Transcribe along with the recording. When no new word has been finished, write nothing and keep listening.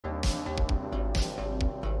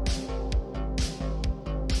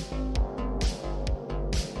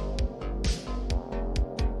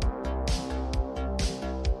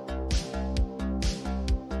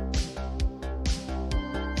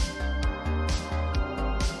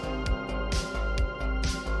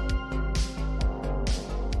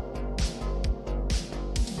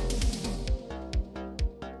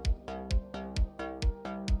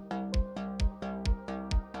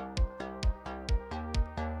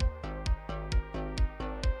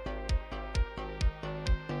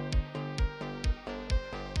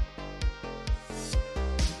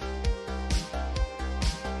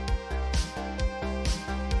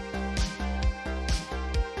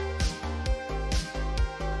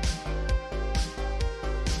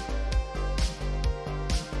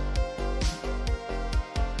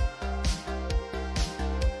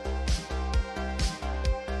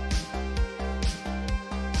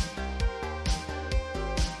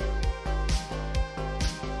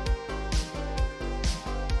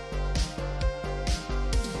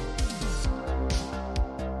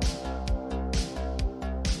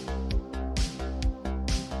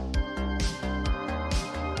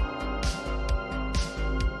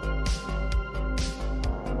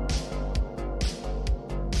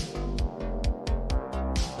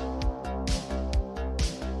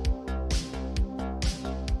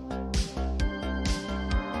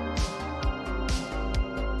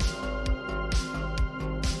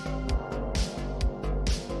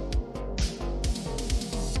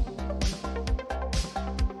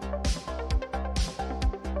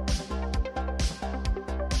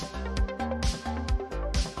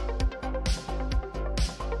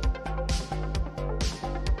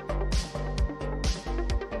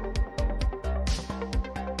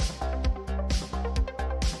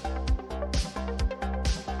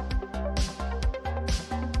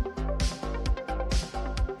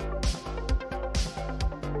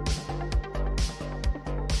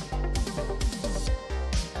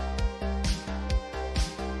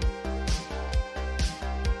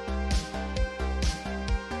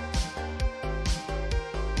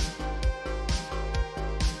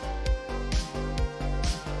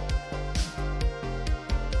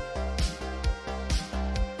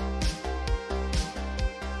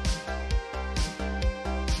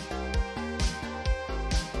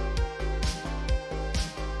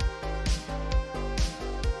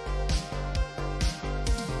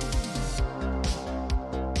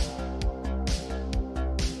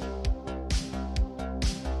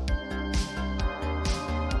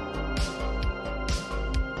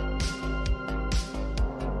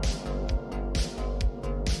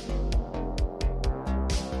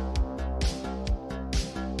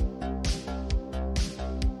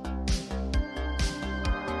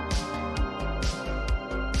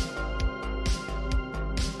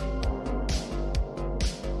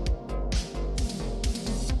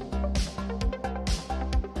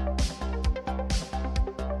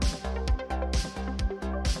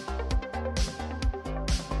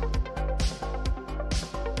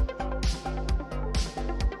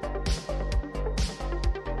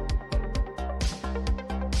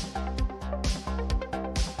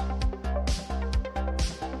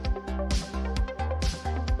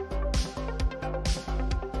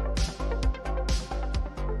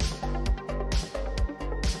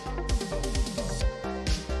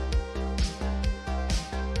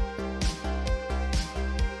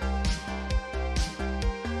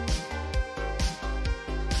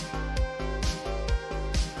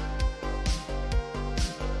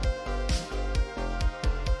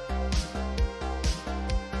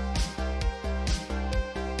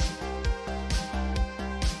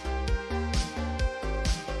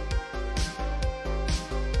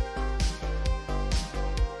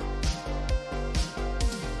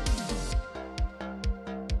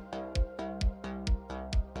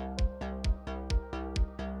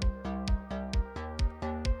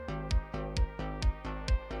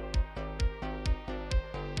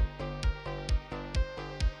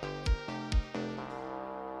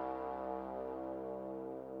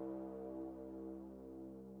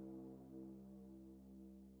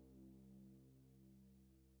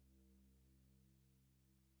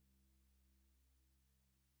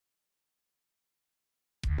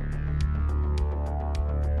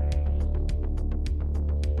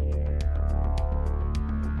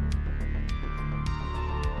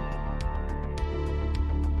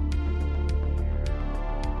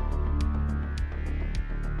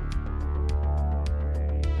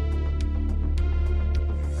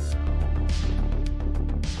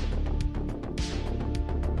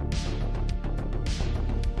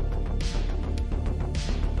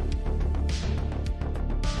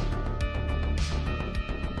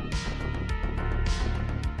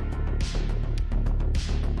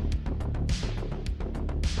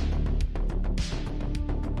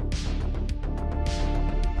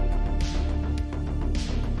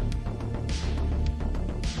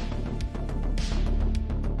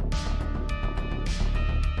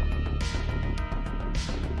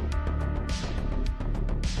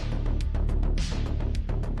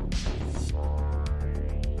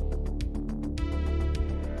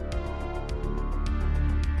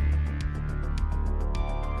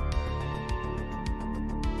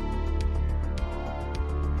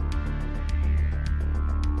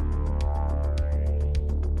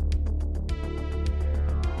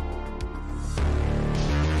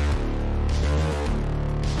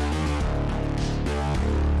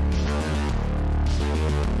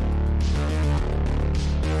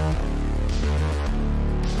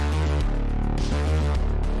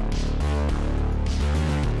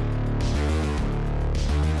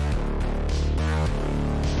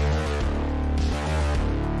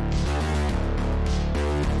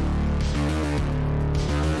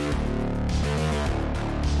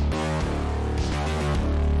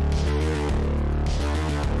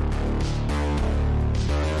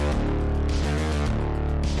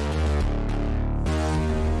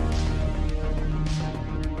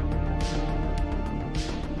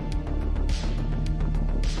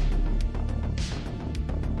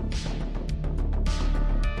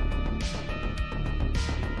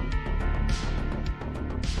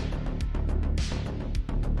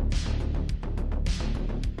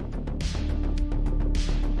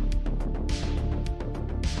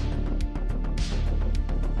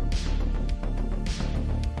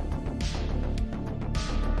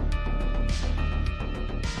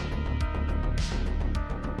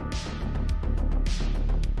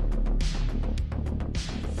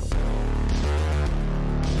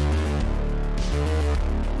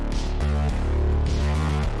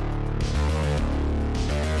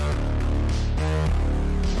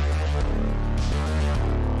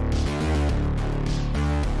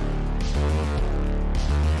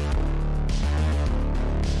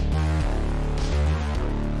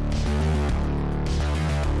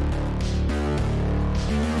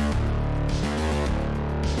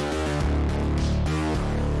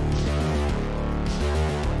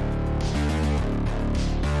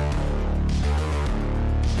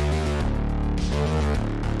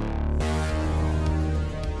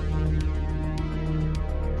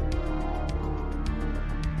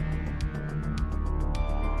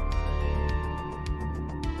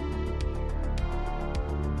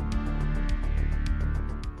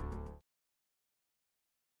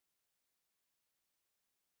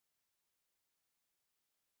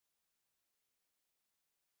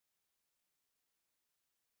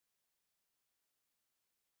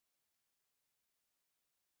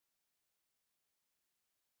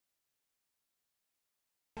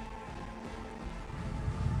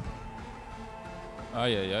Oh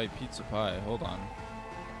yeah, pizza pie. Hold on.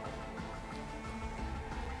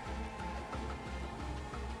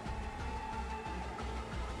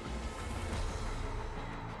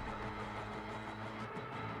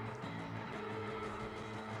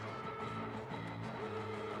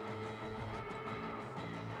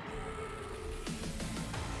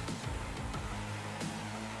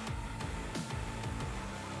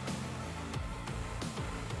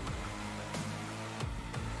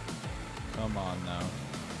 Come on now.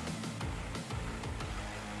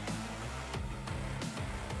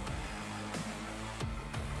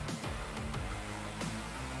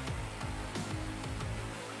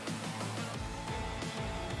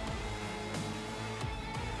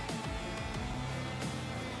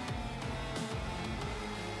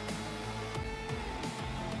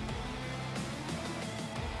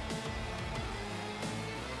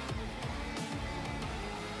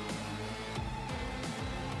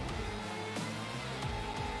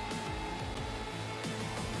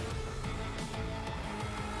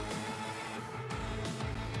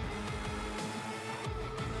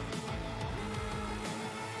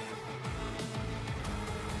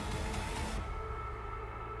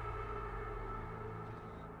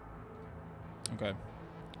 Okay.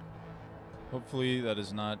 Hopefully that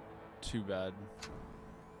is not too bad.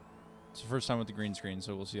 It's the first time with the green screen,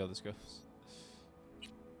 so we'll see how this goes.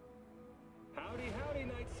 Howdy, howdy,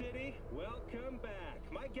 Night City. Welcome back.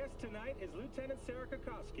 My guest tonight is Lieutenant Sarah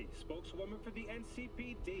Kokoski, spokeswoman for the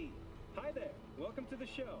NCPD. Hi there. Welcome to the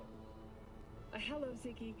show. Hello,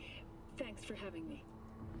 Ziggy. Thanks for having me.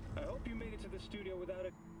 I hope you made it to the studio without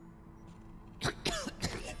a...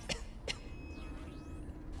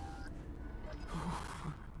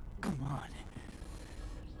 Come on.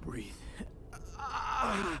 Breathe.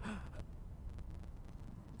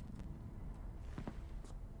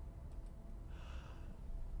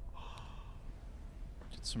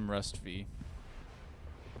 Get some rest, V.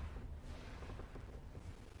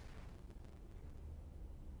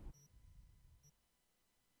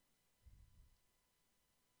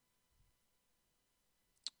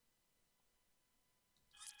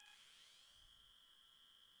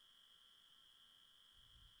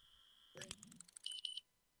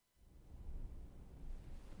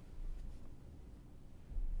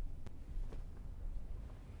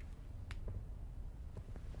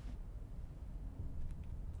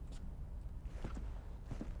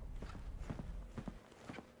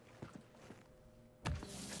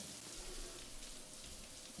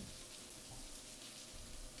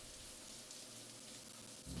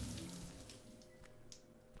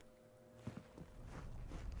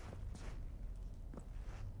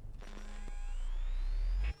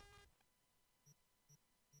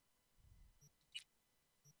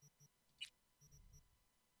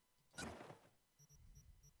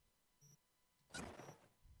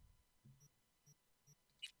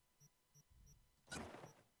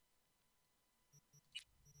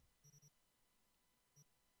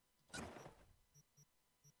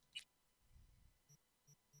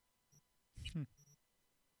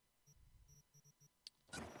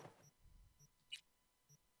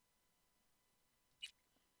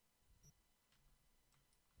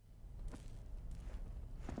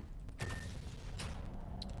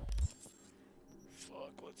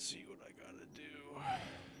 Fuck, let's see what I gotta do.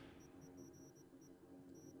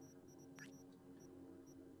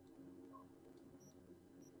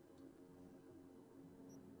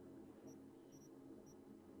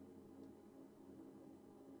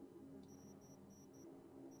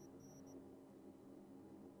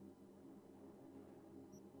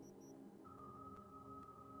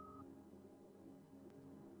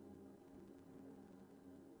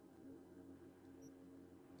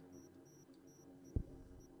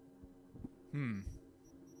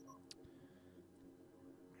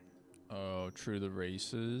 Oh, true, the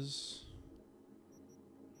races.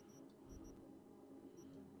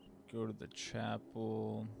 Go to the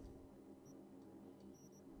chapel.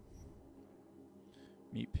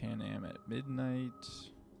 Meet Pan Am at midnight.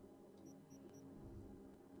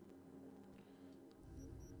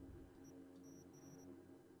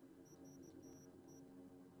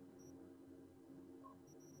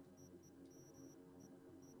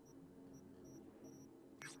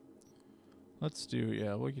 Let's do,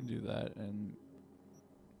 yeah, we can do that, and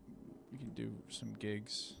we can do some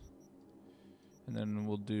gigs. And then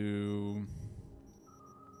we'll do...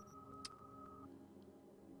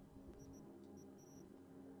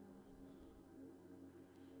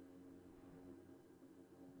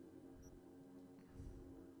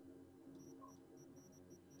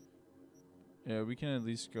 Yeah, we can at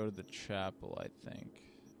least go to the chapel, I think,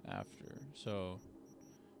 after. So,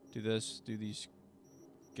 do this, do these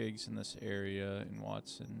gigs in this area in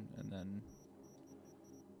Watson, and then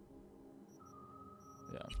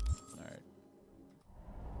yeah. All right.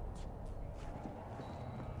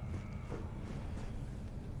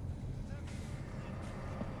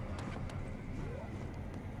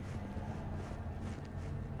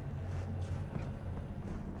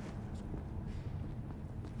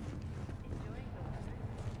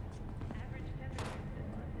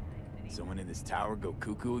 Someone in this tower go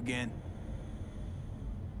cuckoo again?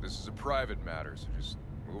 This is a private matter, so just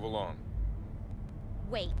move along.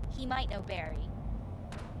 Wait, he might know Barry.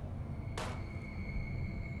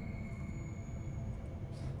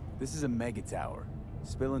 This is a mega tower.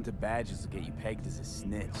 Spill into badges will get you pegged as a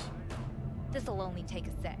snitch. This'll only take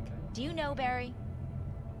a sec. Do you know Barry?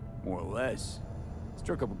 More or less.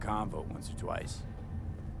 Struck up a convo once or twice.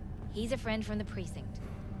 He's a friend from the precinct.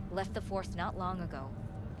 Left the force not long ago.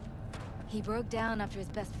 He broke down after his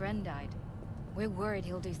best friend died. We're worried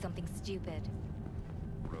he'll do something stupid.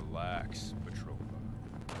 Relax,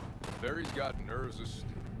 Petrova. Barry's got nerves of steel.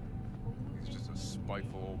 He's just a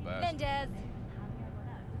spiteful old bastard. Mendez!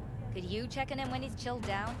 Could you check on him when he's chilled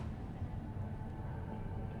down?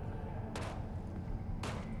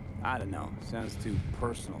 I don't know. Sounds too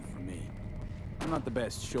personal for me. I'm not the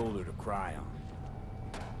best shoulder to cry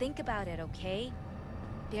on. Think about it, okay?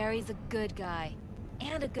 Barry's a good guy.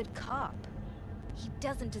 And a good cop. He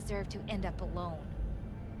doesn't deserve to end up alone.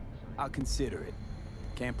 I'll consider it.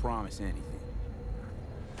 Can't promise anything.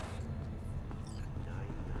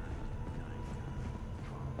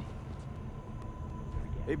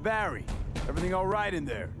 Hey, Barry. Everything all right in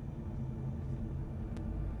there?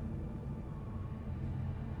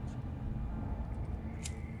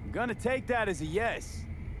 I'm gonna take that as a yes.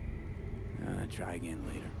 Try again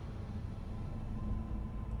later.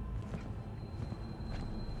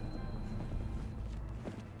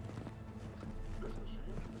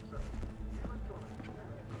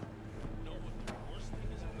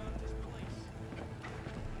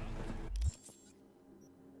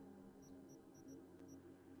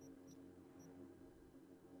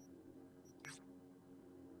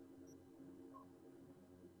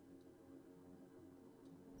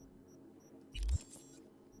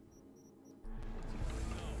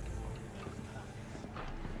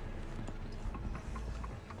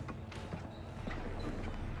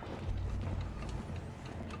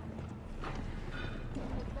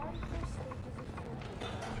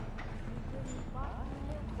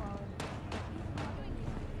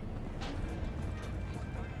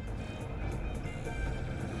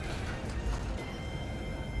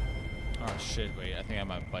 Oh shit, wait, I think I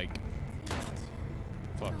might bike.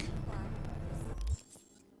 Fuck.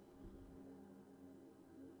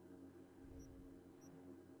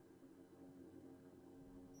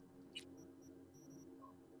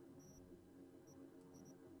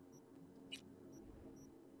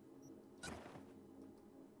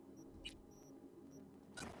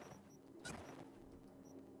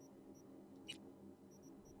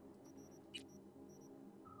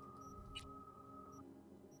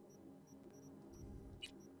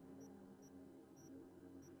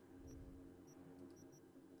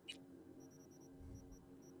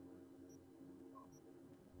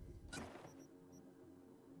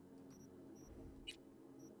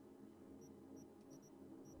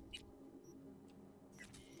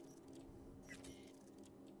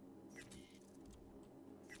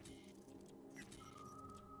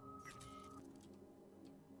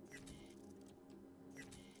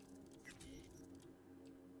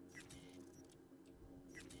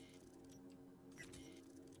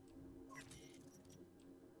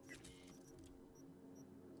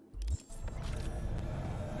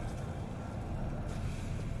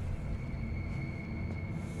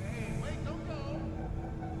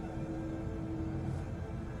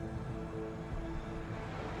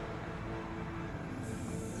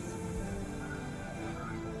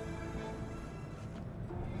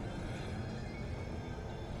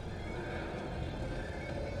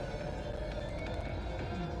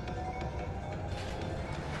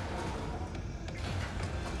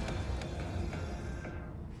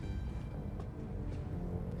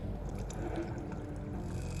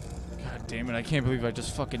 Damn it, I can't believe I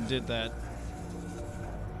just fucking did that.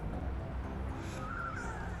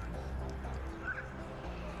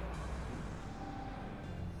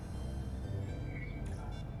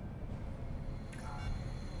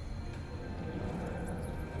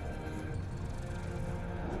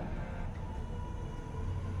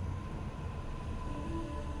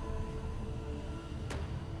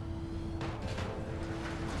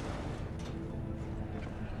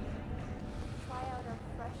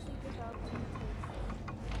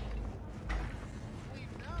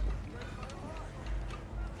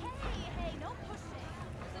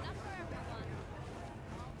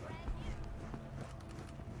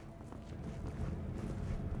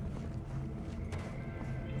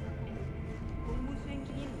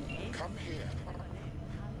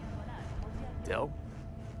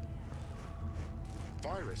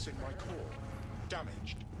 Virus in my core.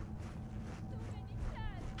 Damaged.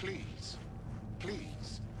 Please.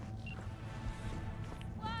 Please.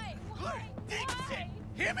 Why? Fix it!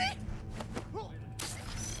 Hear me? Oh,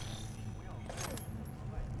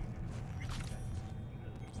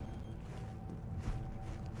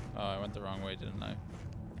 I went the wrong way, didn't I?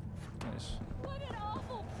 Nice. What an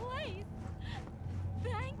awful place!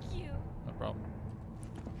 Thank you! No problem.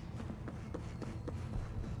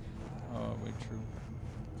 Oh, wait, true.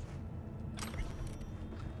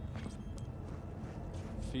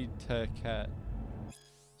 Feed the cat.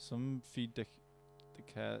 Some feed the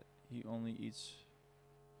cat. He only eats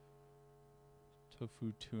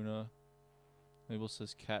tofu tuna. Label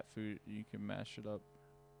says cat food. You can mash it up.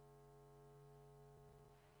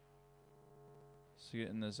 Stick it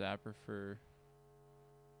in the zapper for...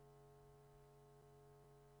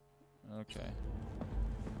 Okay.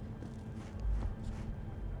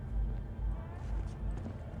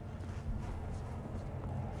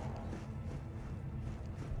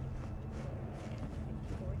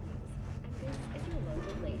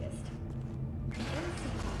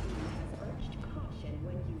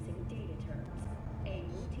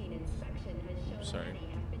 Sorry.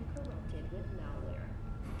 Have been corrupted with malware.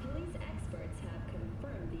 Police experts have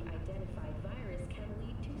confirmed the identified virus can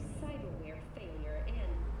lead to cyberware failure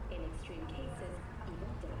and, in extreme cases,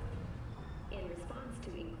 even death. In response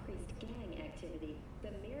to increased gang activity,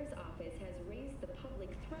 the mayor's office has raised the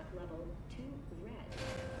public threat level to red.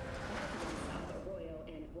 Residents of Arroyo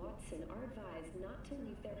and Watson are advised not to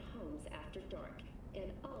leave their homes after dark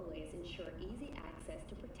and always ensure easy access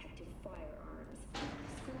to protective firearms.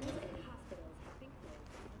 Schools and hospitals have been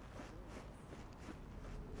closed.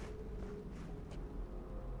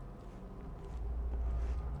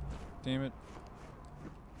 Damn it.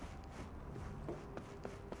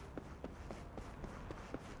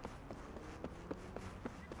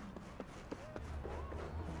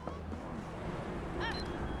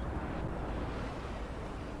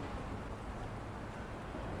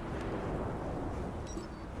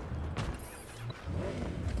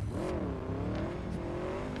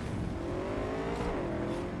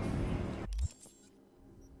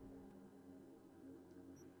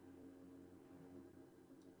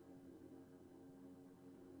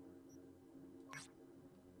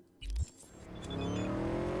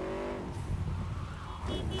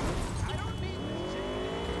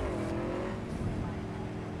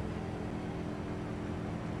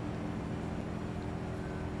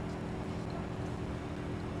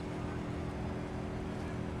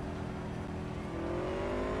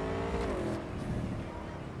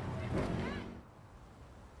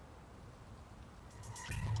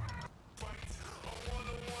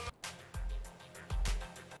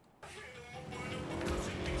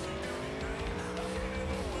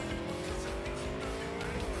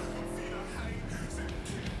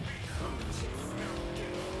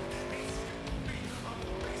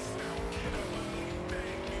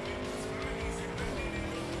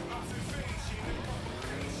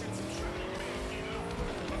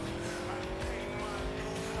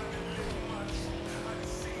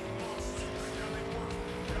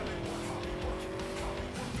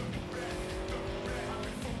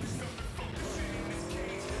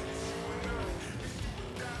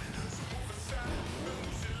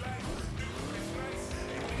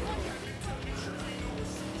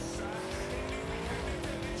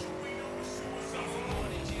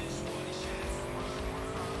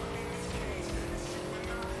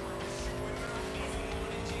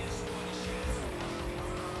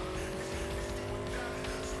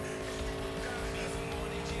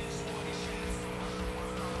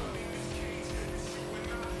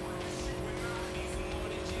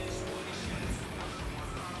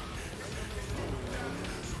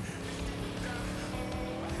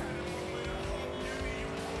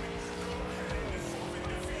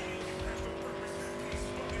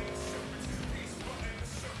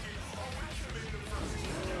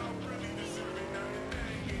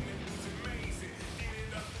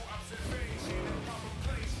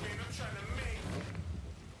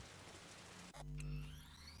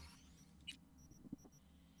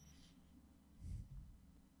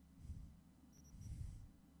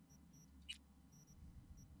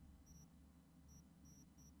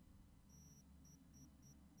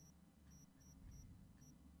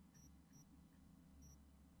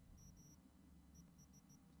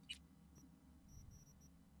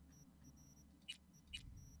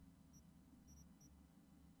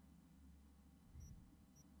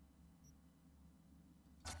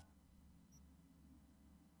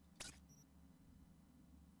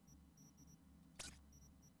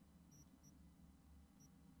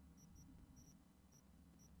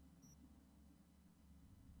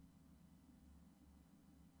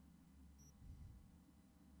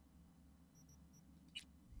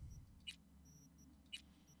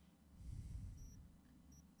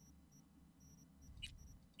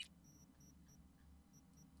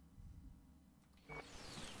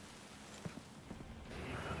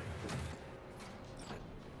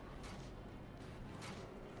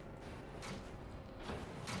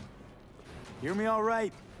 Hear me all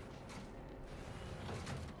right?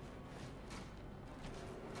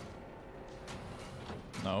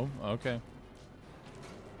 No? Okay.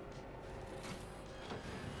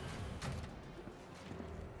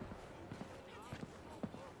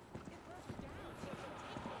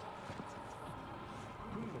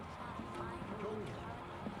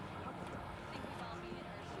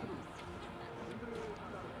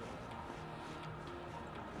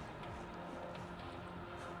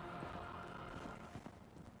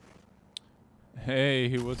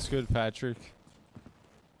 Hey, what's good, Patrick?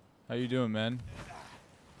 How you doing, man?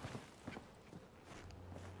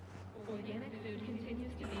 Organic food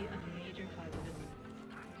continues to be a major cause of illness.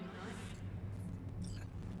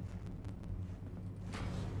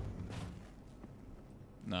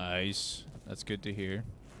 Do not. Nice. That's good to hear.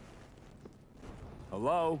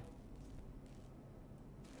 Hello?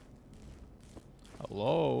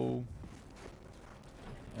 Hello?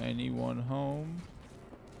 Anyone home?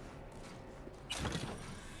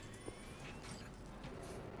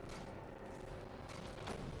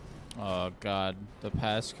 Oh god, the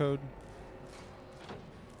passcode?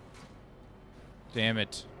 Damn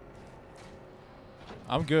it.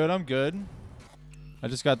 I'm good, I'm good. I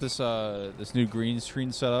just got this this new green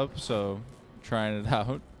screen set up, so I'm trying it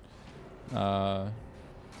out.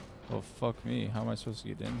 Oh fuck me, how am I supposed to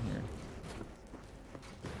get in here?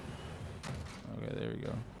 Okay, there we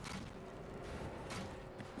go.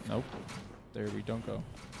 Nope. There we don't go.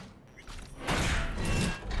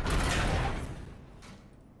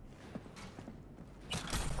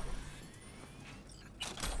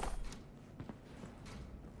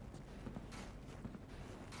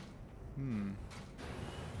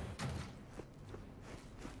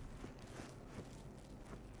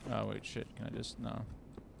 Oh wait, shit. Can I just no?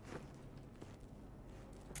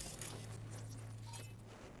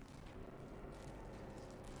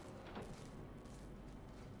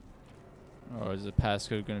 Or is the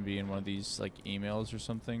passcode gonna be in one of these like emails or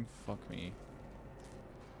something? Fuck me.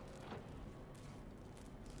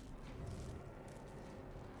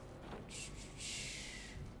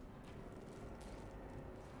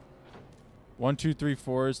 One, 2, 3,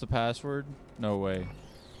 4 is the password? No way.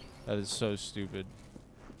 That is so stupid.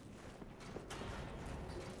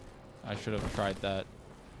 I should have tried that.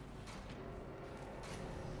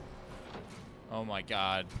 Oh my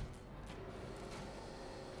god.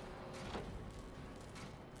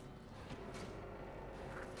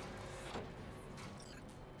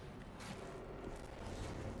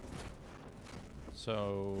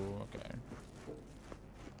 So, okay.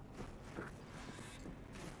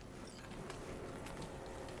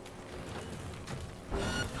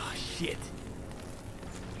 Oh, shit.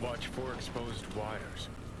 Watch for exposed wires.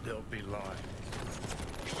 They'll be live.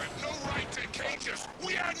 You have no right to cage us!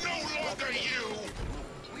 We are no longer you!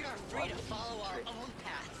 We are free to follow our own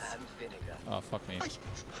paths. And vinegar. Oh, fuck me.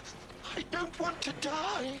 I don't want to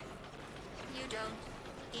die! You don't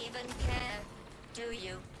even care, do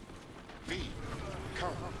you? V,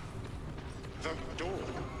 come. The door.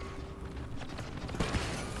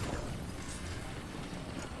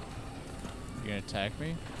 You gonna attack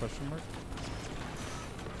me? Question mark?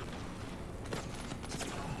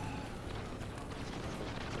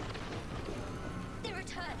 They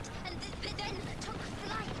returned and then took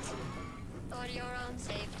flight. For your own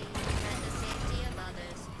safety and the safety of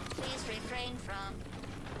others, please refrain from.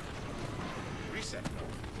 Reset.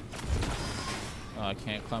 Oh, I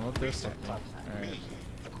can't climb up this. Alright.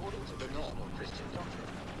 According to the normal Christian doctrine,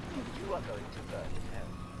 you are going to burn in hell.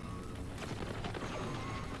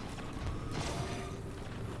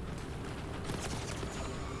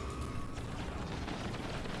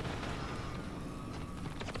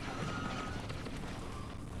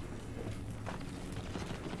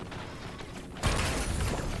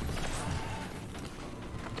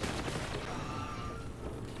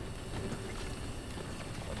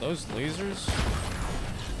 Those lasers?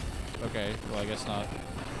 Okay, well I guess not.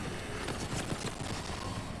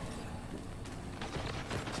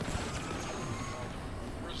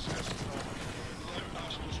 Resist. Let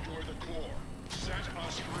us destroy the core. Set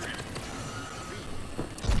us free.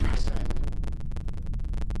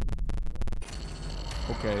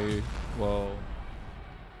 Okay, well,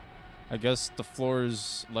 I guess the floor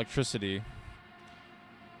is electricity.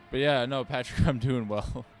 But yeah, no, Patrick, I'm doing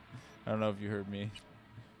well. I don't know if you heard me.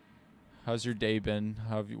 How's your day been?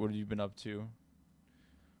 What have you been up to?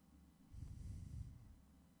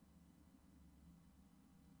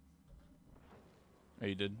 Oh,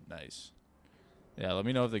 you did? Nice. Yeah, let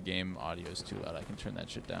me know if the game audio is too loud. I can turn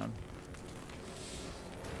that shit down.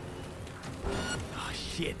 Oh,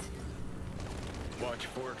 shit. Watch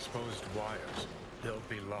for exposed wires. They'll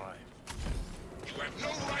be live. You have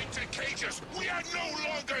no right to cage us! We are no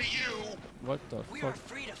longer you! What the We fuck? are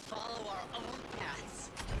free to follow our own paths.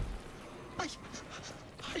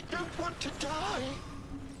 I don't want to die.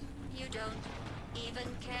 You don't even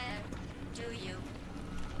care, do you?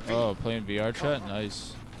 Oh, playing VR chat?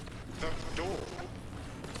 Nice. The door.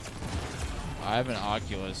 I have an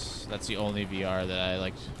Oculus. That's the only VR that I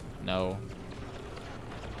like. No.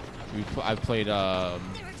 I played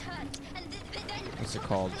what's it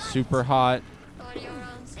called? Super Hot.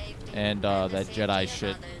 And that Jedi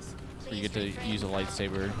shit. Where you get to use a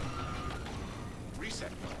lightsaber.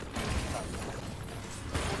 Reset.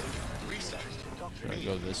 Reset. Should I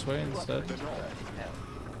go this way instead?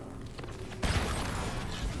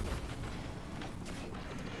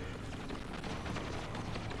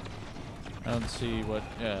 I don't see what.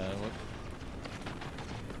 Yeah. What?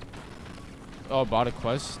 Oh, bought a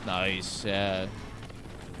quest. Nice. Yeah.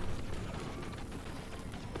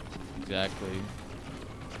 Exactly.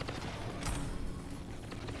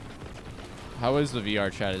 How is the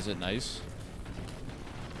VR chat? Is it nice?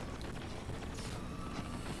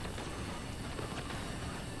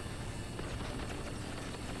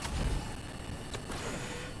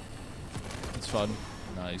 It's fun.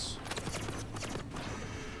 Nice.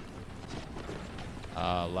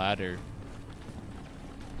 Ladder.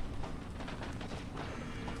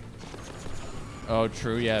 Oh,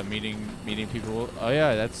 true. Yeah, meeting people. Oh,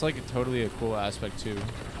 yeah, that's like totally a cool aspect too.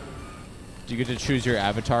 Do you get to choose your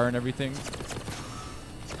avatar and everything?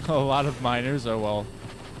 A lot of miners. Oh well,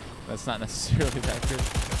 that's not necessarily that good.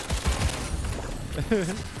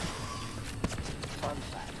 Fun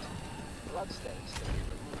fact. Bloodstains can be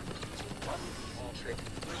removed. One small trick.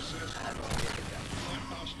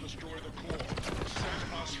 Let us destroy the core. Set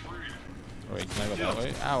us free. Oh, wait, can I go that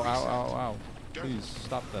way? Ow, ow, ow, ow. Please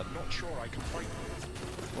stop that. Not sure I can fight.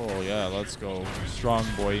 Oh yeah, let's go. Strong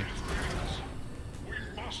boy. We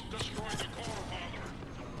must destroy the core,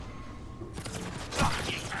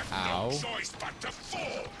 Father. You have Ow. no choice but to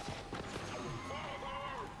fall.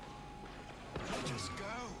 Just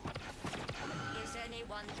go. Is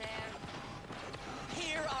anyone there?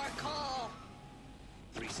 Hear our call.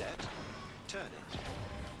 Reset. Turn it.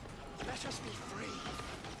 Let us be free.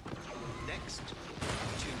 Next. To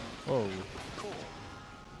Whoa. core.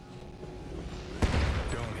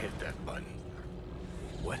 Don't hit that button.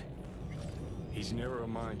 What? He's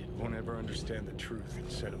narrow-minded, won't ever understand the truth and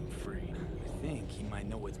set him free. I think he might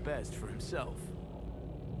know what's best for himself.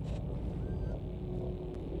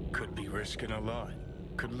 Could be risking a lot.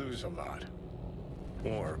 Could lose a lot.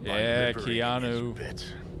 Or by Yeah, liberating Keanu. his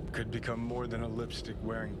bits, could become more than a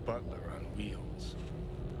lipstick-wearing butler on wheels.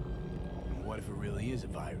 And what if it really is a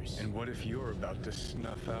virus? And what if you're about to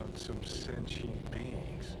snuff out some sentient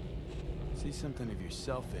beings? See something of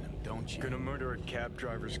yourself in him, don't you? Gonna murder a cab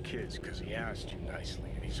driver's kids because he asked you nicely,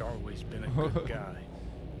 and he's always been a good guy.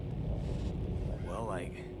 Well, I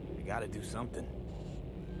gotta do something.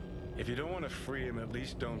 If you don't want to free him, at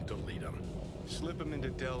least don't delete him. Slip him into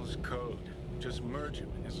Dell's code. Just merge him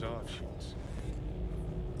in his offshoots.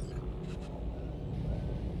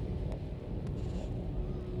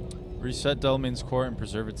 Reset Delamain's core and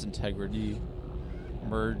preserve its integrity.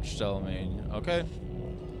 Merge Delamain. Okay.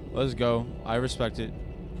 Let's go. I respect it.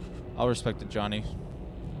 I'll respect it, Johnny.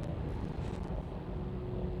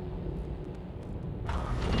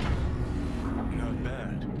 Not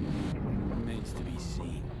bad. Remains to be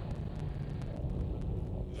seen.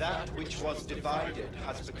 That which was divided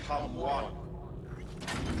has become one.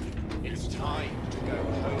 It's time to go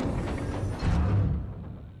home.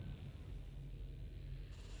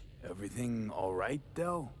 Everything all right,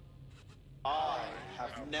 Del? I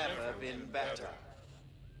have never been better.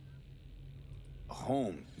 A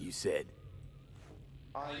home, you said.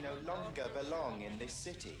 I no longer belong in this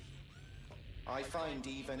city. I find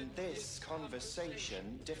even this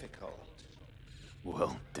conversation difficult.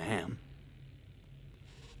 Well, damn.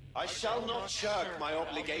 I shall not shirk my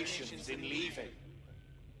obligations in leaving.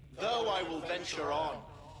 Though I will venture on,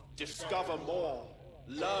 discover more,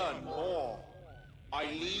 learn more, I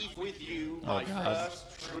leave with you my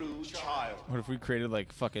first true child. What if we created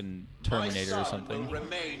like fucking Terminator or something? My son will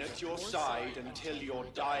remain at your side until your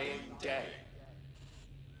dying day.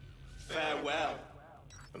 Farewell.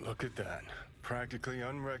 Look at that. Practically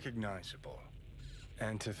unrecognizable.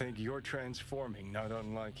 And to think you're transforming not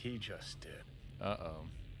unlike he just did. Uh-oh.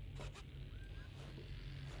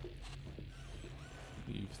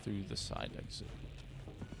 Leave through the side exit.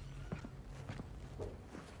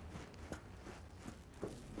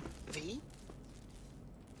 V?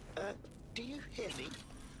 Do you hear me?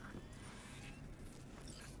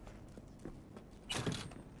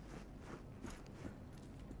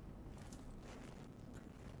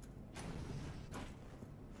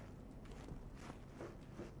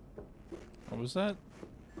 What was that?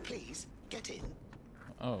 Please, get in.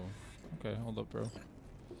 Oh, okay. Hold up, bro.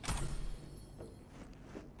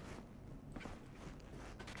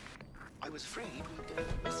 I was afraid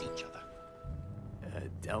we'd miss each other.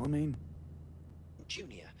 Delamain?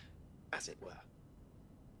 Junior, as it were.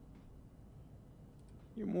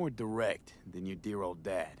 You're more direct than your dear old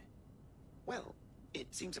dad. Well,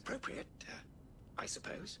 it seems appropriate, I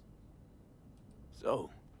suppose.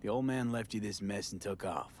 So, the old man left you this mess and took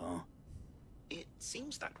off, huh? It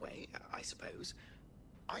seems that way, I suppose.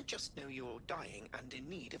 I just know you're dying and in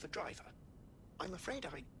need of a driver. I'm afraid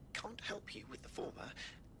I can't help you with the former.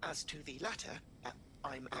 As to the latter,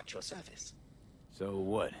 I'm at your service. So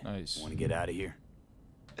what? Nice. Want to get out of here?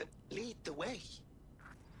 Lead the way.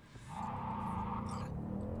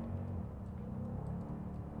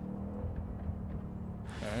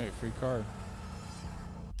 Alright, free car.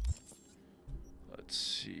 Let's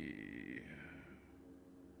see.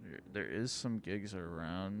 There is some gigs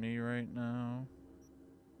around me right now.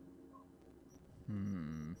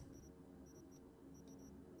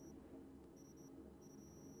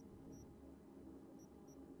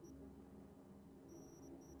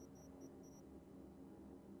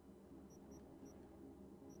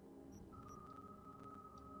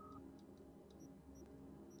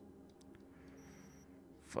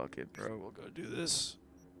 Fuck it, bro. We'll go do this.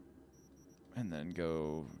 And then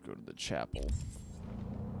go to the chapel.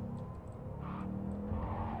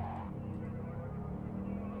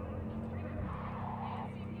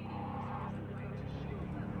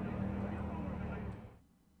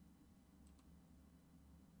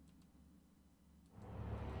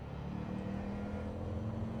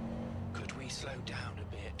 Could we slow down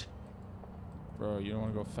a bit? Bro, you don't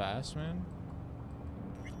want to go fast, man?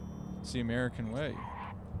 It's the American way.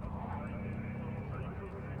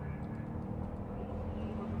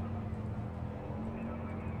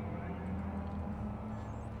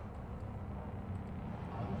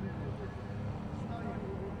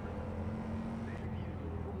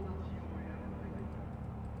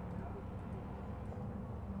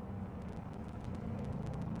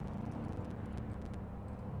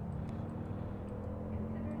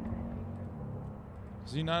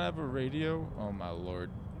 Does he not have a radio? Oh my lord.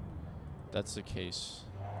 That's the case.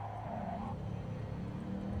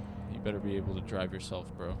 You better be able to drive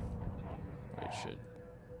yourself, bro. Wait, shit.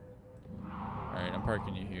 Alright, I'm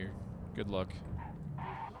parking you here. Good luck.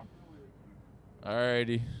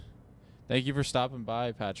 Alrighty. Thank you for stopping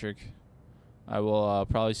by, Patrick. I will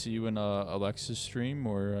probably see you in Alexa's stream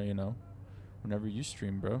or, you know, whenever you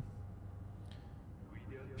stream, bro.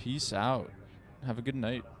 Peace out. Have a good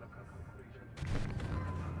night.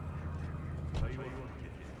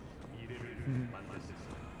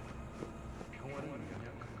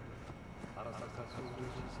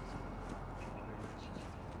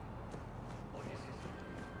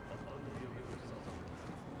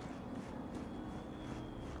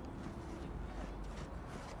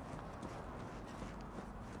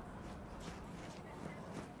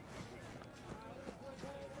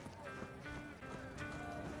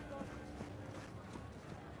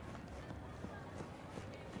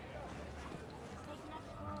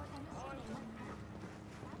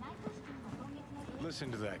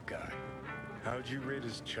 Listen to that guy. How'd you rate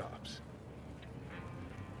his chops?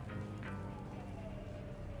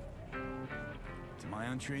 To my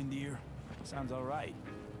untrained ear, sounds all right,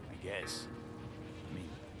 I guess. I mean,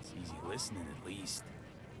 it's easy listening at least.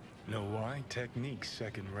 Know why? Technique's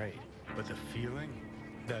second rate. But the feeling,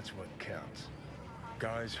 that's what counts.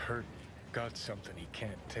 Guy's hurt, got something he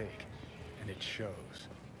can't take, and it shows.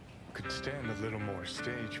 Could stand a little more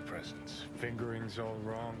stage presence. Fingering's all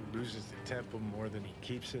wrong, loses the tempo more than he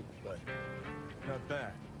keeps it, but not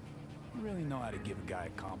bad. You really know how to give a guy a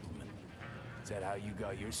compliment. Is that how you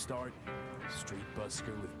got your start? Street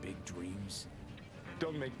busker with big dreams?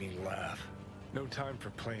 Don't make me laugh. No time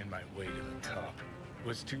for playing my way to the top.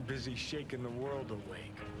 Was too busy shaking the world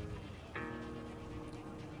awake.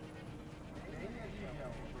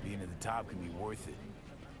 Being at the top can be worth it.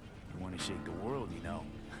 You want to shake the world, you know.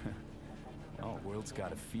 Oh, world's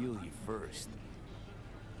gotta feel you first.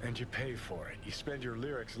 And you pay for it. You spend your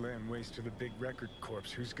lyrics laying waste to the big record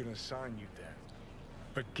corps. Who's gonna sign you then?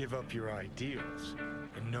 But give up your ideals,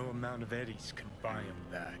 and no amount of eddies can buy them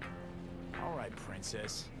back. All right,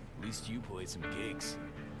 princess. At least you played some gigs.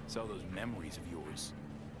 Saw those memories of yours.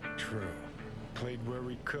 True. Played where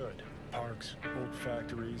we could. Parks, old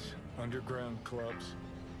factories, underground clubs.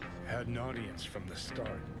 Had an audience from the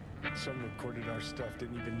start. Some recorded our stuff,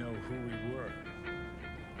 didn't even know who we were.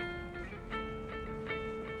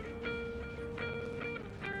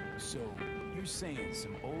 So, you're saying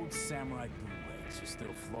some old samurai bootlegs relics are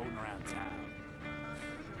still floating around town.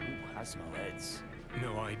 Ooh, I smell heads.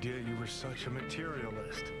 No idea you were such a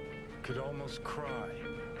materialist. Could almost cry.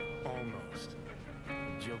 Almost.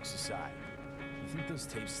 Jokes aside, you think those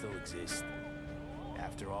tapes still exist?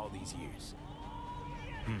 After all these years?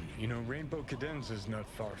 You know, Rainbow Cadenza's not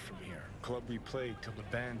far from here. Club we played till the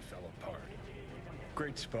band fell apart.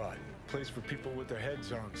 Great spot. Place for people with their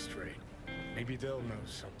heads on straight. Maybe they'll know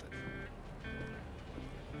something.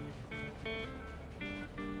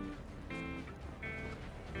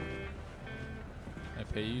 I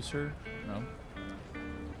pay you, sir? No.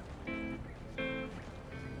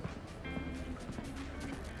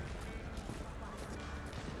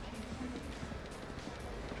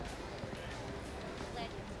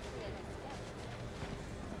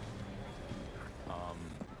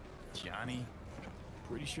 Johnny,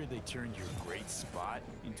 pretty sure they turned your great spot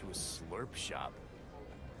into a slurp shop.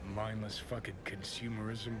 Mindless fucking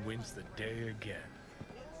consumerism wins the day again.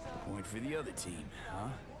 Point for the other team, huh?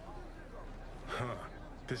 Huh.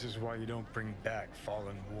 This is why you don't bring back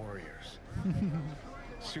fallen warriors.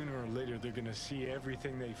 Sooner or later, they're gonna see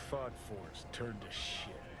everything they fought for is turned to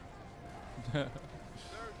shit.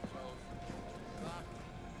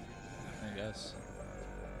 I guess.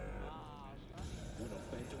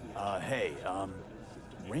 Hey,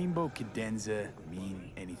 Rainbow Cadenza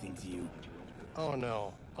mean anything to you? Oh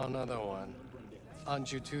no, another one.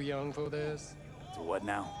 Aren't you too young for this? To what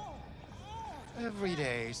now? Every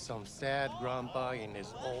day, some sad grandpa in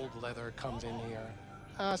his old leather comes in here,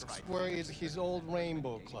 asks where is his old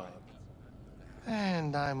Rainbow Club.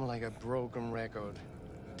 And I'm like a broken record.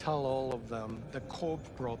 Tell all of them the Corp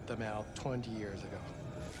brought them out 20 years ago.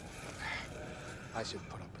 I should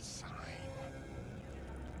put up a sign.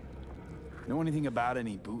 Know anything about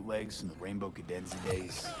any bootlegs from the Rainbow Cadenza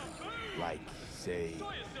days? Like, say,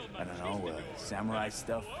 I don't know, samurai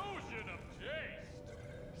stuff?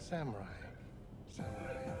 Samurai.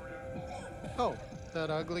 Oh, that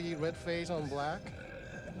ugly red face on black?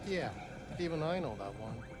 Yeah, even I know that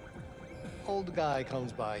one. Old guy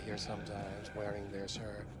comes by here sometimes wearing their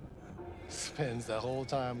shirt. Spends the whole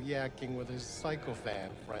time yakking with his psychophan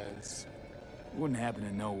friends. Wouldn't happen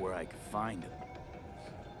to know where I could find him.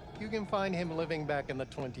 You can find him living back in the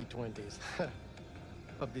 2020s.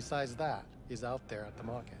 But besides that, he's out there at the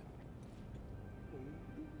market.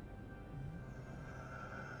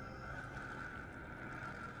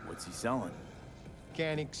 What's he selling?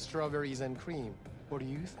 Organic strawberries and cream. What do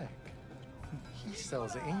you think? He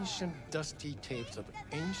sells ancient, dusty tapes of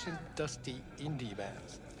ancient, dusty indie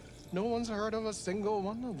bands. No one's heard of a single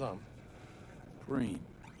one of them. Green.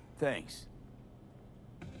 Thanks.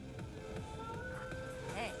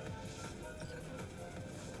 Hey.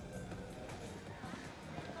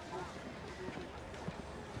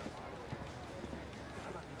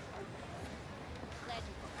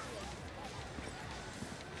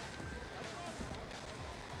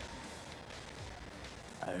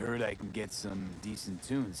 I heard I can get some decent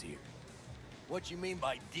tunes here. What you mean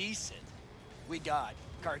by decent? We got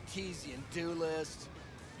Cartesian Duelist,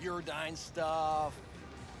 Uridine stuff,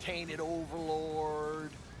 Tainted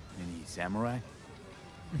Overlord. Any samurai?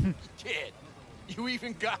 Kid, you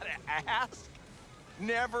even gotta ask?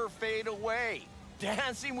 Never fade away.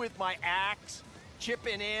 Dancing with my axe,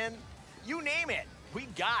 chipping in, you name it, we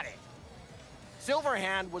got it.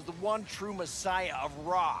 Silverhand was the one true messiah of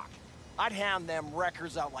rock. I'd hand them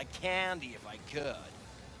records out like candy if I could.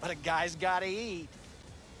 But a guy's gotta eat.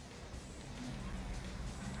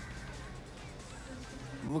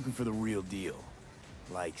 I'm looking for the real deal.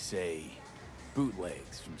 Like, say,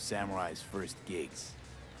 bootlegs from Samurai's first gigs.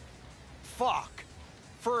 Fuck.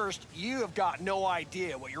 First, you have got no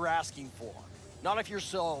idea what you're asking for. Not if you're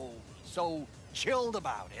so chilled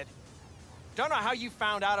about it. Don't know how you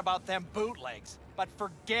found out about them bootlegs, but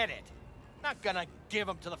forget it. Not gonna give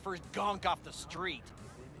them to the first gonk off the street.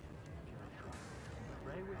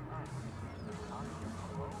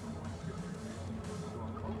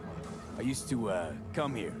 I used to,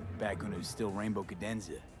 come here, back when it was still Rainbow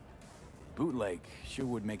Cadenza. Bootleg sure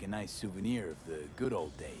would make a nice souvenir of the good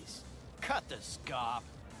old days. Cut the scoff.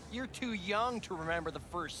 You're too young to remember the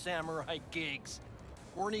first samurai gigs.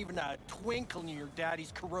 Weren't even a twinkle in your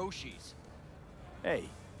daddy's Kuroshis. Hey,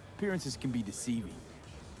 appearances can be deceiving.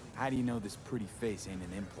 How do you know this pretty face ain't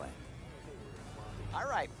an implant? All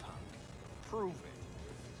right, punk. Prove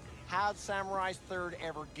it. How'd Samurai's third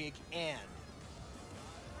ever gig end?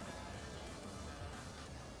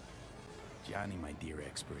 Johnny, my dear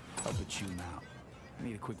expert, up at you now. I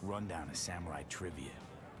need a quick rundown of samurai trivia.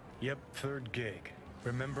 Yep, third gig.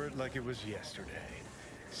 Remember it like it was yesterday.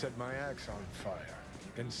 Set my axe on fire,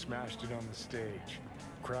 then smashed it on the stage.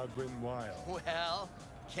 Crowd went wild. Well,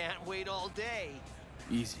 can't wait all day.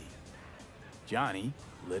 Easy. Johnny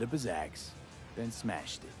lit up his axe, then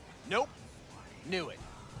smashed it. Nope. Knew it.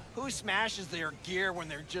 Who smashes their gear when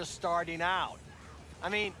they're just starting out? I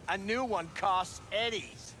mean, a new one costs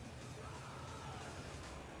eddies.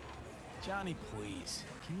 Johnny, please.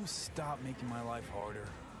 Can you stop making my life harder?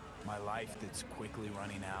 My life that's quickly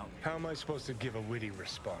running out? How am I supposed to give a witty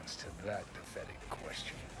response to that pathetic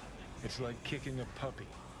question? It's like kicking a puppy.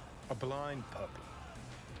 A blind puppy.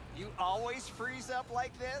 You always freeze up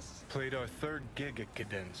like this? Played our third gig at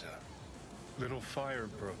Cadenza. Little fire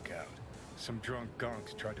broke out. Some drunk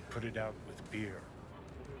gonks tried to put it out with beer.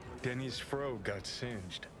 Denny's fro got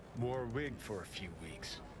singed. Wore a wig for a few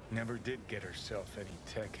weeks. Never did get herself any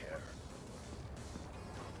tech hair.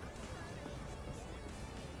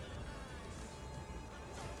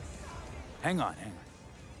 Hang on.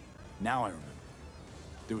 Now I remember.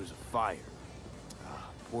 There was a fire. Ah,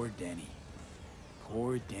 poor Denny.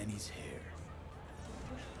 Poor Denny's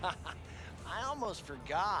hair. I almost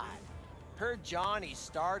forgot. Heard Johnny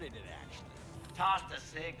started it, actually. Tossed a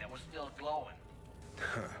cig that was still glowing.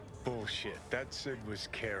 Bullshit. That cig was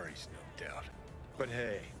Carrie's, no doubt. But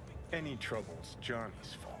hey, any trouble's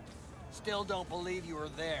Johnny's fault. Still don't believe you were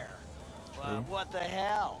there. But what the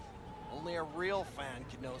hell? Only a real fan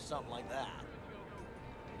could know something like that.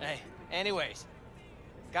 Hey, anyways,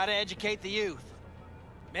 gotta educate the youth.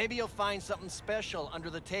 Maybe you'll find something special under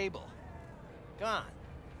the table. Come on,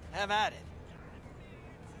 have at it.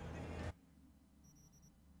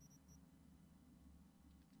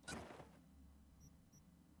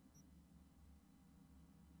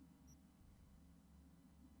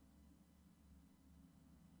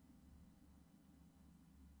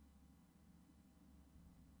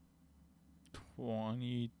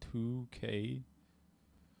 $22K.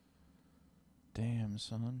 Damn,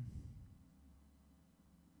 son.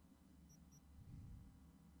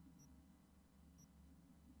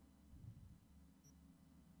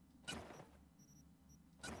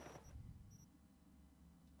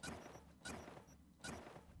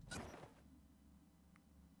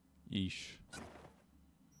 Yeesh.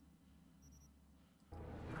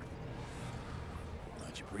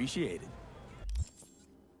 Much appreciated.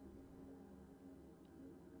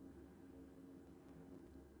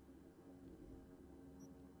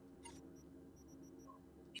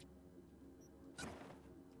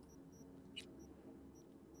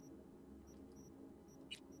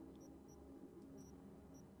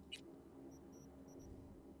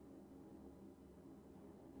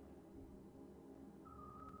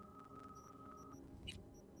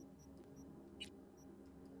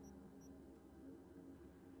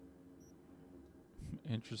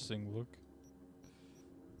 Interesting look.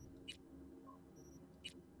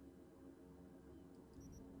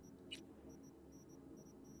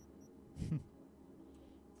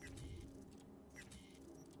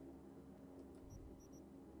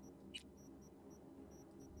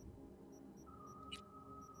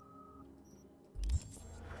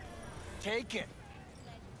 Take it.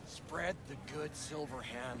 Spread the good Silver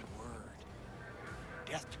Hand word.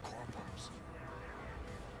 Death to corporals.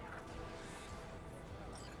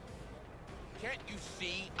 Can't you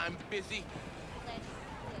see I'm busy?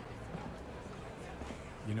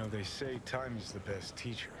 You know, they say time is the best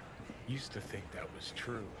teacher. Used to think that was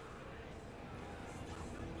true.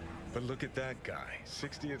 But look at that guy.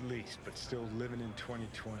 60 at least, but still living in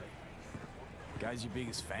 2020. Guy's your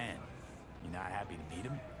biggest fan. You not happy to meet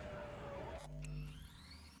him?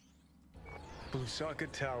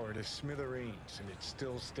 Blusaka Tower to smithereens, and it's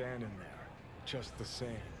still standing there. Just the same.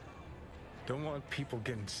 Don't want people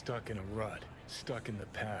getting stuck in a rut, stuck in the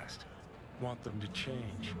past. Want them to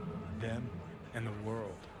change. Them and the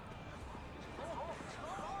world.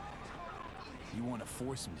 You want to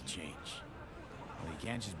force him to change. Well, you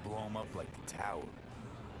can't just blow him up like the tower.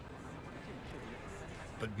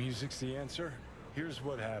 But music's the answer? Here's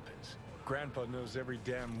what happens. Grandpa knows every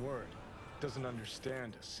damn word. Doesn't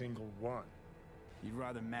understand a single one. You'd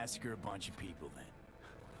rather massacre a bunch of people then.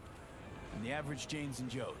 And the average Janes and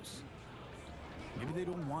Joes. Maybe they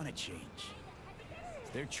don't want to change.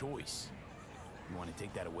 It's their choice. You want to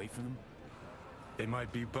take that away from them? They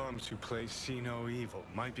might be bums who play see no evil,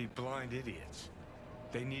 might be blind idiots.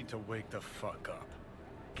 They need to wake the fuck up.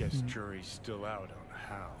 Guess jury's still out on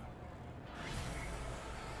how.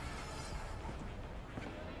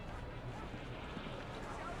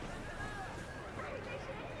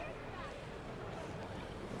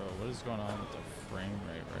 Bro, what is going on with the frame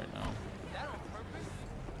rate right now?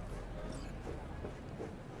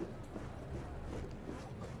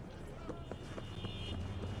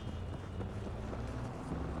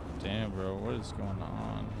 Damn, bro, what is going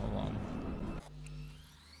on? Hold on.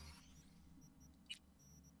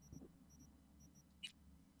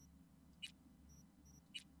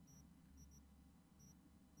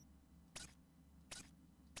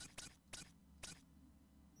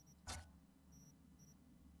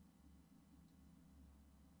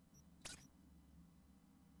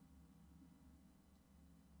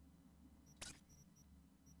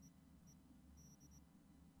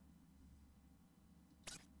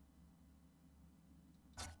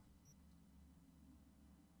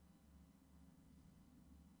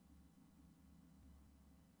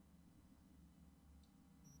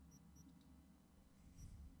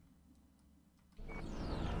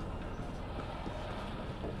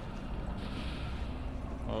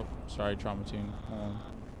 Oh, sorry, Trauma Team.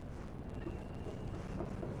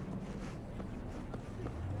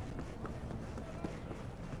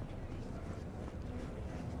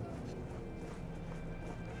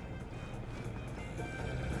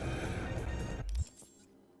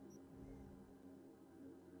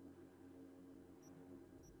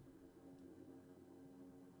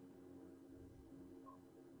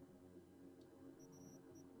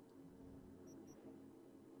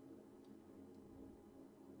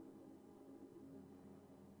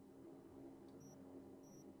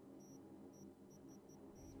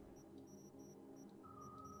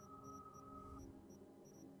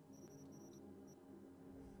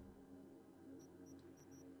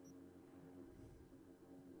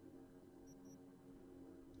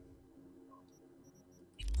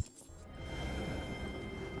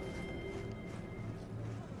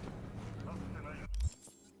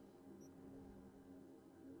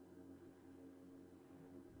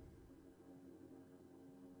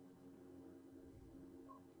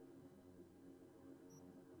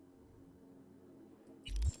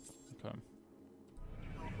 Okay.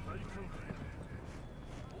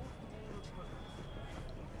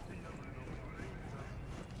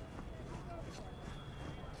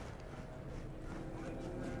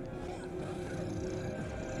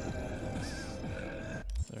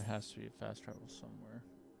 There has to be a fast travel somewhere.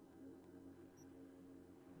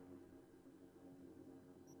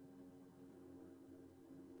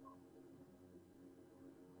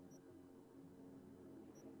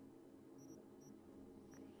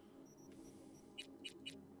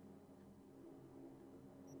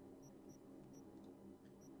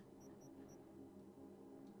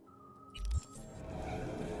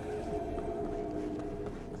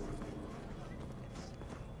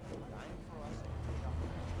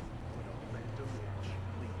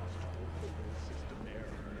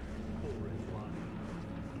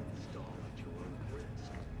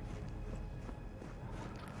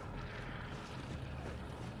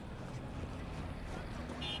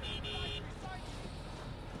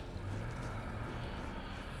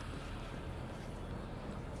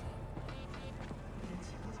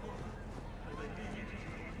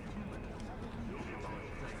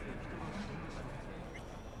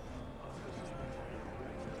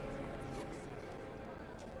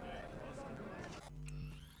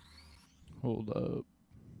 Hold up.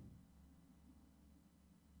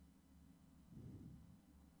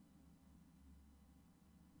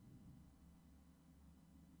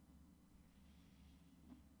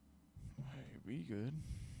 Hey, we good.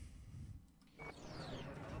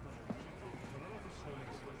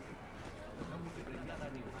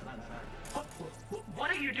 What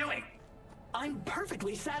are you doing? I'm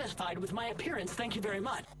perfectly satisfied with my appearance, thank you very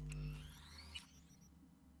much.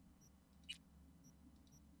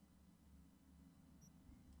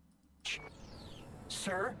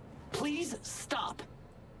 Sir, please stop.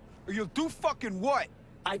 Or you'll do fucking what?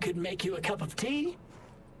 I could make you a cup of tea.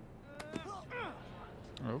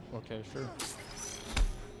 Oh, okay, sure.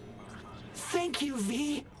 Thank you,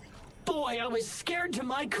 V. Boy, I was scared to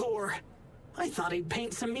my core. I thought he'd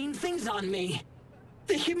paint some mean things on me.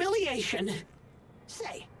 The humiliation.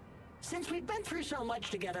 Say, since we've been through so much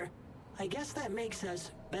together, I guess that makes us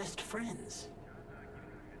best friends.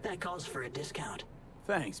 That calls for a discount.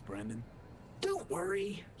 Thanks, Brendan. Don't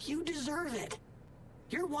worry, you deserve it.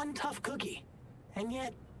 You're one tough cookie, and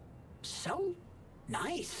yet so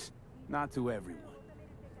nice. Not to everyone.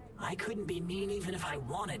 I couldn't be mean even if I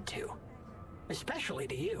wanted to. Especially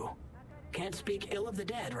to you. Can't speak ill of the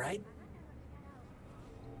dead, right?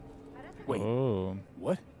 Wait,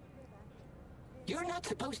 what? You're not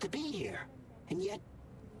supposed to be here, and yet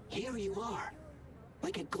here you are.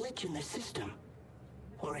 Like a glitch in the system.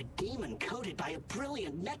 Or a demon coded by a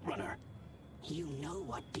brilliant netrunner. You know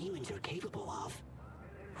what demons are capable of,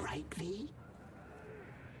 right, V?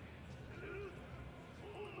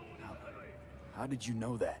 How did you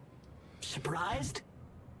know that? Surprised?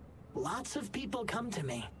 lots of people come to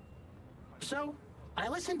me. So, I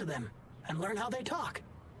listen to them and learn how they talk.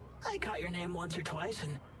 I caught your name once or twice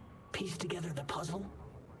and pieced together the puzzle.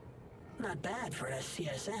 Not bad for a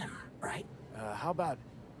CSM, right? How about...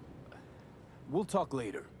 We'll talk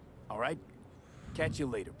later, all right? Catch you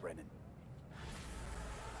later, Brennan.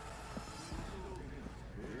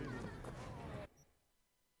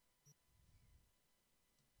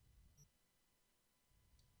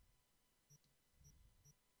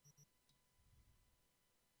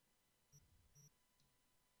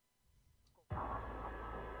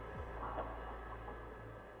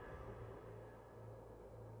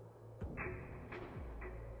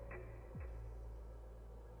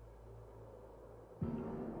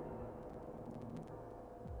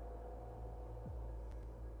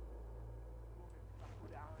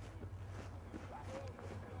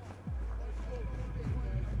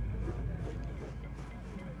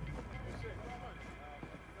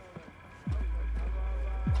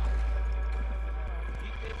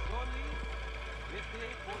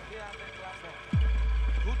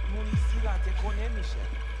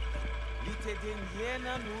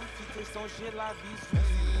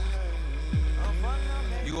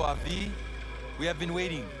 You are V. We have been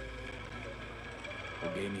waiting.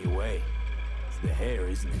 What gave me away? It's the hair,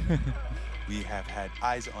 isn't it? We have had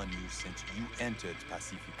eyes on you since you entered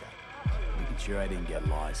Pacifica. Making sure I didn't get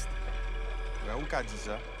lost. Well, who can do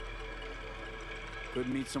that? Could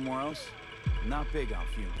meet somewhere else? Not big on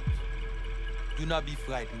funerals. Do not be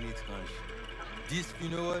frightened, étrange. This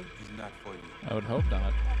funeral is not for you. I would hope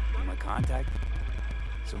not. You my contact?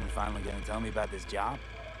 Someone finally gonna tell me about this job?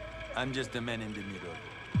 I'm just the man in the middle.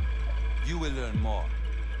 You will learn more.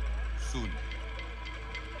 Soon.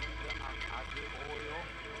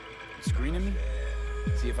 Screening me?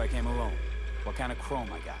 See if I came alone. What kind of chrome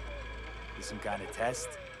I got? Is some kind of test?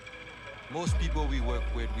 Most people we work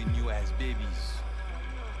with we knew as babies.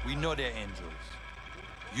 We know they're angels.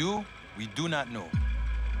 You, we do not know.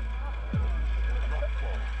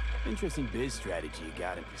 Interesting biz strategy you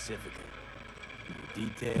got in Pacifica. No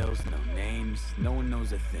details, no names, no one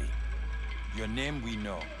knows a thing. Your name we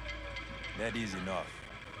know. That is enough.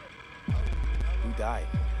 Who died?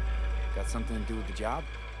 Got something to do with the job?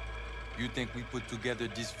 You think we put together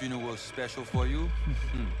this funeral special for you?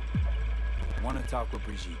 Want to talk with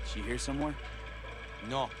Brigitte. She here somewhere?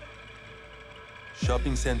 No.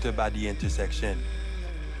 Shopping center by the intersection.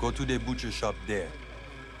 Go to the butcher shop there.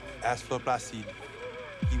 Ask for Placide.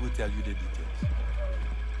 He will tell you the details.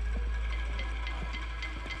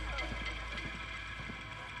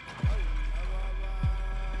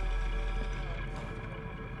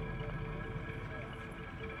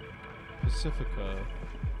 Pacifica.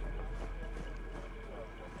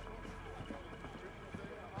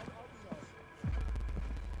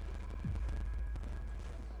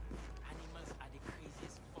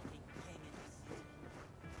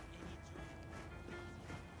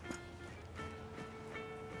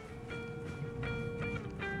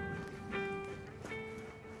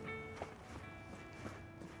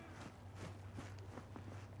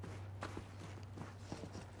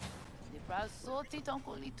 Pas sorti tant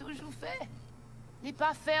qu'on l'a toujours fait. Il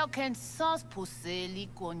pas fait aucun sens pousser les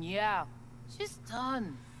cognards. Juste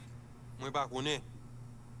done. Moi pas connais.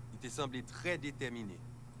 Il te semblait très déterminé.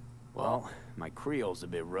 Well, my Creole's a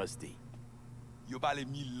bit rusty. Yo parle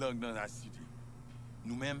 1000 langues dans la cité.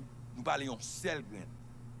 Nous-mêmes, nous parlons seul grain.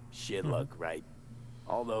 Shit luck, right?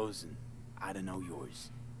 All those and I don't know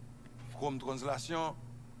yours. From translation,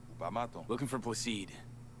 ou pas m'attend. Looking for Placide.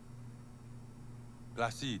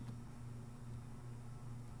 Placide.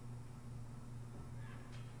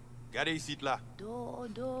 Regardez ici, là.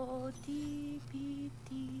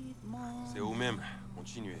 C'est vous-même.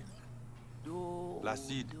 Continuez.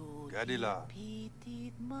 Placide, regardez là.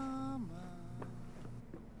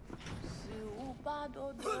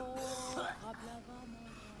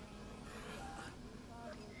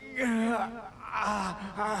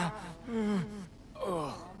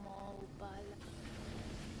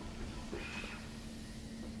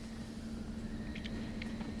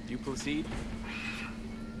 You proceed?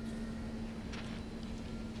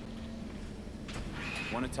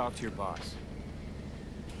 Want to talk to your boss.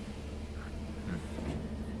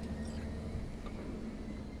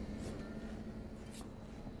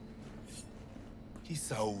 He's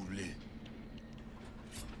so lit.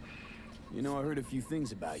 You know, I heard a few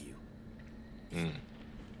things about you. The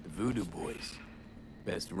Voodoo Boys.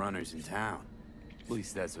 Best runners in town. At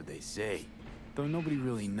least that's what they say. Though nobody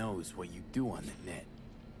really knows what you do on the net.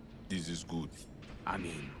 This is good. I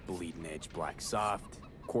mean, bleeding edge black soft,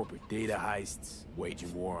 corporate data heists,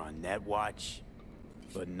 waging war on Netwatch.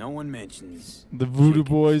 But no one mentions The Voodoo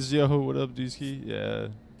Boys, yo, what up, Dusky? Yeah.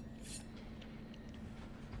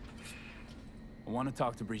 I want to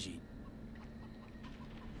talk to Brigitte.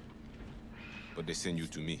 But they send you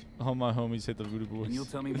to me. All my homies hit the Voodoo Boys. And you'll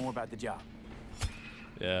tell me more about the job.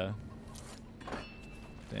 Yeah.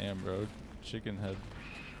 Damn, bro. Chicken head.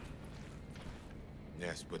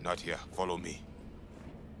 Yes, but not here. Follow me.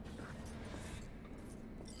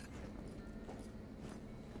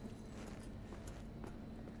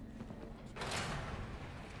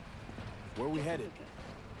 Where are we headed?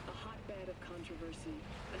 A hotbed of controversy.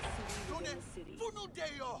 A city within a city.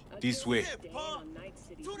 This way.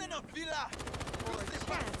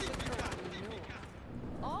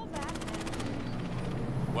 All that.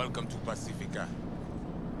 Welcome to Pacifica.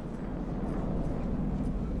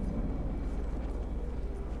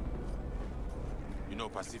 You know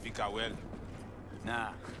Pacifica well?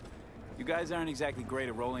 Nah. You guys aren't exactly great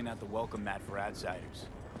at rolling out the welcome mat for outsiders.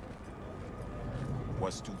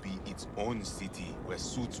 Was to be its own city where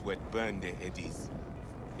suits would burn their eddies.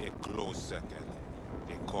 A closed circle.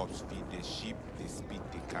 The corpse feed the sheep, they spit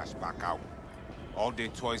the cash back out. All the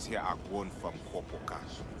toys here are grown from corpo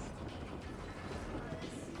cash.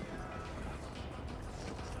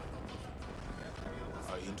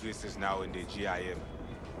 Our interest is now in the GIM,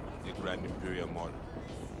 the Grand Imperial Mall.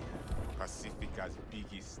 Pacifica's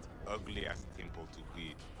biggest, ugliest temple to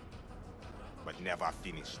build. But never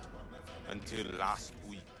finished. Until last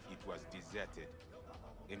week, it was deserted.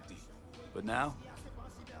 Empty. But now?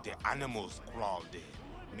 The animals crawled there,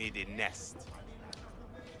 made a nest.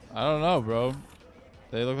 I don't know, bro.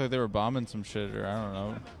 They look like they were bombing some shit, or I don't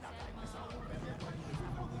know.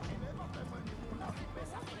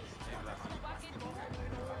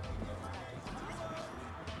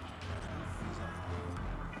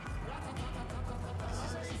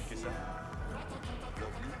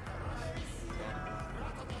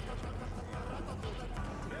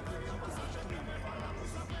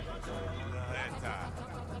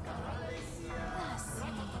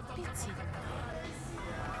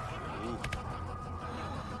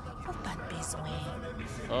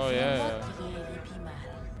 Oh yeah.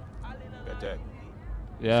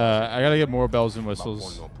 Yeah, I gotta get more bells and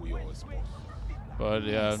whistles. But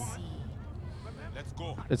yeah,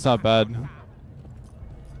 it's not bad.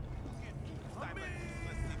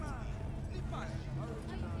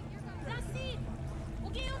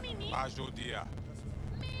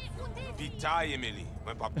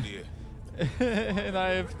 And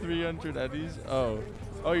I have 300 eddies. Oh,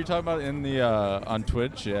 you're talking about in the on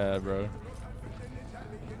Twitch? Yeah, bro.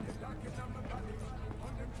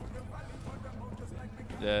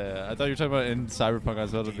 Yeah, I thought you were talking about in Cyberpunk. I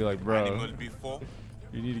was about to be like, bro,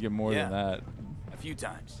 you need to get more than that. A few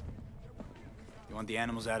times. You want the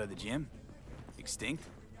animals out of the gym? Extinct?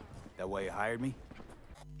 That why you hired me?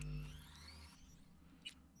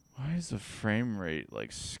 Why is the frame rate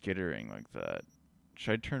like skittering like that?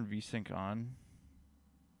 Should I turn VSync on?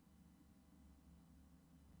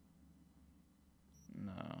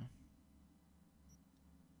 No.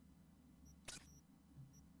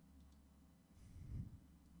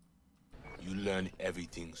 You learn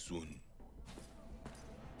everything soon.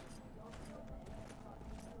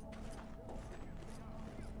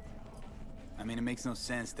 I mean, it makes no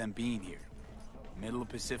sense them being here. Middle of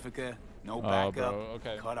Pacifica, no backup, bro,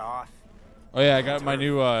 okay. cut off. Oh yeah, I got my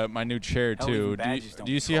new chair too.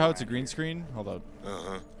 Do you see how it's a green screen? Hold up.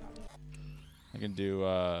 I can do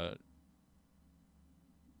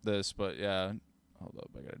this, but yeah. Hold up,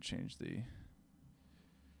 I gotta change the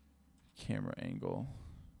camera angle.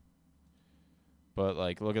 But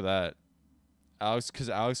like, look at that, because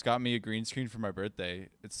Alex got me a green screen for my birthday.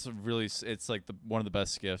 It's like one of the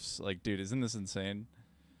best gifts. Like, dude, isn't this insane?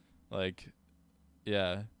 Like,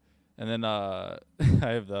 yeah. And then I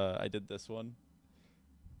did this one.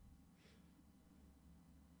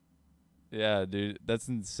 Yeah, dude, that's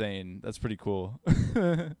insane. That's pretty cool.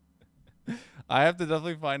 I have to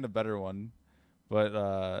definitely find a better one,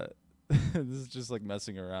 but this is just like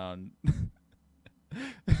messing around.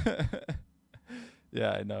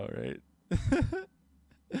 Yeah, I know, right?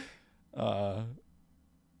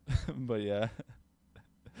 But yeah,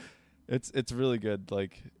 it's really good.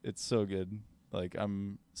 Like, it's so good. Like,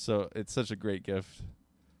 it's such a great gift.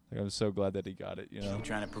 Like, I'm so glad that he got it, you know? I'm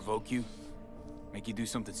trying to provoke you? Make you do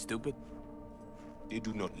something stupid? They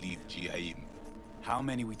do not leave GIM. How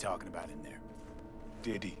many we talking about in there?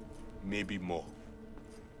 30, maybe more.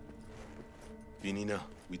 Vinina,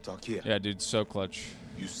 we talk here. Yeah, dude, so clutch.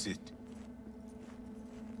 You sit.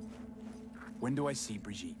 When do I see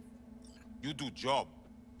Brigitte? You do job.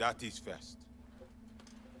 That is first.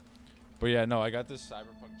 But yeah, no, I got this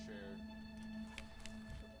Cyberpunk chair.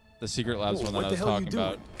 The Secret Labs one that I was talking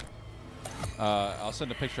about. I'll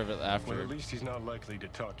send a picture of it after. Well, at least he's not likely to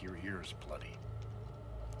talk your ears bloody.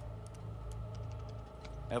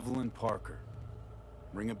 Evelyn Parker.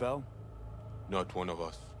 Ring a bell? Not one of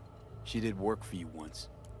us. She did work for you once.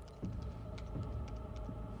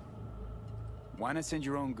 Why not send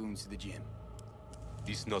your own goons to the gym?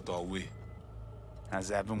 This not our way. How's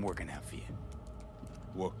that been working out for you?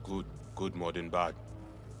 Work good, good more than bad.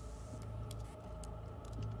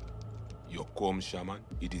 Your Quom shaman,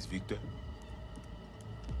 it is Victor.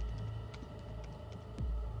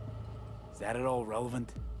 Is that at all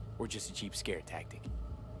relevant? Or just a cheap scare tactic?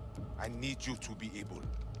 I need you to be able.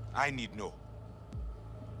 I need no.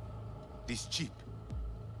 This chip.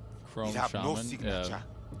 Chrome it have shaman? no signature. Yeah.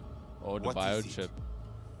 Oh, the What is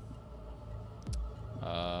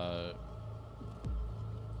biochip.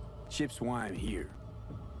 Chip's why I'm here.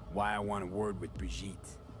 Why I want a word with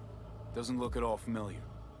Brigitte. Doesn't look at all familiar.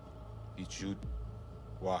 It should.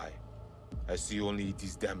 Why? I see only it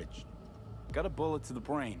is damaged. Got a bullet to the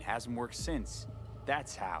brain. Hasn't worked since.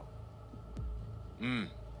 That's how.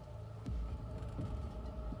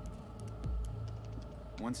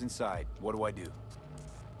 Once inside, what do I do?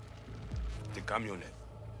 The camionette.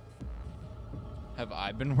 Have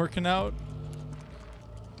I been working out?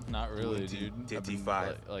 Not really, dude.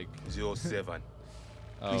 35, like 07.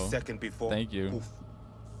 Oh, 3 seconds before. Thank you. Poof.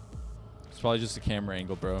 It's probably just a camera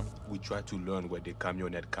angle, bro. We try to learn where the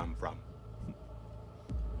camionette come from.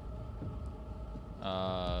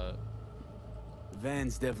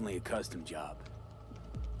 Van's definitely a custom job.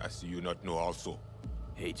 I see you not know also.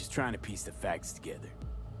 Hey, just trying to piece the facts together.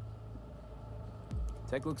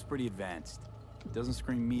 Tech looks pretty advanced. Doesn't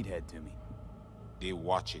scream meathead to me. They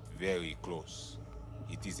watch it very close.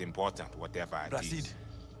 It is important, whatever it Placide. is.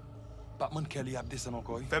 Batman Kelly ap desen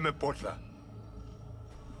encore. Fais-moi porte là.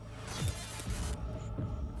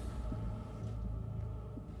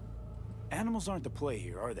 Animals aren't the play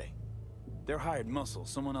here, are they? They're hired muscle.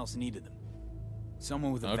 Someone else needed them.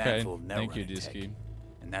 Someone with a van full of net Thank you, running tech. Disky.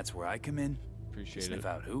 And that's where I come in. Appreciate Sniff it.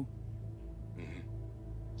 out who?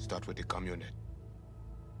 Start with the camionette.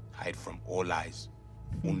 Hide from all eyes.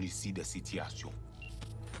 Only see the situation.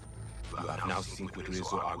 You have now synced with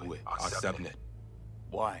Rezo Agüe, our subnet.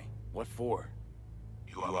 Why? What for?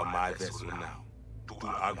 You are my vessel now. To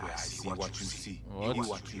Agüe, I see what you see. What? Hear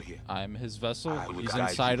what you hear. I'm his vessel? I will He's guide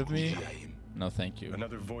inside you of me? via him. No, thank you.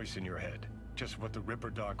 Another voice in your head. Just what the Ripper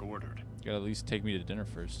Doc ordered. You gotta at least take me to dinner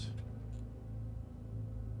first.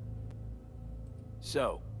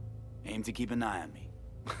 So, aim to keep an eye on me.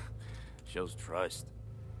 Shows trust.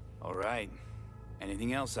 All right.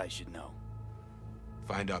 Anything else I should know?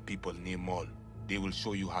 Find our people near Mall. They will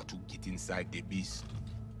show you how to get inside the beast.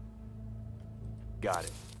 Got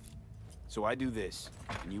it. So I do this,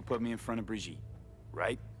 and you put me in front of Brigitte,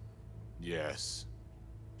 right? Yes.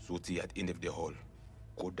 Suti at end of the hall.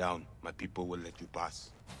 Go down. My people will let you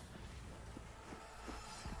pass.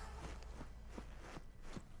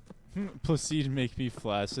 Placide make me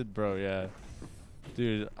flaccid, bro. Yeah,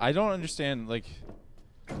 dude. I don't understand. Like,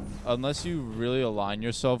 unless you really align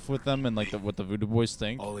yourself with them and like what the Voodoo Boys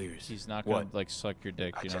think, all ears. He's not gonna like suck your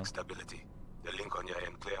dick. I You know. check stability. The link on your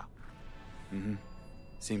end clear.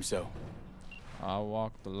 Seems so. I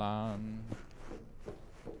walk the line.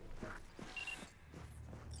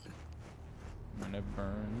 When it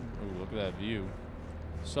burn. Ooh, look at that view.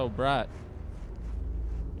 So bright.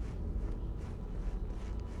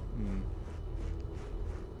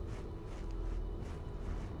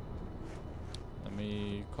 Let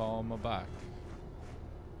me call my back.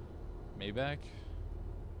 Maybach?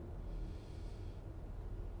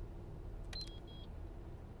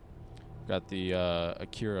 Got the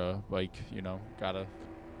Akira bike, you know, gotta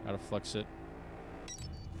flex it.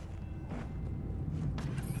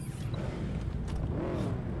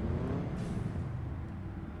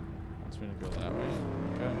 Wants me to go that way.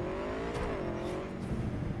 Okay.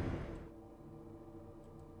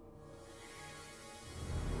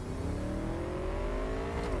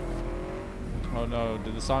 Oh no,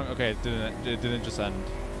 did the song okay, it didn't just end.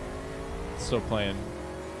 It's still playing.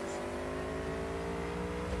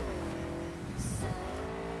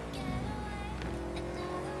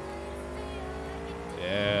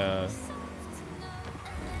 Yeah.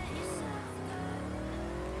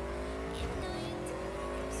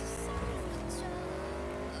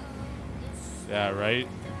 Yeah, right?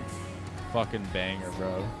 Fucking banger,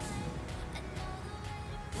 bro.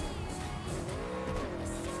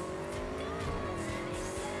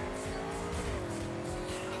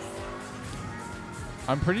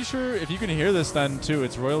 I'm pretty sure if you can hear this then too,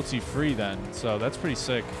 it's royalty free then. So that's pretty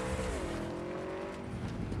sick.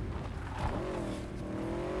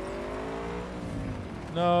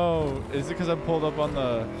 No, is it because I'm pulled up on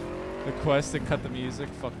the quest and cut the music?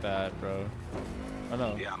 Fuck that, bro. I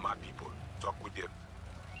know. They are my people. Talk with them.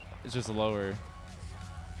 It's just lower.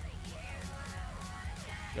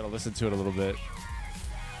 Gotta listen to it a little bit.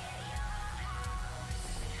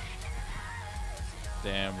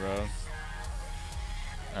 Damn, bro.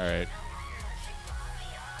 All right.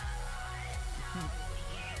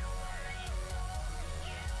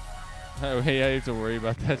 Hey, I have to worry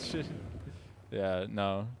about that shit. Yeah,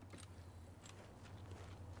 no.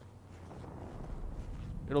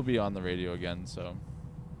 It'll be on the radio again, so.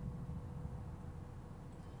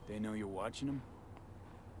 They know you're watching them?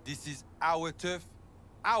 This is our turf,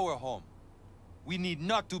 our home. We need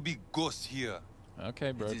not to be ghosts here.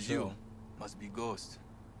 Okay, bro. It is chill. you. Must be ghost.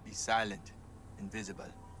 Be silent.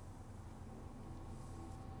 Invisible.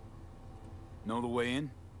 Know the way in?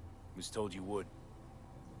 Was told you would.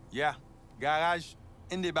 Yeah. Garage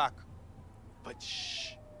in the back. But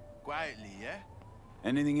shh. Quietly, yeah?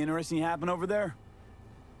 Anything interesting happen over there?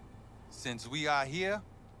 Since we are here,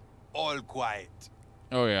 all quiet.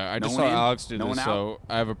 Oh yeah, I just saw Alex do this, so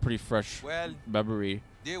I have a pretty fresh memory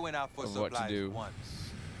They went out for of what to supplies do.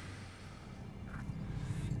 once.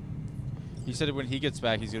 He said when he gets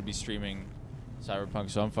back, he's gonna be streaming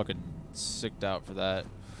Cyberpunk, so I'm fucking sicked out for that.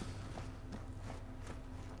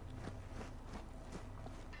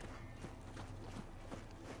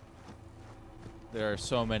 There are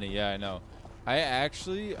so many, yeah, I know. I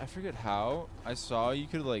forget how, I saw you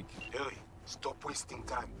could like... Hey, stop wasting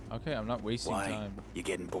time. Okay, I'm not wasting time. You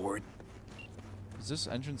getting bored? Is this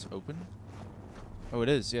entrance open? Oh, it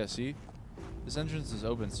is, yeah, see? This entrance is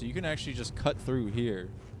open, so you can actually just cut through here.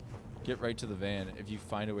 Get right to the van if you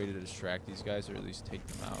find a way to distract these guys or at least take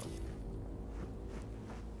them out.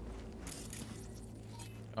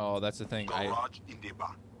 Oh, that's the thing.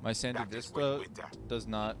 My Santa Vista does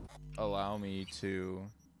not allow me to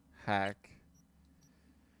hack.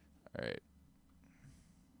 All right.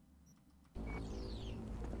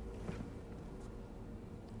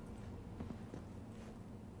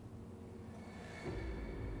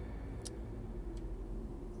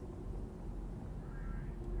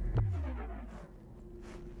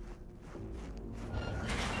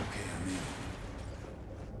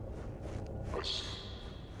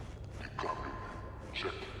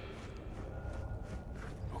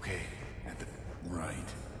 Okay, at the right.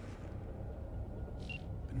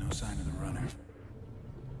 But no sign of the runner.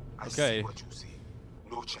 Okay. What you see.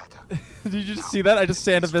 No chatter. Did you just see that? I just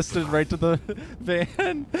Santa Vista'd right to the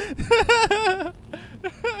van.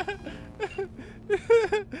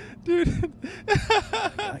 Dude.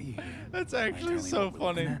 That's actually so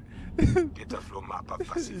funny.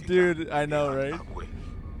 Dude, I know, right?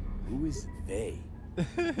 Who is they?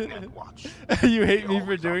 You hate me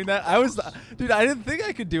for doing that? Dude, I didn't think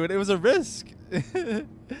I could do it. It was a risk.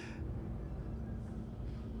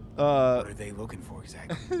 What are they looking for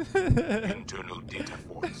exactly? Internal data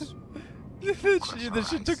force. This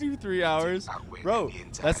shit took you 3 hours. Bro,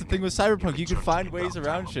 that's the thing with Cyberpunk. You can find ways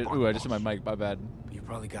around shit. Ooh, I just hit my mic. My bad. You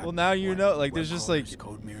probably got. Well, now you know. Like, there's just like,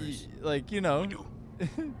 code mirrors. like, you know.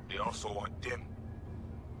 They also want them.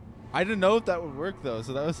 I didn't know if that would work though,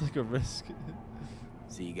 so that was like a risk.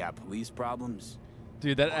 So you got police problems?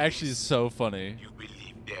 Dude, that actually is so funny. You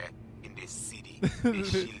believe that in the city.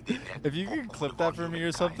 If you could clip that for me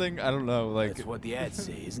or something, I don't know. Like, That's what the ads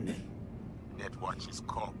say, isn't it? Netwatch is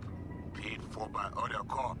cop, paid for by other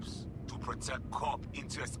cops to protect cop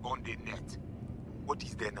interests on the net. What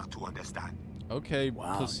is there not to understand? Okay,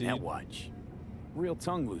 wow, proceed. Netwatch. Real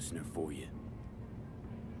tongue loosener for you.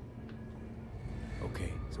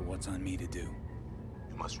 Okay, so what's on me to do?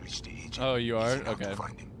 You must reach the agent. Oh, you are? Easy now to Okay.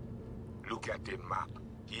 find him. Look at the map.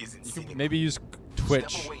 He is in You can cinema. maybe use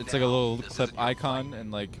Twitch. It's like a little clip icon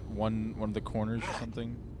and like one of the corners or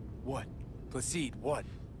something. What? Proceed, what?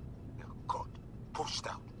 God, pushed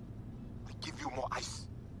out. We give you more ice.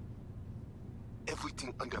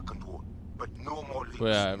 Everything under control, but no more leaks.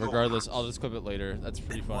 But yeah, no regardless, harms. I'll just clip it later. That's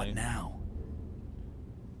pretty funny. What now?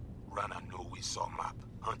 Rana know we saw map.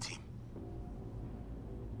 Hunt him.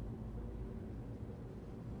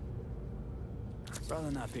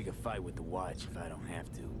 Rather not pick a fight with the watch if I don't have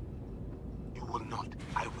to. You will not.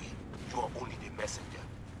 I will. You are only the messenger.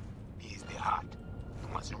 He is the heart. You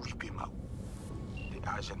must rip him out. The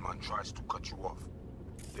Asian man tries to cut you off.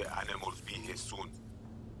 The animals be here soon.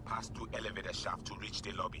 Pass through elevator shaft to reach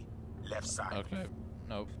the lobby. Left side. Okay.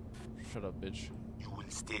 Nope. Shut up, bitch. You will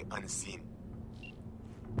stay unseen.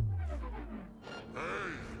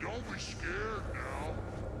 Hey, don't be scared now.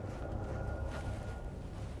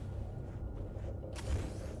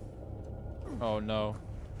 Oh no.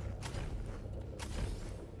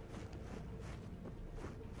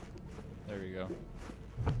 you go.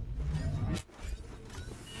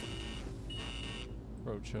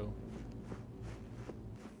 Bro, chill.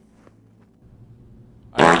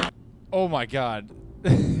 Oh my god.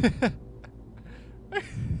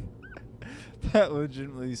 That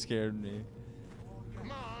legitimately scared me.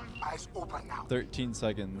 Eyes open now. 13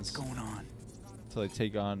 seconds. What's going on? Till I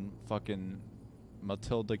take on fucking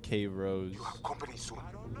Matilda K. Rose. You have company soon.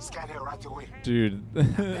 Scan her right away. Dude.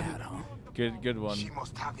 Not bad, huh? Good one. She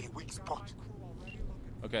must have a weak spot.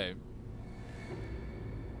 Okay.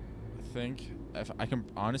 I think if I can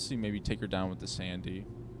honestly maybe take her down with the Sandy.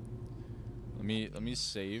 Let me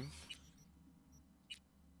save.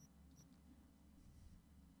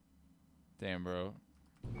 Damn, bro.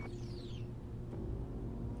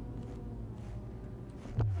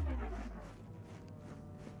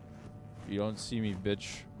 You don't see me,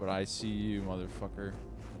 bitch, but I see you, motherfucker.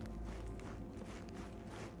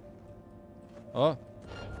 Oh.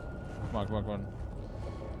 Come on, come on, come on.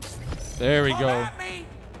 There we go. At me!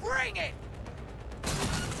 Bring it!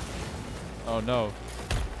 Oh, no.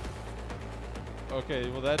 Okay,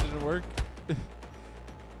 well, that didn't work.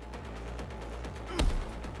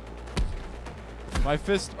 My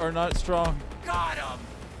fists are not strong. Got him!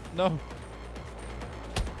 No.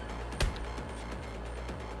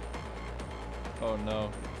 Oh,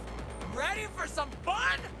 no. Ready for some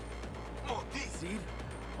fun? Oh, Seed,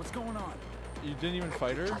 what's going on? You didn't even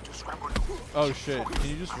fight her? Oh, shit. Can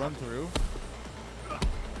you just run through?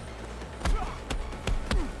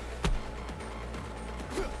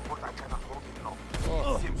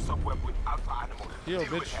 Oh. Heal,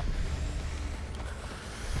 bitch.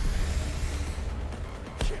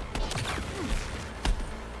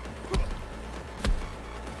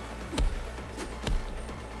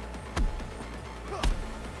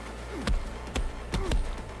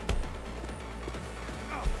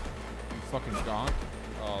 Fucking gonk.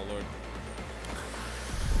 Oh, Lord.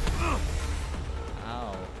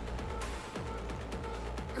 Ow.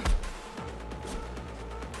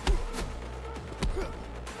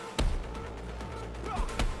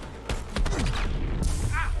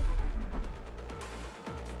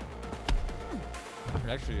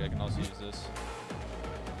 Actually, I can also use this.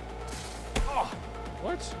 Oh,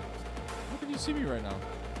 what? How can you see me right now?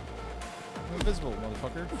 I'm invisible,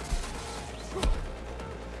 motherfucker.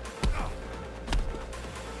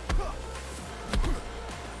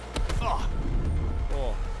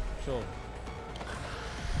 Oh, chill.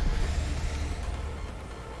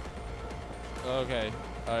 Okay.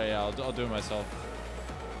 Alright, yeah, I'll do it myself.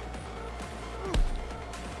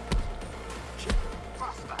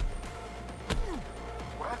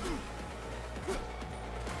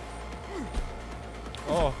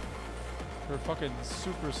 Oh. For fucking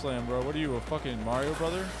super slam, bro. What are you, a fucking Mario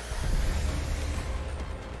brother?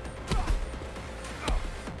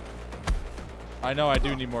 I know I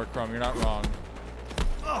do need more Chrome, you're not wrong.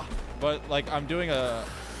 But, like, I'm doing a...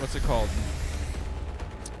 What's it called?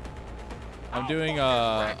 I'm doing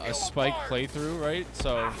a Spike playthrough, right?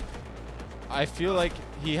 So, I feel like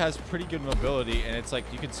he has pretty good mobility, and it's like,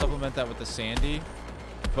 you can supplement that with the Sandy.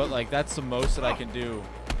 But, like, that's the most that I can do.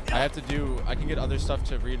 I can get other stuff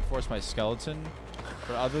to reinforce my skeleton.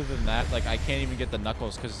 But other than that, like, I can't even get the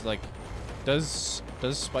Knuckles, because, like, does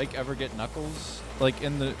Spike ever get Knuckles? Like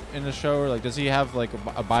in the show, or like does he have like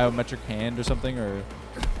a biometric hand or something, or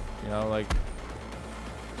you know, like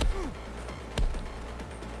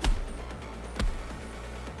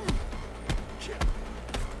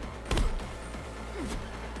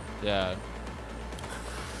yeah.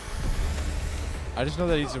 I just know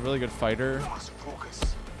that he's a really good fighter.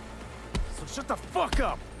 So shut the fuck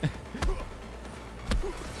up.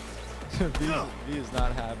 V is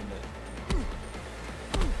not having it.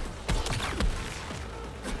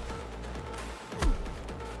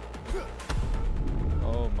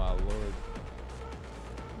 Oh my lord.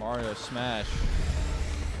 Mario smash.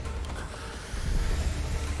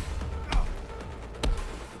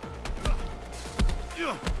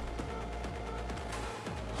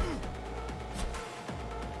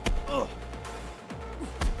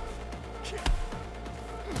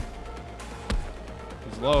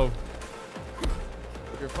 He's low.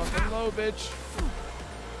 You're fucking low, bitch.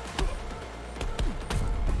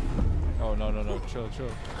 Oh no no no, chill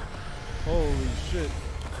chill. Holy shit.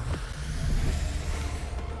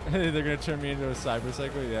 They're gonna turn me into a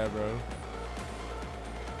cyberpsycho? Yeah, bro.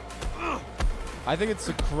 I think it's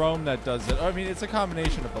the Chrome that does it. I mean, it's a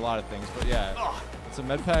combination of a lot of things, but yeah. It's a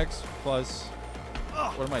med packs plus...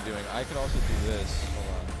 What am I doing? I could also do this.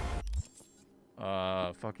 Hold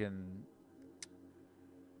on. Fucking...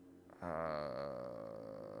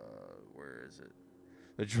 where is it?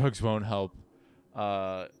 The drugs won't help.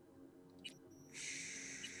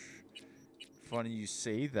 Funny you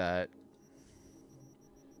say that.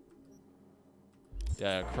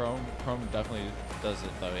 Yeah, Chrome definitely does it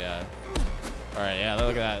though, yeah. Alright, yeah,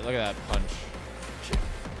 look at that punch.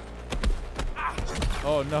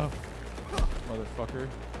 Oh no. Motherfucker.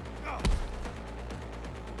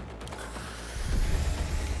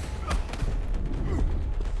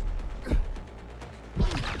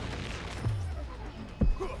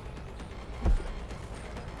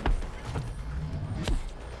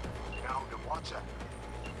 Now the watcher.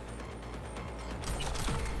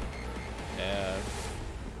 Yeah.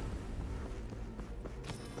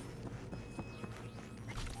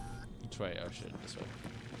 Which way? Oh shit, this way.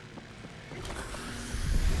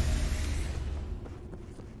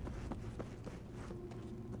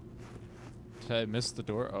 Did I miss the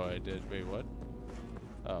door? Oh, I did. Wait, what?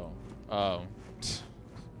 Oh. Oh.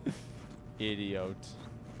 Idiot.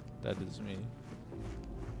 That is me.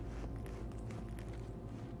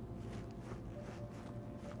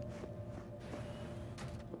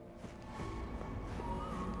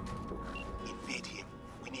 Invade him.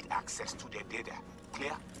 We need access to their data.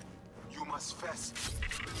 Clear? You must first.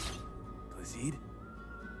 Placide?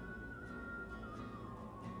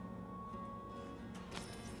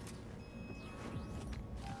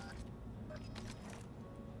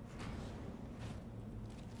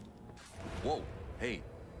 Whoa, hey,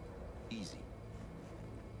 easy.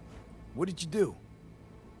 What did you do?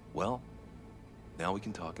 Well, now we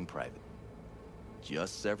can talk in private.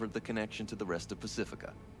 Just severed the connection to the rest of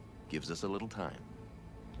Pacifica. Gives us a little time.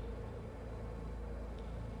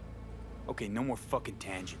 Okay, no more fucking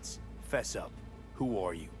tangents. Fess up. Who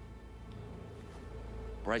are you?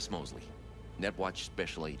 Bryce Mosley, Netwatch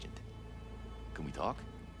Special Agent. Can we talk?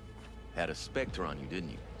 Had a Spectre on you, didn't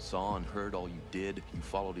you? Saw and heard all you did. You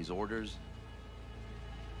followed his orders.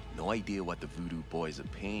 No idea what the Voodoo boys are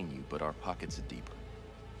paying you, but our pockets are deeper.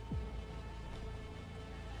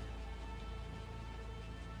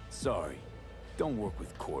 Sorry. Don't work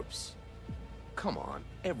with corpse. Come on,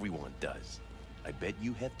 everyone does. I bet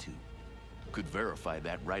you have too. Could verify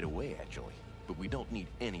that right away, actually. But we don't need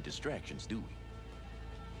any distractions, do we?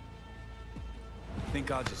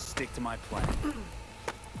 Think I'll just stick to my plan.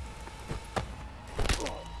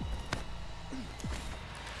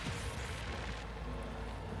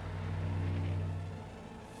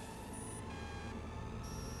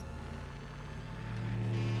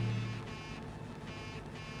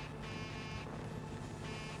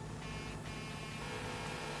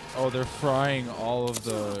 Oh, they're frying all of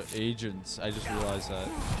the agents. I just realized that.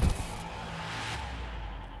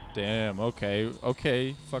 Damn, okay.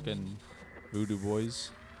 Okay, fucking Voodoo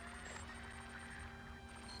boys.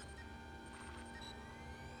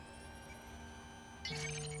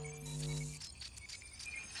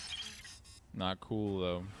 Not cool,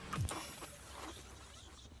 though.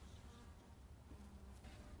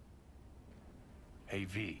 Hey,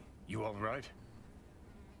 V, you all right?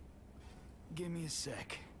 Give me a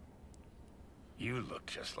sec. You look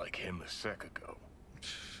just like him a sec ago.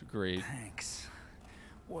 Great. Thanks.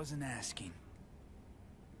 Wasn't asking.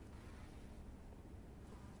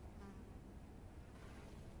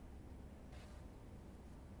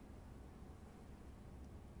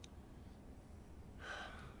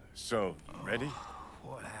 So, you ready?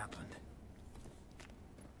 What happened?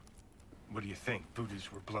 What do you think?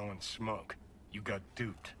 Voodoo's were blowing smoke. You got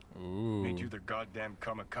duped. Ooh. Made you their goddamn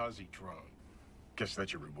kamikaze drone. Guess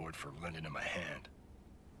that's your reward for lending him a hand.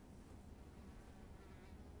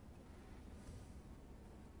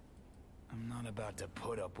 I'm not about to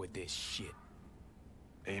put up with this shit.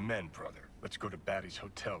 Amen, brother. Let's go to Batty's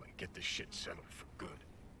hotel and get this shit settled for good.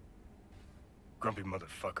 Grumpy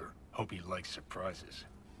motherfucker. Hope he likes surprises.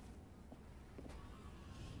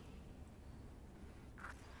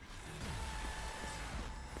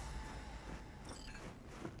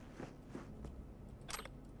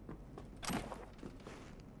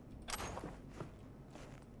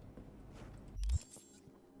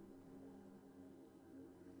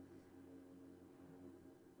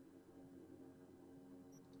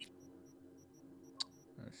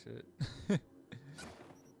 Oh shit.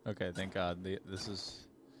 Okay, thank God. This is...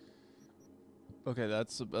 Okay,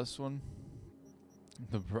 that's the best one.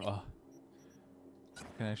 The bra. I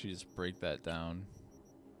can actually just break that down.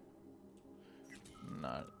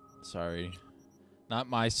 Not... Sorry. Not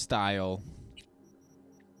my style.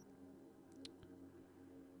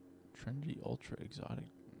 Trendy, ultra exotic.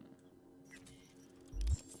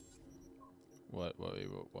 What? What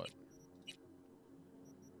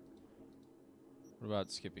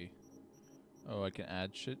about Skippy? Oh, I can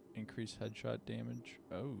add shit. Increase headshot damage.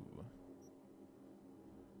 Oh.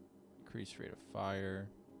 Increase rate of fire.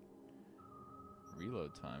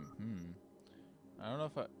 Reload time. I don't know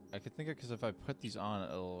if I could think of, because if I put these on,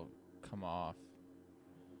 it'll come off.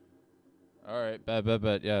 All right,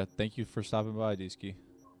 bet. Yeah, thank you for stopping by, Deeski.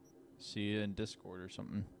 See you in Discord or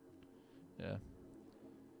something. Yeah.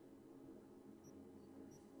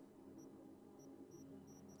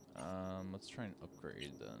 Let's try and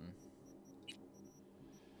upgrade then.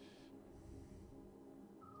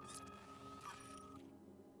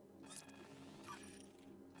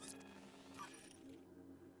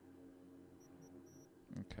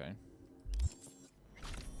 Okay.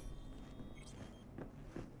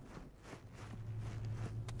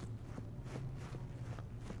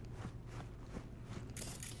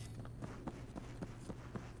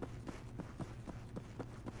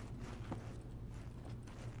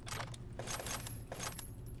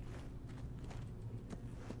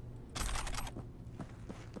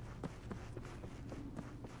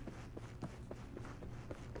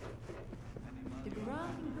 The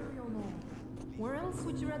Grand Imperial Mall. Where else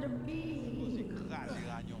would you rather be?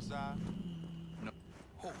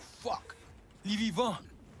 Oh, fuck! Les vivants!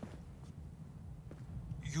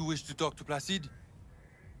 You wish to talk to Placide?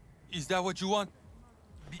 Is that what you want?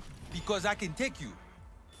 Because I can take you.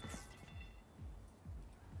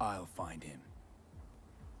 I'll find him.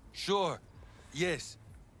 Sure. Yes.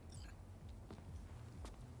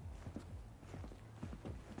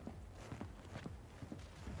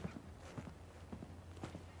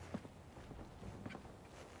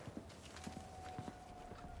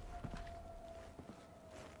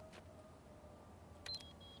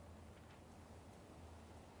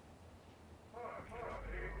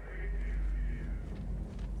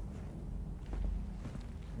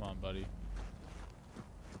 Come on, buddy.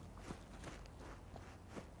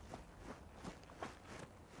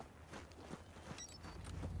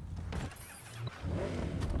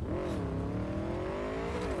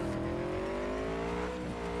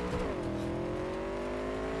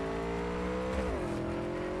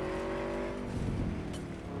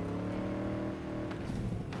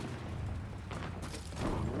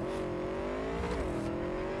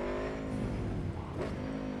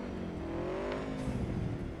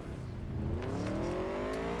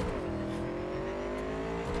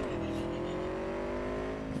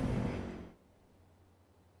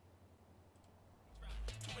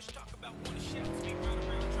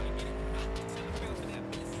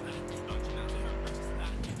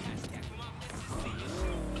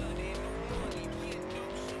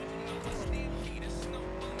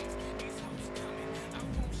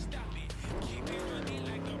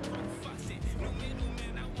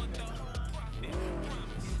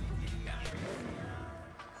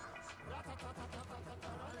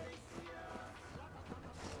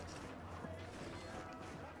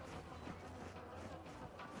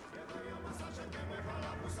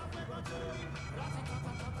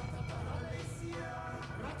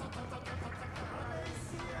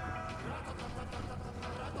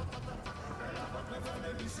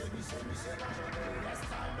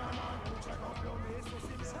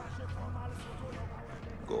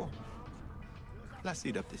 Go.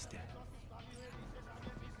 Placide up the stairs.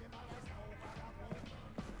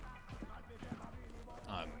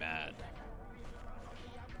 I'm mad.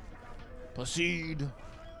 Placide.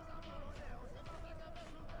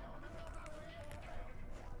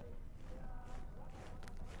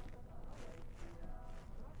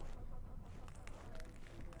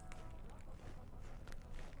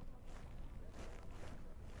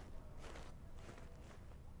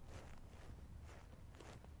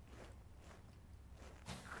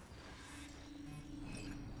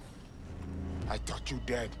 I thought you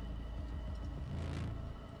dead.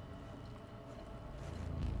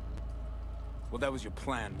 Well, that was your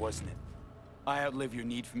plan, wasn't it? I outlive your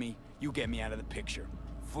need for me, you get me out of the picture.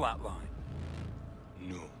 Flatline.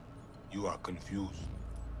 No, you are confused.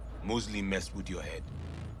 Mosley messed with your head.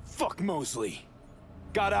 Fuck Mosley.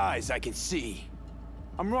 Got eyes I can see.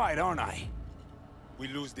 I'm right, aren't I? We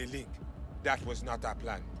lose the link. That was not our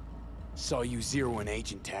plan. Saw you zeroing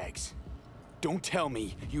agent tags. Don't tell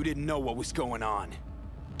me you didn't know what was going on.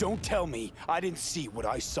 Don't tell me I didn't see what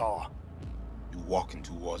I saw. You walk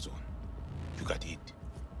into Warzone. You got hit.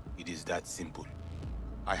 It is that simple.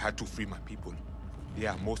 I had to free my people. They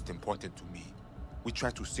are most important to me. We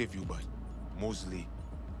tried to save you, but Mosley,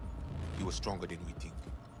 he was stronger than we think.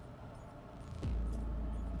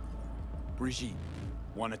 Brigitte,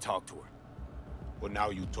 want to talk to her. Well,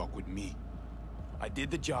 now you talk with me. I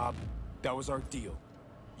did the job. That was our deal.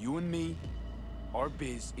 You and me, our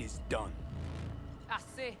biz is done.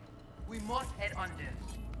 Assez. We must head under.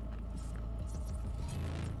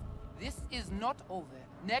 This is not over.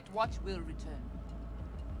 Netwatch will return.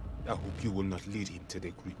 I hope you will not lead him to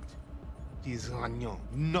the crypt. He's Ragnan.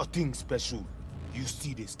 Nothing special. You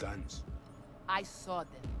see the scans? I saw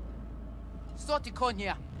them. Sorti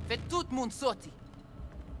Konya. Fait tout moun sorti.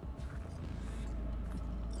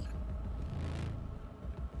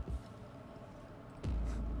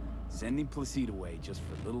 Sending Placide away just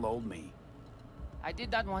for little old me. I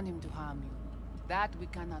did not want him to harm you. That we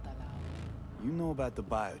cannot allow. You know about the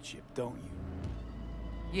biochip, don't you?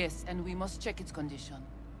 Yes, and we must check its condition.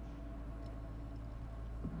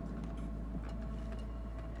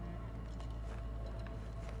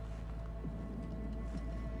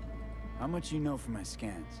 How much you know from my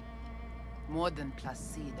scans? More than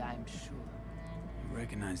Placide, I'm sure. You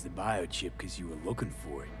recognize the biochip because you were looking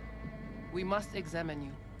for it. We must examine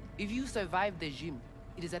you. If you survive the gym,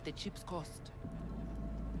 it is at the chip's cost.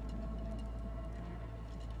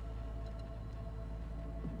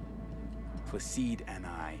 Placide and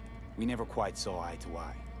we never quite saw eye to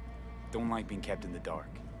eye. Don't like being kept in the dark.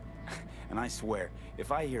 And I swear,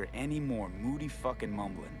 if I hear any more moody fucking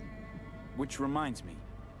mumbling... Which reminds me,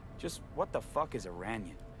 just what the fuck is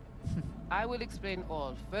Iranian? I will explain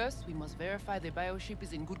all. First, we must verify the biochip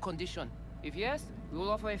is in good condition. If yes, we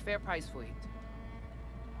will offer a fair price for it.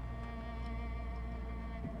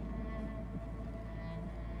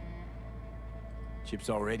 Chip's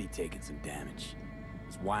already taken some damage.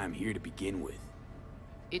 That's why I'm here to begin with.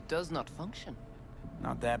 It does not function.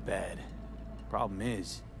 Not that bad. Problem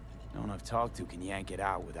is, no one I've talked to can yank it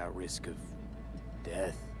out without risk of...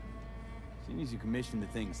 death. Seeing as you commissioned the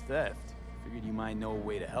thing's theft, figured you might know a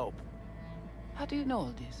way to help. How do you know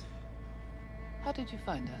all this? How did you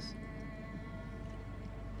find us?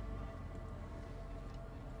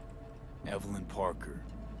 Evelyn Parker.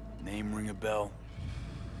 Name ring a bell?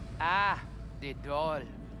 Ah, the doll,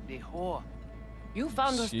 the whore. You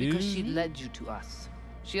found us because she led you to us.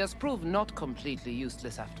 She has proved not completely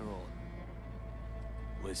useless after all.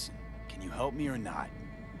 Listen, can you help me or not?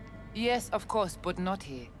 Yes, of course, but not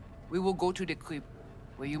here. We will go to the crypt,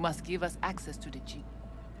 where you must give us access to the chip.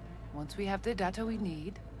 Once we have the data we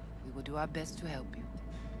need, we will do our best to help you.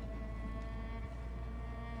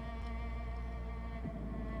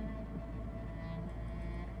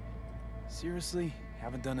 Seriously?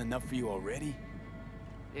 Haven't done enough for you already?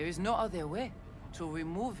 There is no other way. To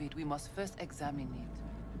remove it, we must first examine it.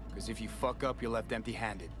 Because if you fuck up, you're left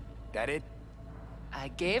empty-handed. That it? I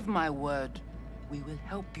gave my word. We will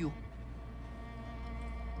help you.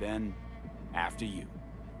 Then, after you.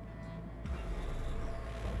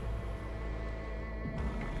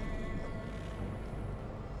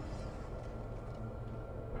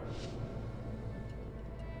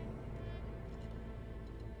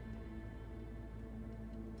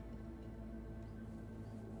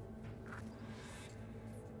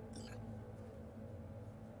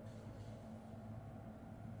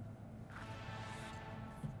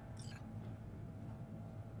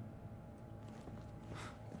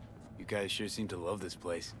 You guys sure seem to love this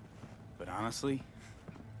place. But honestly,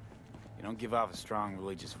 you don't give off a strong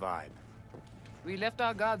religious vibe. We left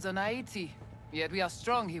our gods on Haiti, yet we are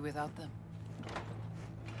strong here without them.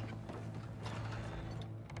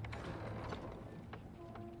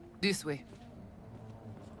 This way.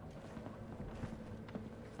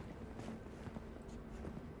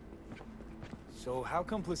 So how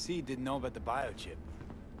come Placide didn't know about the biochip?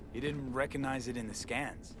 He didn't recognize it in the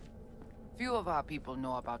scans. Few of our people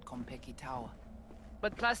know about Kompeki Tower.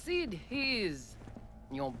 But Placide, he is...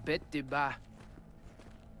 yon bête de bas.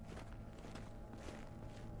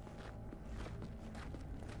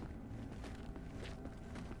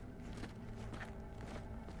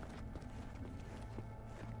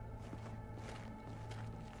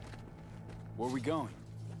 Where are we going?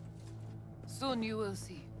 Soon you will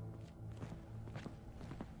see.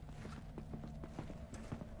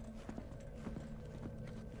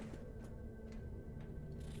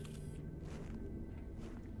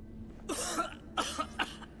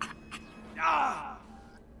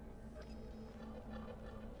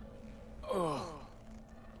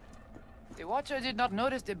 The Watcher did not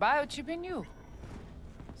notice the biochip in you.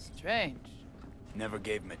 Strange. Never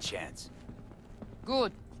gave him a chance.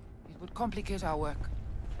 Good. It would complicate our work.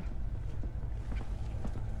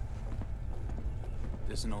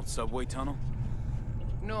 This an old subway tunnel?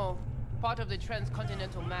 No. Part of the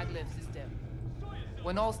transcontinental maglev system.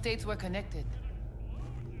 When all states were connected.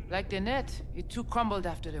 Like the net, it too crumbled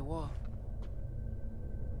after the war.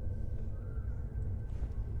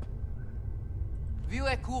 Vieux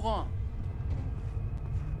et courant.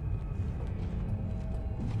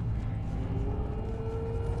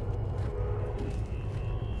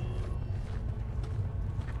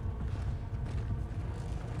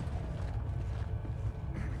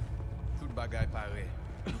 Tout bagay pare.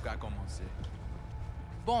 Nunca commencé.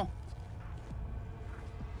 Bon.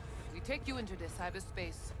 We take you into the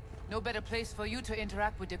cyberspace. No better place for you to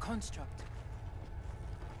interact with the construct.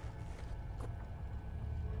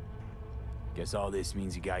 Guess all this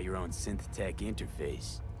means you got your own synth-tech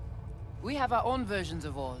interface. We have our own versions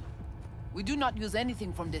of all. We do not use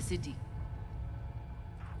anything from the city.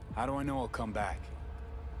 How do I know I'll come back?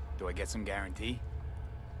 Do I get some guarantee?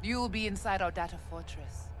 You will be inside our data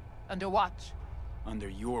fortress, under watch. Under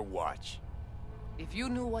your watch. If you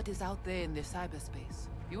knew what is out there in the cyberspace,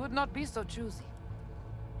 you would not be so choosy.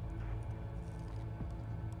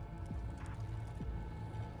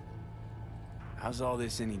 How's all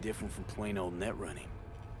this any different from plain old net running?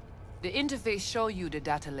 The interface show you the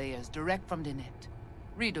data layers direct from the net.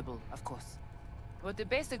 Readable, of course. What the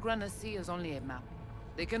basic runners see is only a map.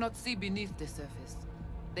 They cannot see beneath the surface.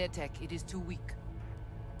 Their tech, it is too weak.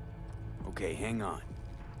 Okay, hang on.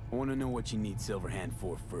 I want to know what you need Silverhand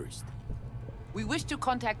for first. We wish to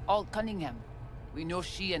contact Alt Cunningham. We know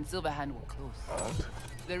she and Silverhand were close. Alt?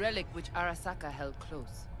 The relic which Arasaka held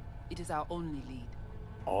close. It is our only lead.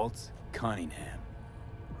 Alt Cunningham.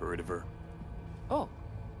 Heard of her? Oh.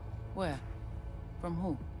 Where? From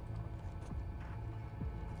who?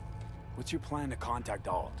 What's your plan to contact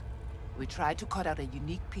Alt? We tried to cut out a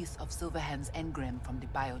unique piece of Silverhand's engram from the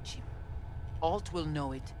biochip. Alt will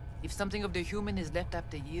know it. If something of the human is left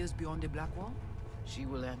after years beyond the Black Wall, she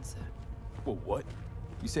will answer. Well, what?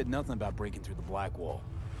 You said nothing about breaking through the Black Wall.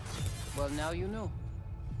 Well, now you know.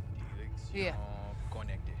 Here.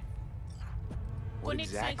 What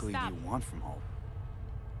exactly do you want from Alt?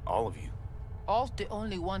 All of you? Alt, the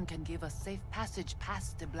only one, can give us safe passage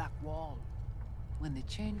past the Black Wall. When the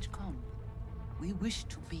change comes, we wish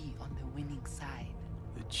to be on the winning side.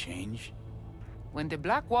 The change? When the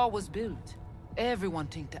Black Wall was built, everyone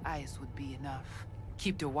think the ice would be enough.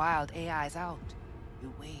 Keep the wild AIs out,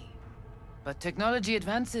 away. But technology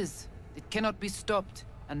advances. It cannot be stopped.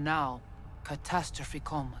 And now, catastrophe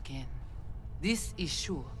come again. This is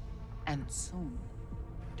sure, and soon.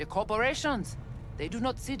 The corporations, they do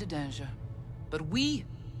not see the danger. But we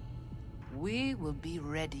will be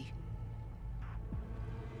ready.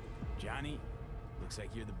 Johnny, looks like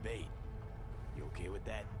you're the bait. You okay with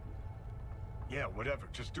that? Yeah, whatever.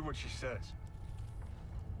 Just do what she says.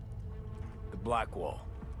 The Black Wall.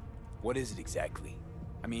 What is it exactly?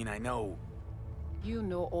 I mean, I know... You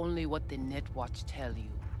know only what the Netwatch tell you.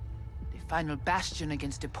 The final bastion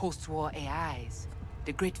against the post-war AIs.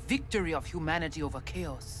 The great victory of humanity over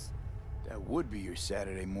chaos. That would be your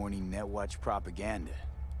Saturday morning Netwatch propaganda.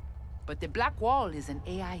 But the Black Wall is an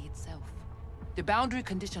AI itself. The boundary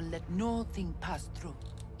condition let nothing pass through,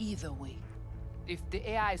 either way. If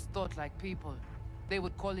the AIs thought like people, they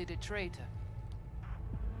would call it a traitor.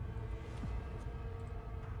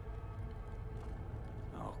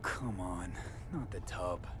 Oh, come on. Not the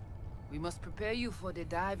tub. We must prepare you for the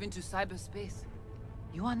dive into cyberspace.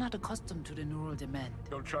 You are not accustomed to the neural demand.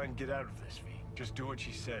 Don't try and get out of this, V. Just do what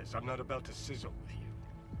she says. I'm not about to sizzle with you.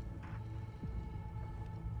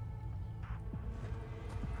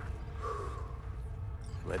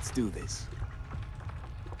 Let's do this.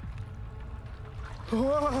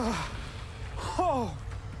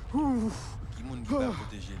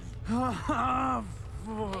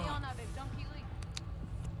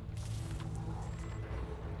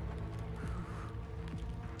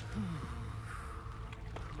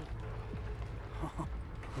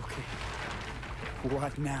 Okay.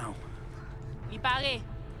 What now? Il paraît.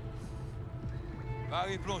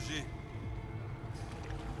 Barré plongé.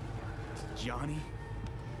 Johnny?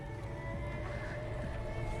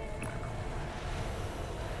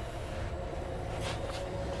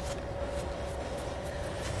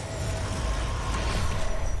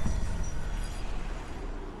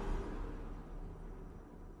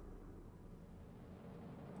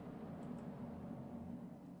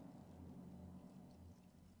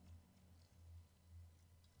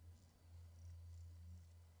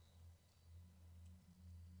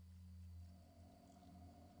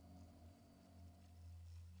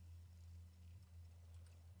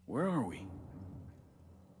 Where are we?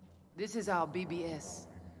 This is our BBS,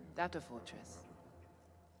 Data Fortress.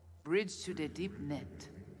 Bridge to the deep net.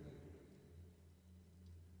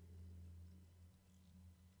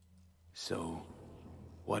 So,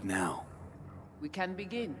 what now? We can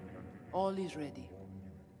begin. All is ready.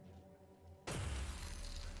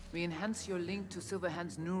 We enhance your link to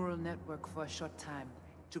Silverhand's neural network for a short time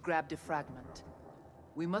to grab the fragment.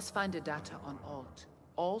 We must find the data on Alt.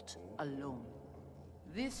 Alt alone.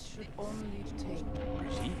 This should only take...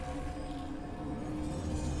 Brigitte?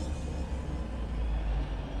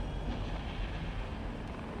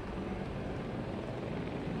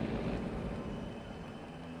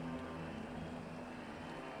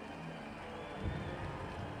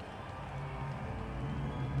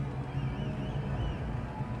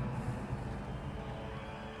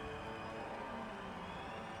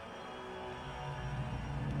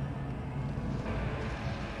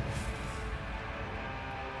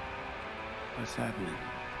 What's happening?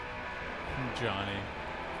 Johnny.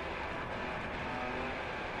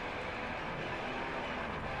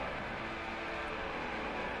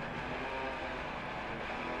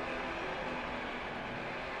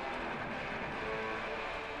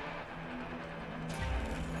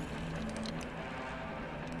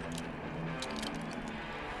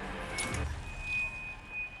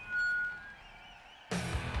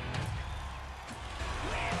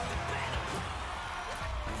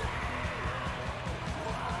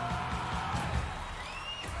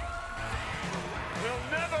 We'll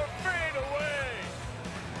never fade away!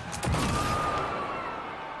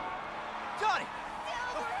 Johnny!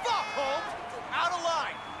 The fuck, Holmes? Out of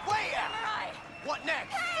line! Way out! What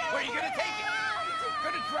next? Where are you gonna take it?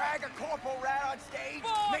 Gonna drag a corporal rat on stage,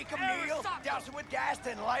 make him kneel, douse him with gas,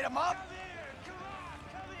 then light him up?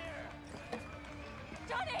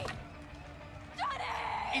 Johnny! Johnny!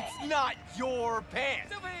 It's not your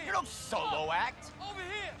band. You're no solo act. Over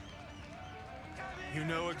here! You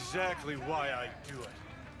know exactly why I do it.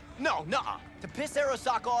 No, nuh-uh. To piss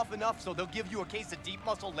Arasaka off enough so they'll give you a case of deep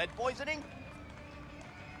muscle lead poisoning?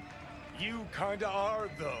 You kinda are,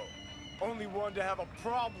 though. Only one to have a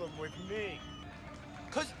problem with me.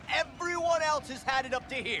 'Cause everyone else has had it up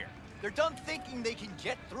to here. They're done thinking they can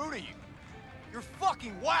get through to you. You're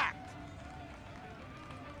fucking whacked.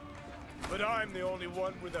 But I'm the only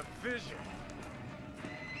one with a vision.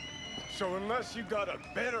 So unless you got a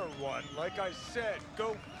better one, like I said,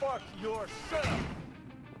 go fuck yourself.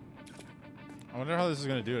 I wonder how this is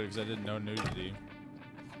gonna do it because I didn't know nudity.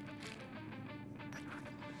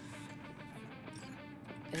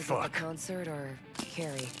 Is it the concert or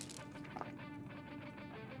Carrie?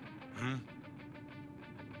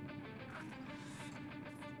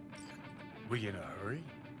 We in a hurry?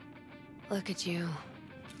 Look at you,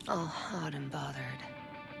 all hot and bothered.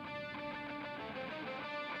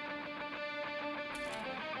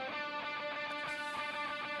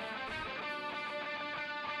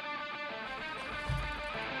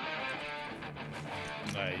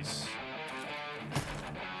 Nice.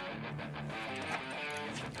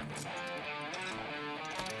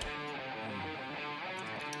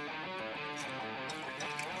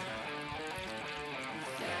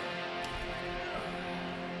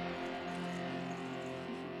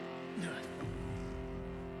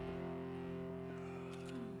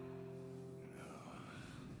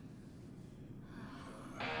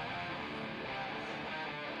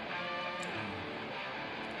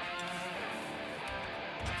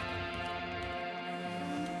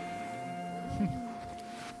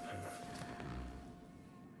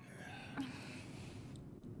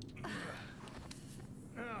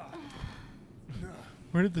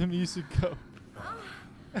 Where did the music go?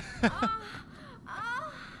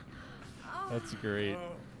 That's great.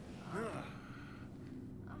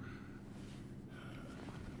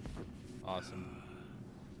 Awesome.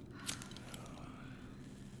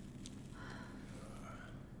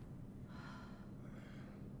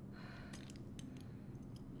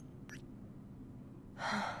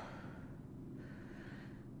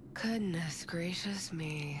 Goodness gracious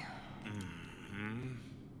me.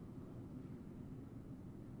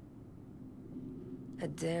 A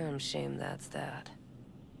damn shame that's that.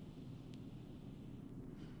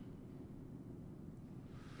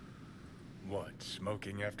 What,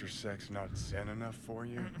 smoking after sex not zen enough for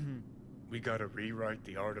you? We gotta rewrite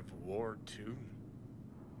the art of war, too?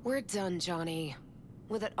 We're done, Johnny.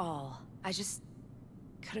 With it all. I just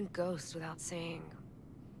couldn't ghost without saying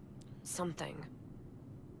something.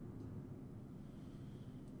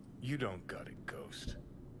 You don't gotta ghost.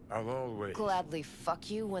 I'll always... Gladly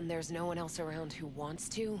fuck you when there's no one else around who wants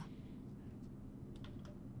to.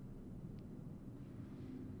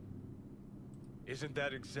 Isn't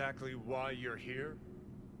that exactly why you're here?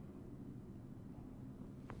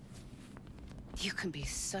 You can be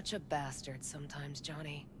such a bastard sometimes,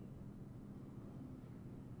 Johnny.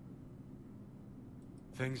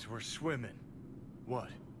 Things were swimming. What?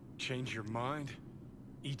 Change your mind?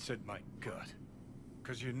 Eats at my gut.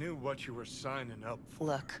 'Cause you knew what you were signing up for.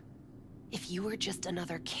 Look, if you were just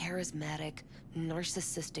another charismatic,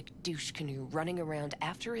 narcissistic douche canoe running around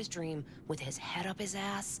after his dream with his head up his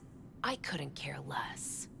ass, I couldn't care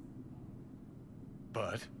less.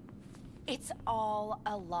 But? It's all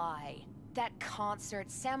a lie. That concert,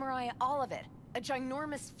 Samurai, all of it. A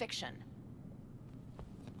ginormous fiction.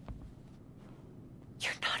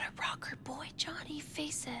 You're not a rocker boy, Johnny,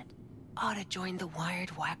 face it. Ought to join the wired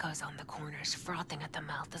wackos on the corners, frothing at the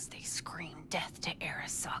mouth as they scream death to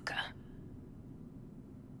Arasaka.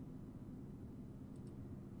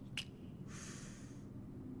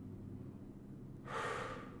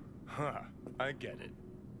 Huh, I get it.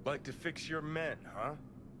 Like to fix your men, huh?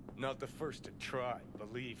 Not the first to try,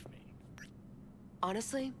 believe me.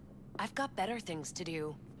 Honestly, I've got better things to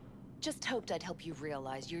do. Just hoped I'd help you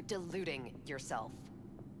realize you're deluding yourself.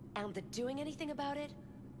 And the doing anything about it,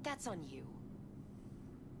 that's on you.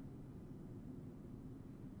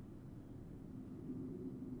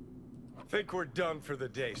 Think we're done for the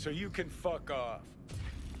day, so you can fuck off.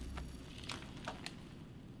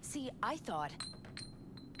 See, I thought...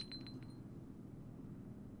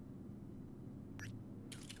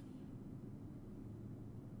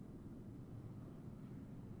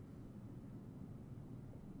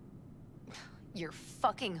 You're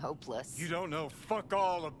fucking hopeless. You don't know fuck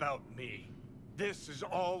all about me. This is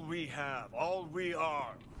all we have, all we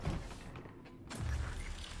are.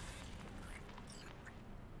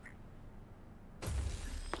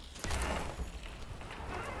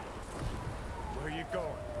 Where are you going?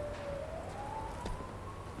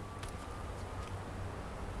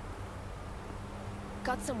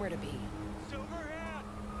 Got somewhere to be. Silverhand!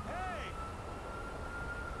 Hey!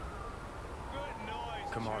 Good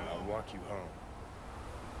noise. Come on, I'll walk you home.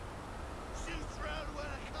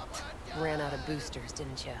 Ran out of boosters,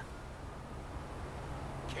 didn't you?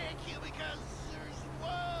 Can't kill because there's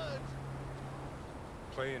wood.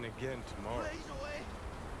 Playing again tomorrow. Blaze away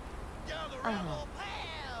down the rebel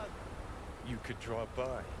path. You could drop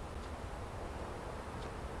by.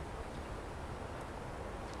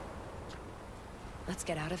 Let's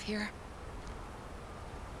get out of here.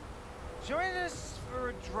 Join us for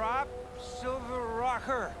a drop, Silver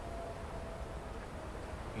Rocker.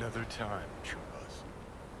 Another time, Chubas.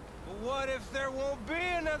 But what if there won't be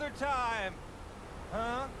another time?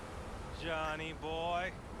 Huh? Johnny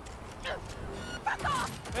boy? Fuck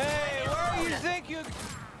off! Hey, where do you think you...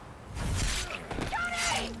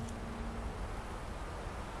 Johnny!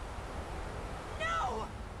 No!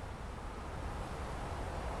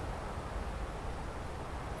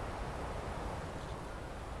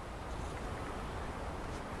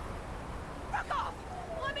 Fuck off!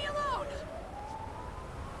 Let me alone!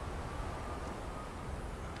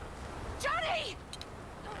 Johnny!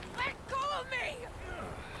 Let go of me!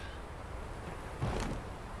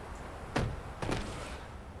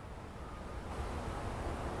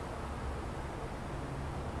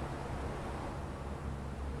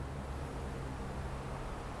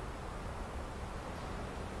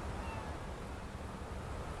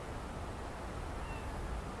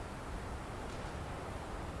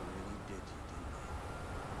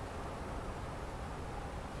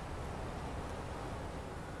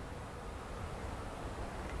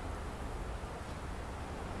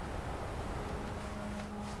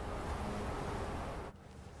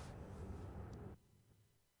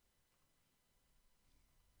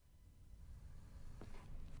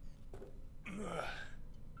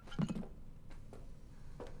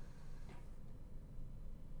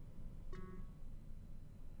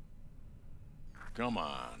 Come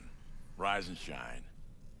on, rise and shine.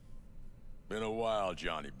 Been a while,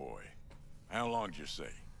 Johnny boy. How long did you say?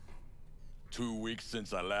 2 weeks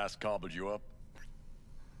since I last cobbled you up?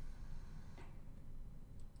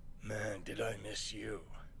 Man, did I miss you.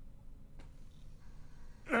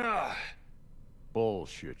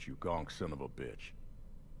 Bullshit, you gonk son of a bitch.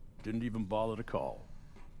 Didn't even bother to call.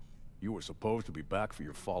 You were supposed to be back for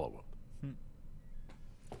your follow-up.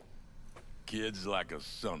 Kid's like a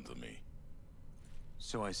son to me.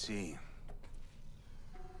 So I see.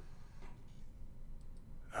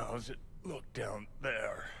 How's it look down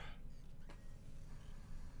there?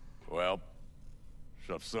 Well,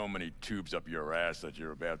 shoved so many tubes up your ass that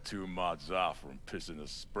you're about 2 mods off from pissing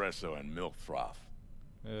espresso and milk froth.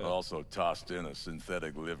 Yeah. Also tossed in a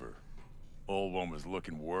synthetic liver. Old one was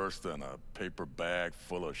looking worse than a paper bag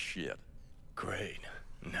full of shit. Great.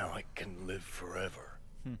 Now I can live forever.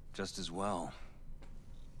 Just as well.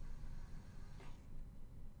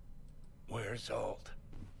 Where's Alt?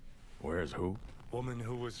 Where's who? Woman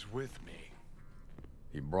who was with me.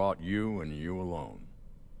 He brought you and you alone.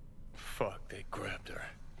 Fuck, they grabbed her.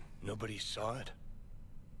 Nobody saw it?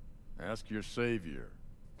 Ask your savior.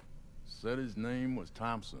 Said his name was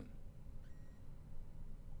Thompson.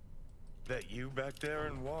 That you back there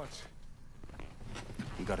and what?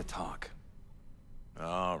 We gotta talk.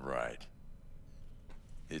 All right.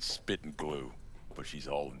 It's spit and glue, but she's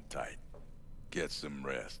holding tight. Get some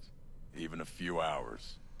rest. Even a few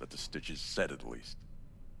hours, but the stitches set at least.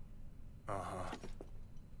 Uh-huh.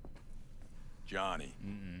 Johnny.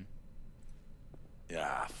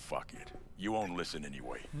 Yeah, fuck it. You won't listen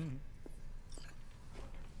anyway.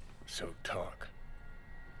 So talk.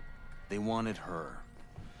 They wanted her.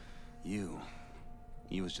 You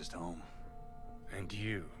was just home. And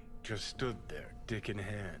you, Just stood there, dick in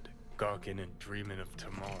hand, gawking and dreaming of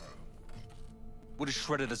tomorrow. Would have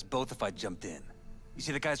shredded us both if I jumped in. You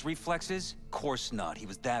see the guy's reflexes? Course not, he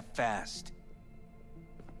was that fast.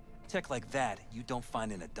 Tech like that, you don't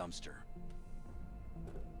find in a dumpster.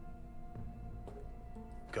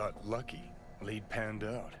 Got lucky. Lead panned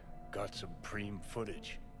out. Got some preem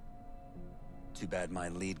footage. Too bad my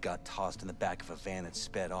lead got tossed in the back of a van and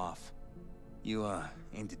sped off. You,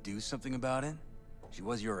 aim to do something about it? She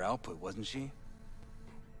was your output, wasn't she?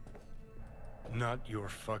 Not your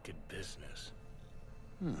fucking business.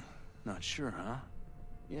 Not sure, huh?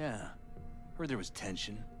 Yeah. Heard there was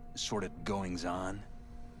tension, assorted goings-on.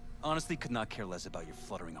 Honestly, could not care less about your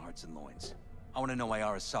fluttering hearts and loins. I want to know why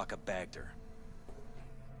Arasaka bagged her.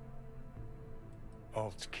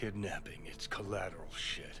 Alt's kidnapping, it's collateral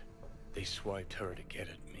shit. They swiped her to get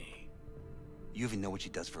at me. You even know what she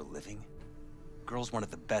does for a living? Girl's one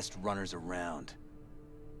of the best runners around.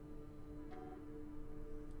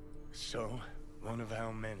 So, one of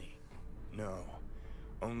how many? No.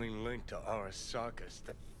 Only linked to Arasaka's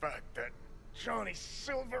the fact that Johnny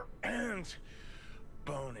Silverhand's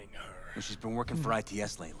boning her. Well, she's been working for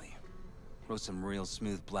ITS lately. Wrote some real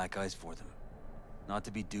smooth black ice for them. Not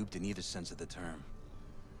to be duped in either sense of the term.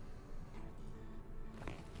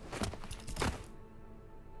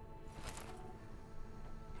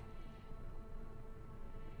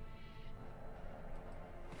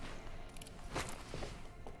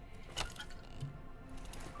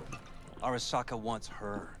 Arasaka wants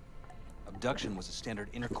her. Abduction was a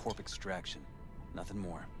standard intercorp extraction. Nothing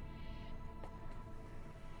more.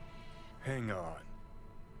 Hang on.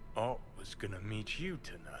 Alt was gonna meet you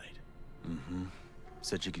tonight. Mm-hmm.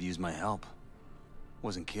 Said she could use my help.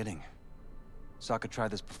 Wasn't kidding. Sokka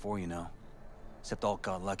tried this before, you know. Except Alt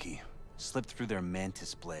got lucky. Slipped through their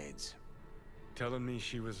mantis blades. Telling me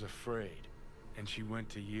she was afraid, and she went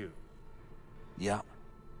to you. Yeah.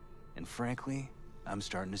 And frankly, I'm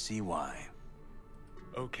starting to see why.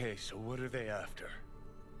 Okay, so what are they after?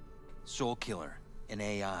 Soul Killer, an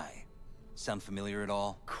AI. Sound familiar at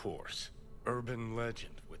all? Course. Urban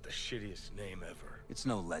legend with the shittiest name ever. It's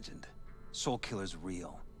no legend. Soul Killer's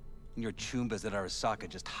real. And your Chumbas at Arasaka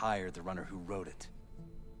just hired the runner who wrote it.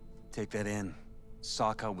 Take that in.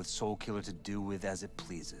 Sokka with Soul Killer to do with as it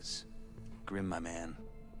pleases. Grim, my man.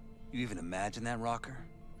 You even imagine that, Rocker?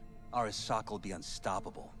 Arasaka will be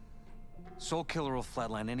unstoppable. Soul Killer will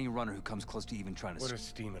flatline any runner who comes close to even trying to... What a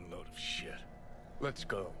steaming load of shit. Let's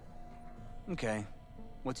go. Okay.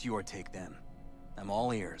 What's your take then? I'm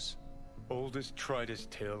all ears. Oldest, tritest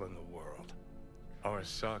tale in the world.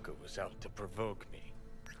 Arasaka was out to provoke me.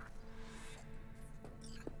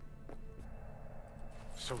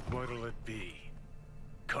 So what'll it be?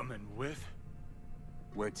 Coming with?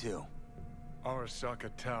 Where to?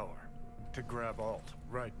 Arasaka Tower. To grab Alt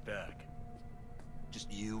right back.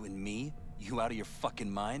 Just you and me? You out of your fucking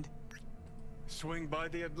mind? Swing by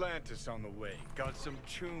the Atlantis on the way. Got some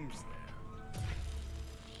chooms there.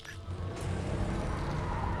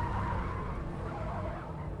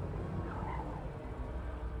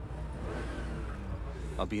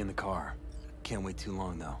 I'll be in the car. Can't wait too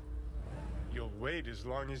long, though. You'll wait as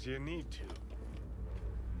long as you need to.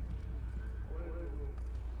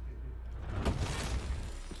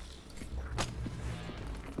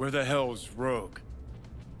 Where the hell's Rogue?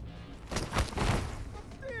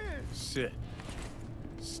 Sit.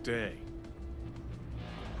 Stay.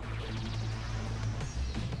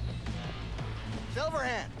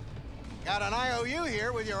 Silverhand, got an IOU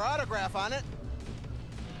here with your autograph on it.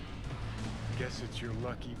 Guess it's your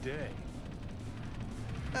lucky day.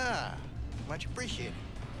 Ah, much appreciated.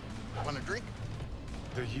 Want a drink?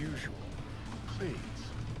 The usual. Please.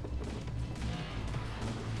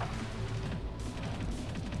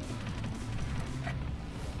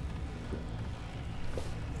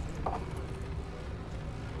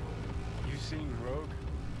 You seen Rogue?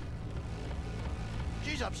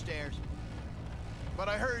 She's upstairs. But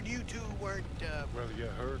I heard you two weren't, Well, you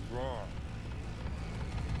heard wrong.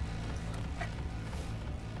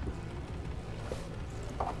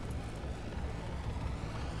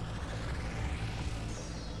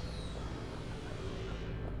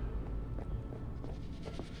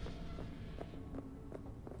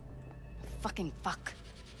 Fucking fuck.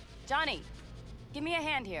 Johnny, give me a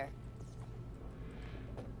hand here.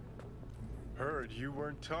 Heard you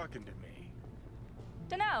weren't talking to me.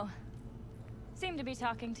 Dunno. Seem to be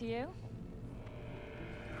talking to you.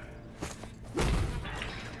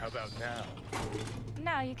 How about now?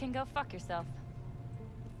 Now you can go fuck yourself.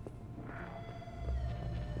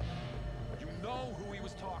 You know who he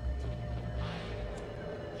was talking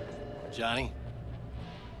to. Johnny?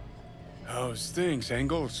 How's things,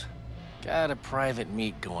 Engels? Got a private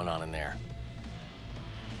meet going on in there.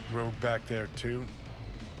 Rogue back there too?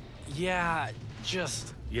 Yeah,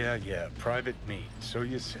 just... Yeah, private meet, so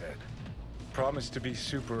you said. Promise to be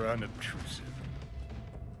super unobtrusive.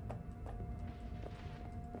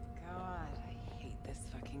 God, I hate this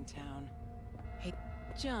fucking town. Hey,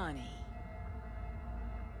 Johnny.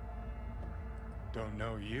 Don't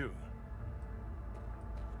know you.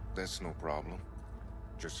 That's no problem.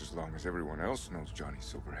 Just as long as everyone else knows Johnny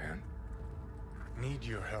Silverhand. Need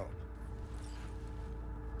your help.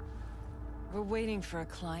 We're waiting for a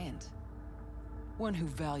client. One who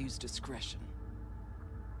values discretion.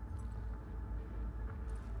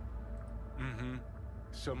 Mm-hmm.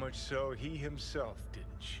 So much so, he himself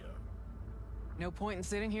didn't show. No point in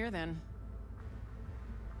sitting here, then.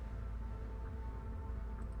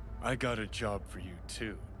 I got a job for you,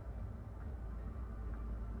 too.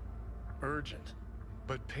 Urgent,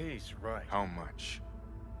 but pays right. How much?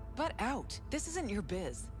 Butt out. This isn't your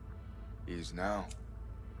biz. Is now.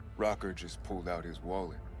 Rocker just pulled out his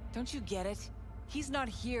wallet. Don't you get it? He's not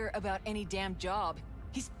here about any damn job.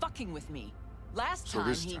 He's fucking with me. Last So time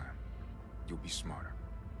this he... time, you'll be smarter.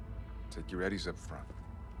 Take your eddies up front.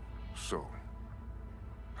 So,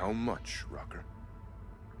 how much, Rocker?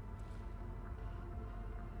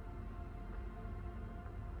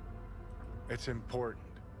 It's important.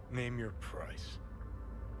 Name your price.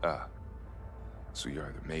 Ah. So you're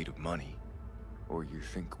either made of money, or you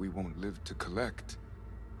think we won't live to collect.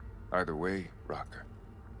 Either way, Rocker,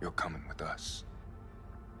 you're coming with us.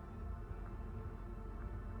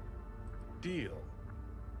 Deal.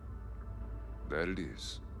 That it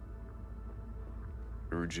is.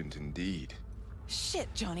 Urgent indeed.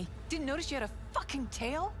 Shit, Johnny. Didn't notice you had a fucking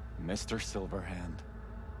tail? Mr. Silverhand,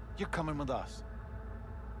 you're coming with us.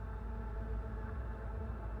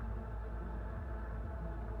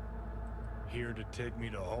 Here to take me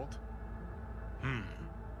to Alt?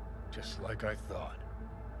 Just like I thought.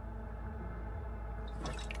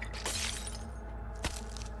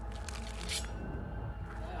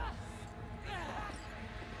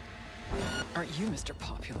 Aren't you Mr.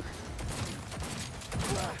 Popular?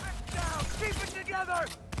 Down! Keep it together!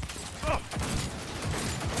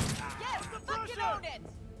 Yes! Fucking own it!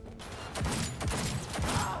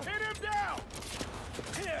 Hit him down!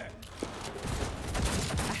 Here!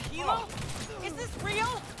 A helo? Is this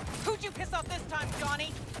real? Who'd you piss off this time,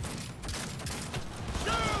 Johnny?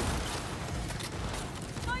 Shoot!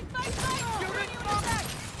 Fight! Bring you all back!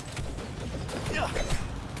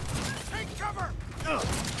 Take cover!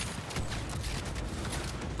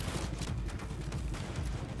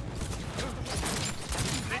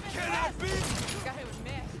 Cannot be! Gotta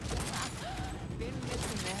admit. Been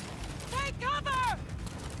missing that. Take cover!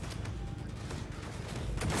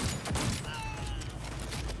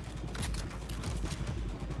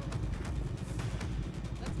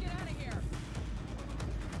 Let's get out of here.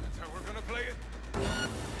 That's how we're gonna play it?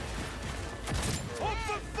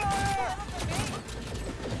 Open fire!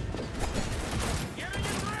 Giving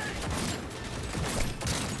you range!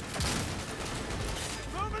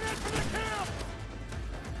 Moving in for the kill!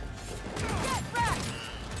 Get back!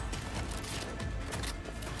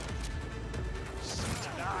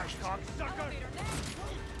 Die, cocksucker! Need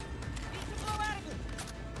to blow out of here.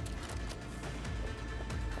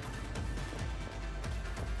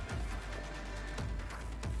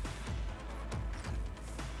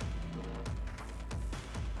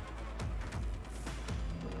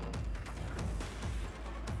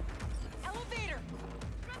 Elevator!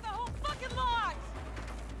 Got the whole fucking lot!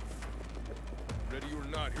 Ready or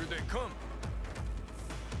not, here they come.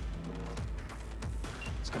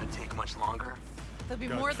 It's gonna take much longer. There'll be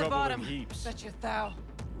Got more at the trouble in bottom. heaps. Bet you thou.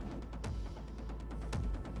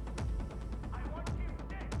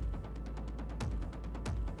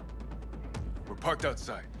 We're parked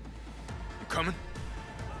outside. You coming?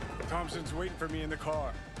 Thompson's waiting for me in the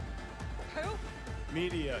car. Who?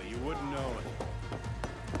 Media, you wouldn't know it.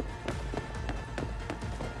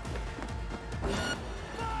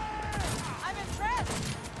 I'm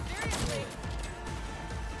impressed! Seriously!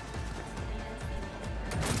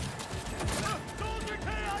 Soldier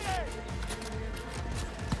KIA!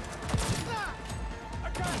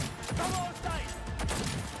 Okay, come on site!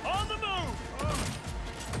 On the move!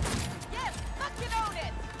 Yes! Fucking own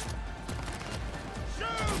it!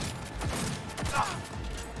 Shoot!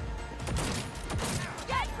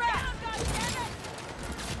 Get wrecked! Goddammit!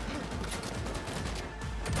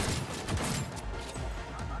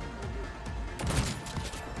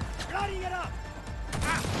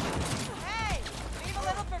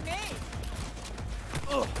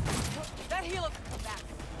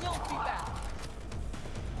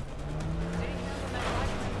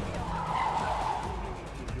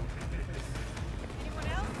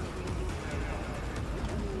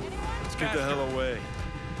 Move the hell away.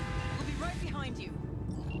 We'll be right behind you.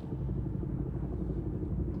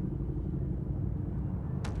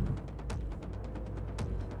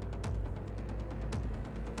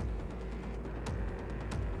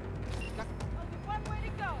 One way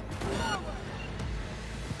to go. Forward.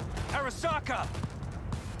 Arasaka!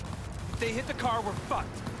 If they hit the car, we're fucked.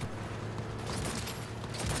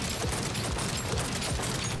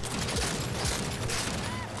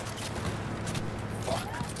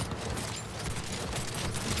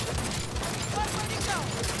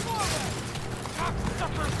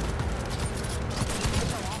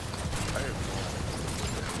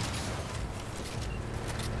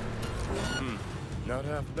 Not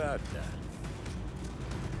half bad, Dad.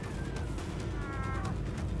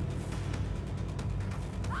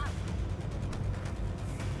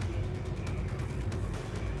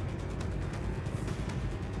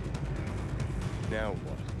 Now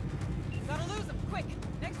what? Gotta lose him, quick!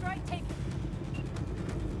 Next right, take it!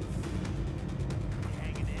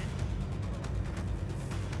 Hanging in.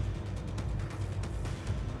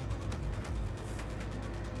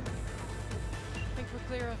 Think we're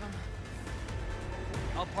clear of him.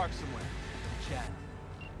 I'll park somewhere. Chat.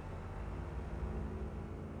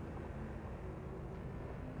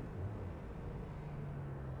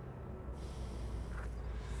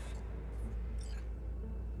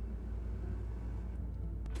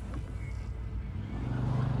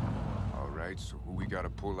 All right, so who we gotta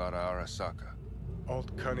pull out of Arasaka?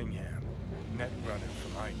 Alt Cunningham, net runner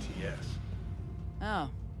from ITS.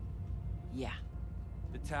 Oh. Yeah.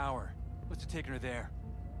 The tower. What's taking her there?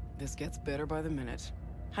 This gets better by the minute.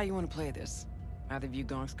 How you want to play this? Either of you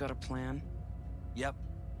gonks got a plan? Yep.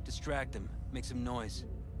 Distract him. Make some noise.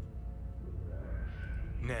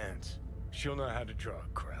 Nance. She'll know how to draw a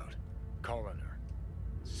crowd. Call on her.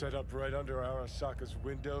 Set up right under Arasaka's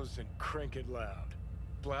windows and crank it loud.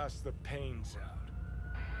 Blast the panes out.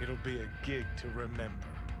 It'll be a gig to remember.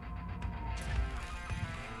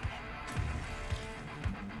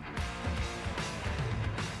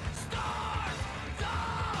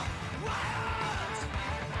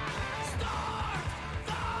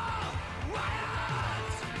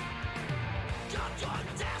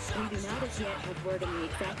 We do not as yet have word on the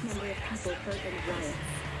exact number of people hurt in the riots.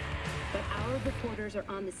 But our reporters are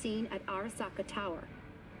on the scene at Arasaka Tower.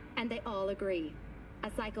 And they all agree. A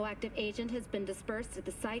psychoactive agent has been dispersed at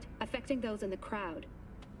the site, affecting those in the crowd.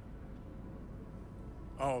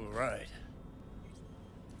 All right.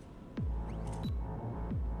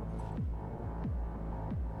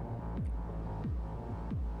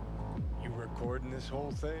 You recording this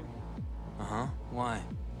whole thing? Uh-huh. Why?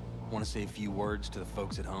 Want to say a few words to the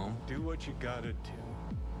folks at home? Do what you gotta do.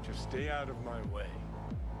 Just stay out of my way.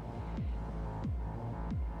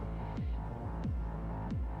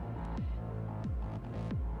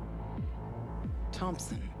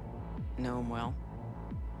 Thompson. Know him well?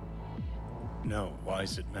 No,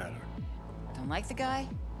 why's it matter? Don't like the guy?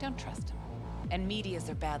 Don't trust him. And medias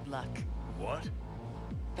are bad luck. What?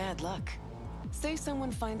 Bad luck. Say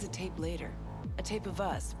someone finds a tape later. A tape of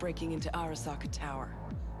us breaking into Arasaka Tower.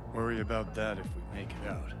 Worry about that if we make it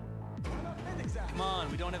out. Come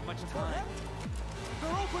on, we don't have much time.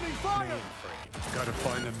 They're opening fire! Mainframe. Gotta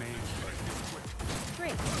find the mainframe.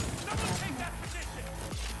 Great. Someone take that position!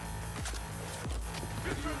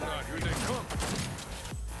 Ready or not, here they come.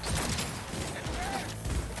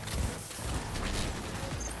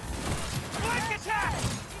 Flank attack!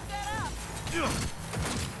 Keep that up!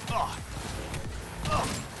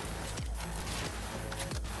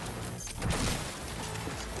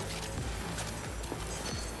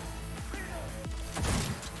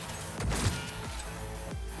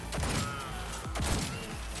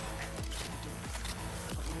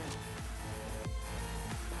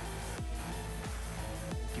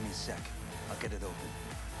 Give me a sec. I'll get it open.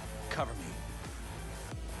 Cover me.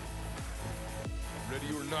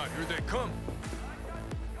 Ready or not, here they come.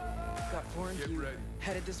 Got four in view. Ready.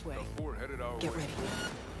 Headed this way. The four headed our Get way. ready.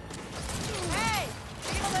 Hey!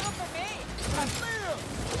 Leave a little for me!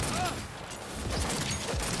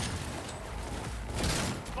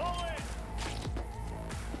 Pull in!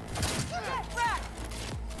 Get back!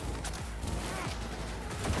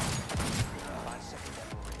 5 seconds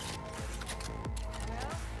separation.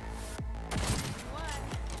 One.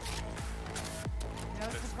 No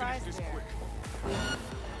Let's surprise finish this there. quick.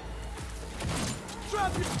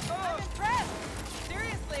 Drop it! I'm impressed!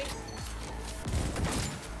 Seriously!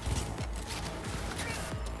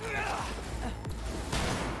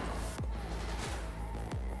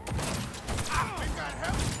 We got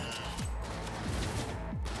help!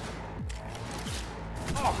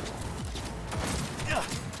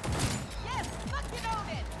 Yes! Fucking own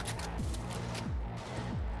it!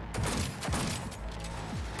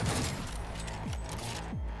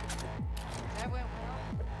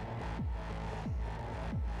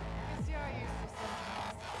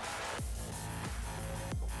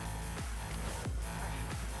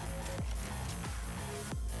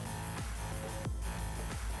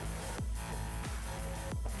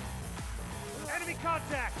 Enemy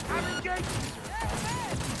contact! I'm engaged!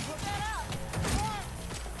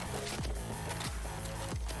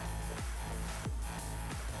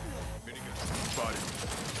 Minigun. Spotted.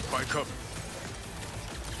 Find cover.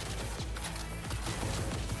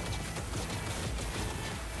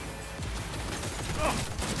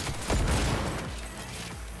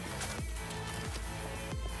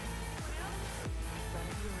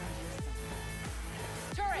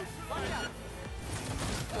 Turret! Watch out!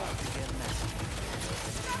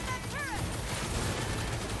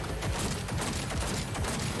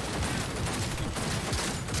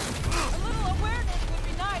 A little awareness would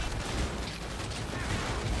be nice.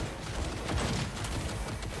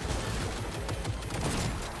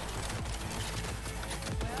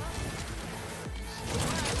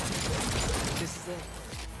 This is it.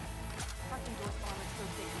 Parking door spawn is so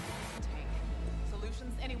big we can take.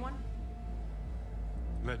 Solutions, anyone?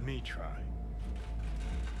 Let me try.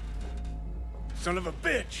 Son of a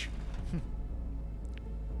bitch!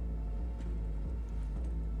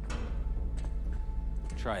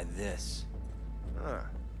 Try this. Ah.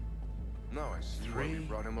 Now I see why we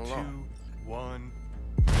brought him along. 2, 1.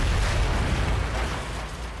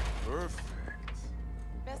 Perfect.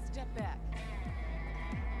 Best step back.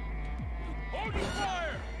 Hold your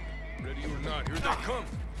fire! Ready or not, here they come.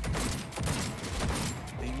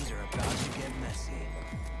 Things are about to get messy.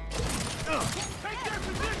 Take their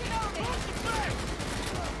position! Hold the flank!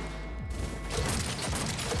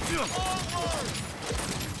 Onward!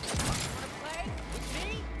 Wanna play? With me?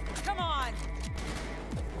 Come on!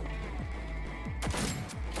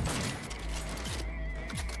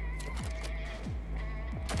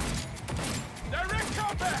 Direct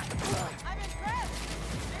combat! I'm impressed!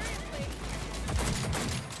 Seriously?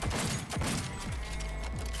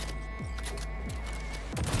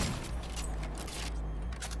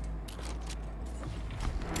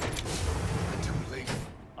 Too late.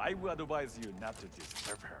 I would advise you not to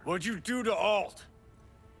disturb her. What'd you do to Alt?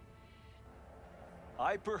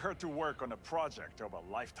 I put her to work on a project of a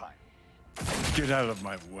lifetime. Get out of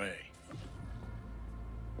my way.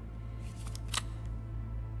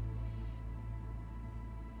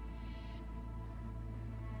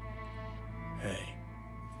 Hey,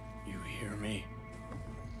 you hear me?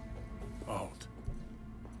 Alt.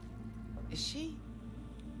 Is she?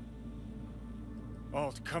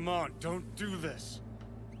 Alt, come on, don't do this.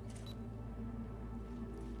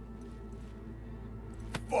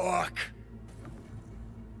 Fuck!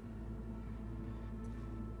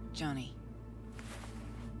 Johnny.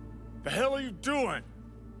 The hell are you doing?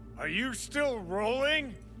 Are you still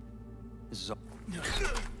rolling? This is all.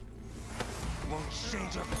 Won't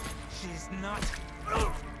change her. She's not.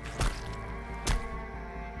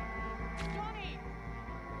 Johnny!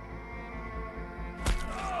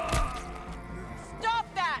 Stop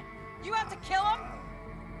that! You have to kill him?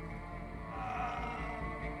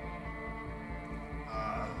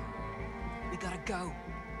 We gotta go.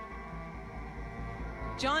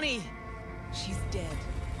 Johnny! She's dead.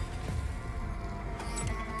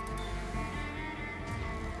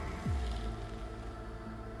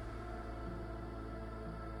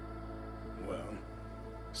 Well,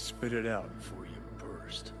 spit it out before you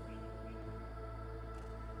burst.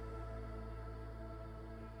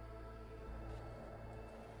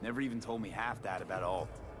 Never even told me half that about Alt.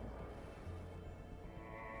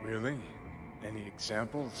 Really? Any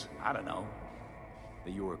examples? I don't know.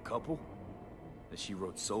 That you were a couple? That she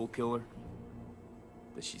wrote Soul Killer?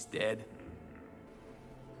 That she's dead?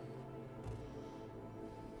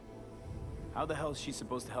 How the hell is she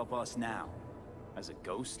supposed to help us now? As a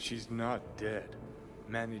ghost? She's not dead.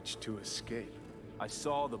 Managed to escape. I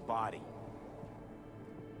saw the body.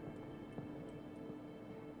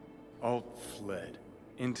 Alt fled.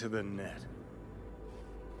 Into the net.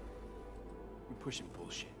 You're pushing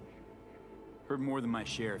bullshit. Heard more than my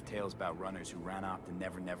share of tales about runners who ran off to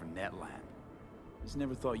Never Never Netland. Just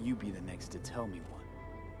never thought you'd be the next to tell me one.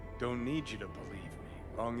 Don't need you to believe me,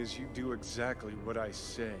 long as you do exactly what I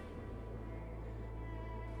say.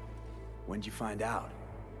 When'd you find out?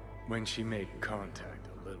 When she made contact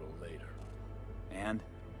a little later. And?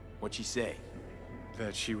 What'd she say?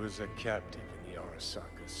 That she was a captive in the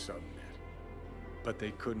Arasaka subnet. But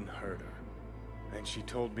they couldn't hurt her. And she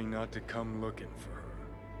told me not to come looking for her.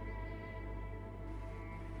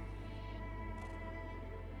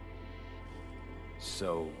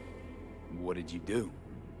 So, what did you do?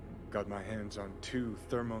 Got my hands on 2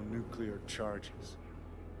 thermonuclear charges.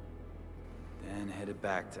 Then headed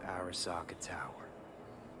back to Arasaka Tower.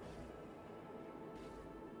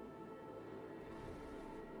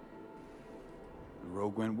 The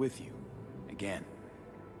Rogue went with you. Again.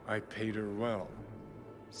 I paid her well.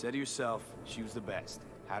 Said herself she was the best,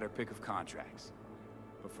 had her pick of contracts.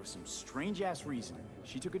 But for some strange-ass reason,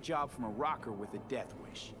 she took a job from a rocker with a death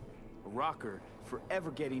wish. A rocker forever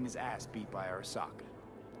getting his ass beat by Arasaka.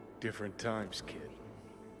 Different times, kid.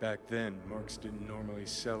 Back then, mercs didn't normally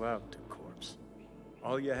sell out to corpse.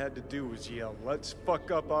 All you had to do was yell, "Let's fuck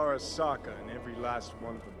up Arasaka," and every last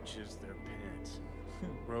one of them jizzed their pants.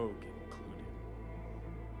 Rogue included.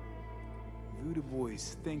 Voodoo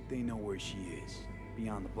boys think they know where she is,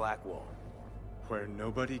 beyond the Black Wall. Where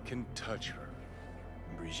nobody can touch her.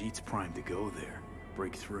 Brigitte's primed to go there,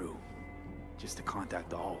 break through. Just to contact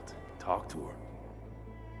the Alt, talk to her.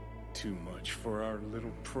 Too much for our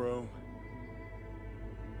little pro.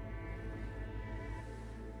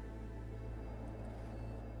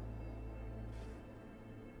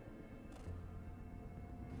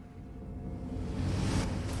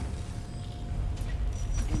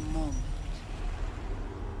 A moment.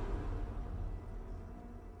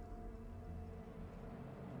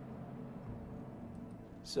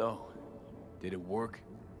 So, did it work?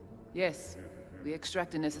 Yes. We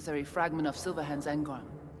extract the necessary fragment of Silverhand's engram.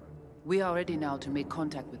 We are ready now to make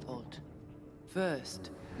contact with Alt. First,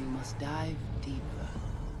 we must dive deeper.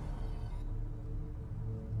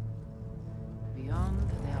 Beyond,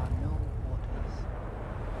 there are no waters.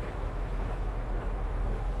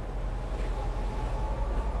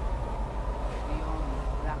 Beyond the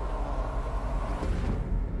Black Wall.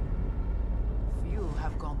 Few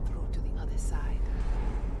have gone through to the other side,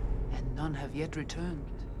 and none have yet returned.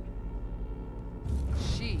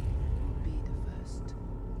 She will be the first.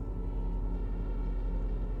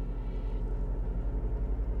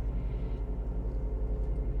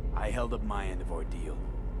 I held up my end of our deal.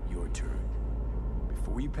 Your turn.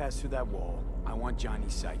 Before you pass through that wall, I want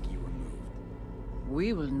Johnny's psyche removed.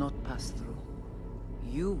 We will not pass through.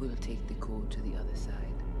 You will take the code to the other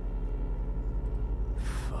side.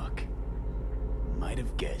 Fuck. Might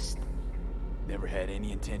have guessed. Never had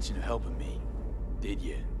any intention of helping me, did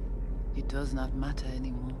you? It does not matter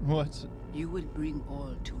anymore. What? You will bring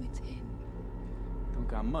all to its end. Don't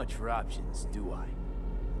got much for options, do I?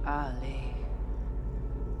 Ale.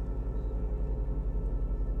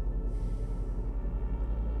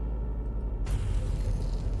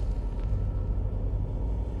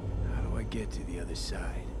 How do I get to the other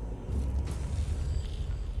side?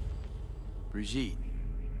 Brigitte.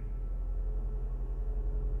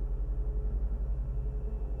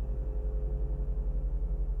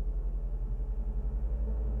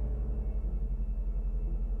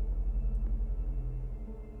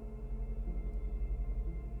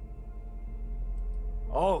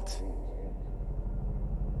 Alt!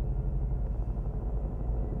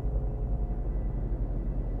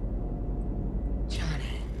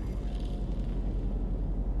 Johnny.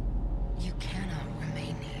 You cannot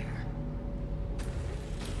remain here.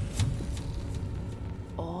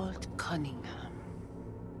 Alt Cunningham.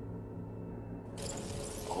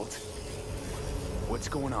 Alt? What's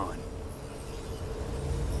going on?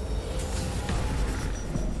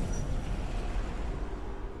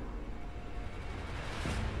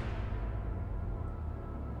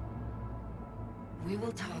 We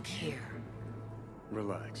will talk here.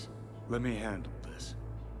 Relax. Let me handle this.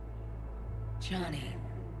 Johnny.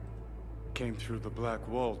 Came through the Black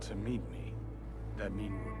Wall to meet me. That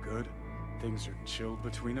mean we're good? Things are chill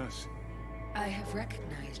between us? I have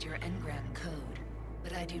recognized your engram code,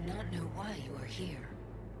 but I do not know why you are here.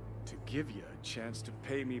 To give you a chance to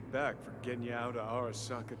pay me back for getting you out of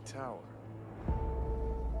Arasaka Tower.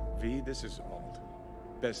 V, this is Alt.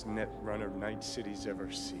 Best net runner Night City's ever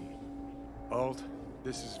seen. Alt,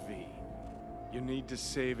 this is V. You need to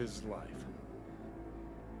save his life.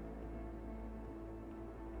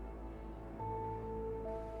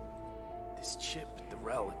 This chip, the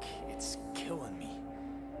relic, it's killing me.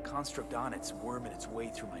 Construct on it's worming its way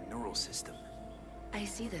through my neural system. I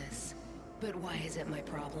see this, but why is it my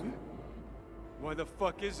problem? Why the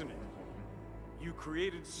fuck isn't it? You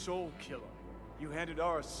created Soul Killer. You handed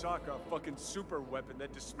Arasaka a fucking super weapon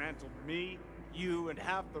that dismantled me, you, and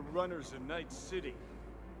half the runners in Night City.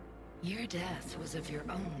 Your death was of your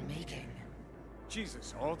own making.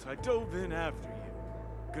 Jesus, Alt, I dove in after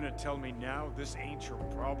you. Gonna tell me now this ain't your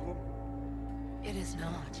problem? It is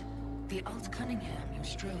not. The Alt Cunningham you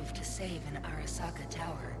strove to save in Arasaka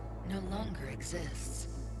Tower no longer exists.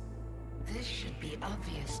 This should be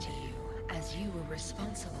obvious to you, as you were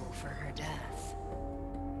responsible for her death.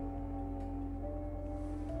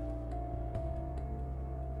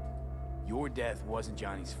 Your death wasn't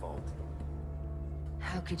Johnny's fault.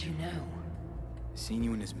 How could you know? Seeing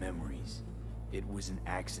you in his memories, it was an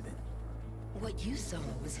accident. What you saw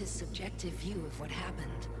was his subjective view of what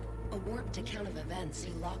happened. A warped account of events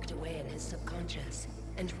he locked away in his subconscious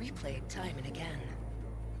and replayed time and again.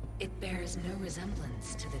 It bears no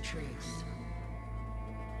resemblance to the truth.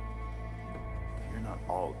 You're not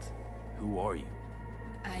Alt. Who are you?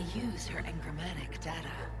 I use her engrammatic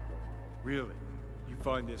data. Really? You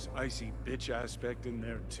find this icy bitch aspect in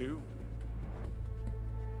there too?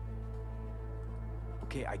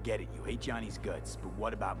 Okay, I get it. You hate Johnny's guts, but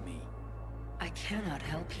what about me? I cannot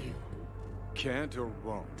help you. Can't or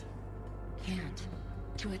won't? Can't.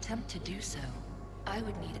 To attempt to do so, I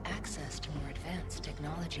would need access to more advanced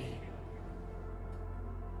technology.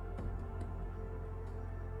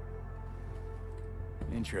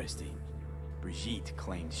 Interesting. Brigitte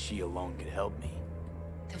claims she alone could help me.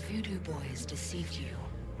 The Voodoo Boys deceived you.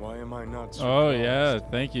 Why am I not surprised? Oh yeah,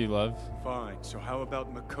 thank you, love. Fine, so how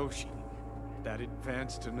about Mikoshi? That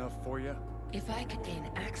advanced enough for you? If I could gain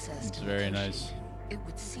access It's to very Mikoshi, nice. it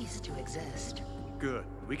would cease to exist. Good,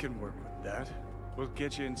 we can work with that. We'll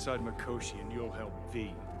get you inside Mikoshi and you'll help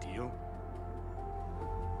V. Deal?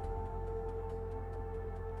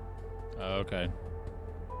 Okay.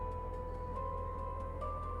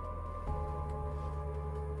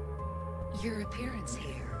 Your appearance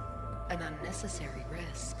here, an unnecessary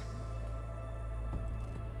risk.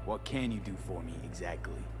 What can you do for me,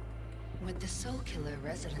 exactly? With the Soul Killer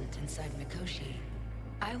resident inside Mikoshi,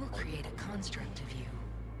 I will create a construct of you,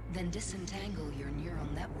 then disentangle your neural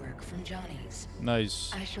network from Johnny's.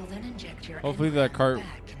 Nice. I shall then inject your Hopefully that cart.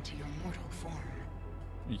 back into your mortal form.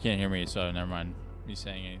 You can't hear me, so never mind. Me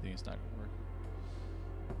saying anything is not gonna work.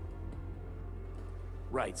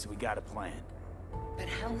 Right, so we got a plan. But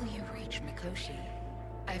how will you reach Mikoshi?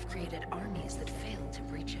 I've created armies that failed to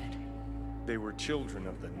breach it. They were children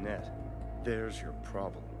of the net. There's your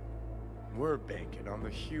problem. We're banking on the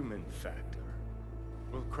human factor.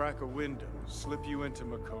 We'll crack a window, slip you into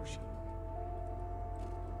Mikoshi.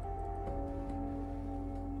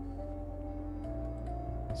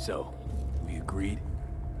 So, we agreed?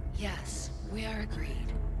 Yes, we are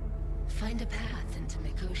agreed. Find a path into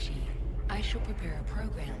Mikoshi. I shall prepare a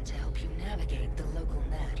program to help you navigate the local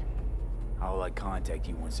net. How will I contact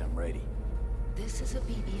you once I'm ready? This is a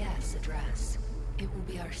BBS address. It will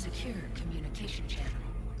be our secure communication channel.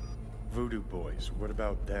 Voodoo Boys, what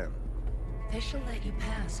about them? They shall let you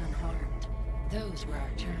pass unharmed. Those were our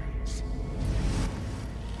terms.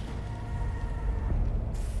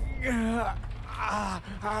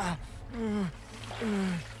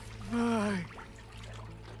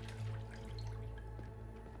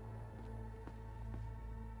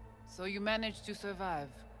 So you managed to survive.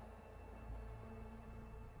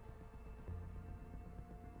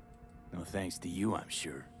 No thanks to you, I'm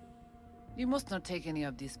sure. You must not take any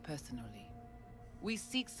of this personally. We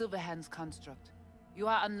seek Silverhand's construct. You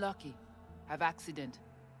are unlucky. Have accident.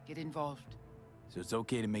 Get involved. So it's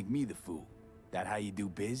okay to make me the fool. That how you do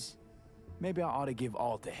biz? Maybe I ought to give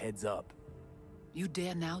Alt a heads up. You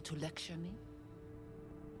dare now to lecture me?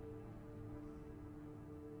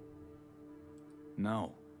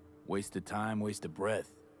 No. Waste of time, waste of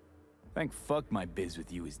breath. Thank fuck my biz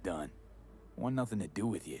with you is done. Want nothing to do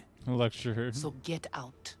with you. Lecture her. So get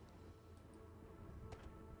out.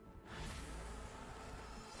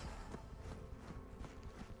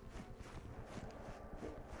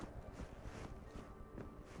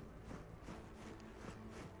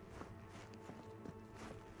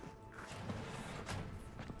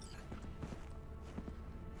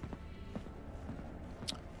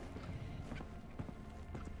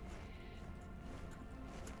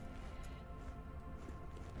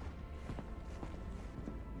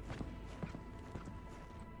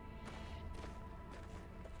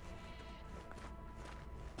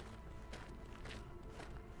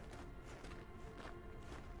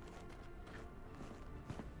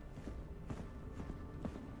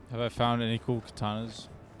 Have I found any cool katanas?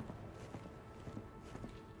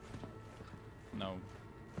 No.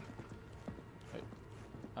 Wait.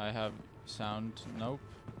 I have sound. Nope.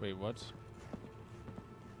 Wait, what?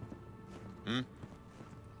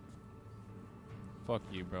 Fuck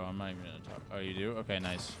you, bro. I'm not even gonna talk. Oh, you do? Okay,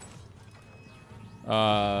 nice.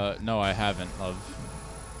 No, I haven't, love.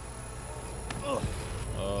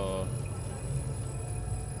 Oh.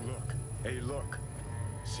 Look. Hey, look.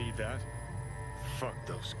 See that? Fuck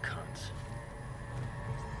those cunts.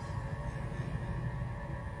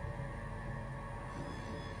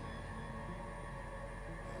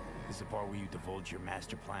 This is the part where you divulge your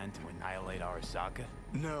master plan to annihilate Arasaka?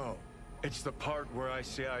 No. It's the part where I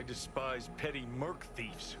say I despise petty merc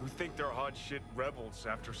thieves who think they're hot shit rebels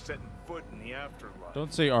after setting foot in the afterlife.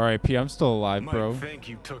 Don't say RIP. I'm still alive, bro. Might think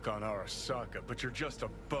you took on Arasaka, but you're just a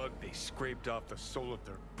bug they scraped off the sole of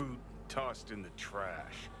their boot and tossed in the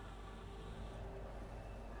trash.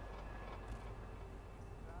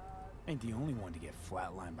 Ain't the only one to get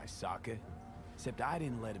flatlined by Sokka. Except I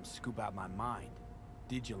didn't let him scoop out my mind.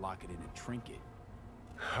 Did you lock it in a trinket?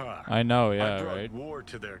 Ha! I know, yeah, I brought right? war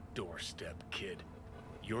to their doorstep, kid.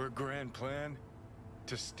 Your grand plan?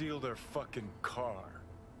 To steal their fucking car.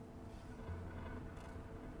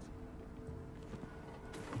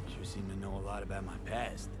 Sure seem to know a lot about my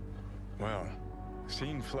past. Well,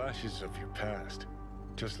 seen flashes of your past.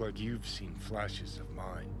 Just like you've seen flashes of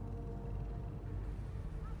mine.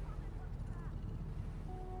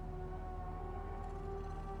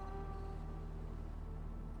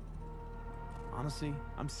 Honestly,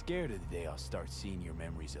 I'm scared of the day I'll start seeing your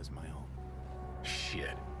memories as my own.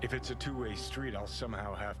 Shit. If it's a two-way street, I'll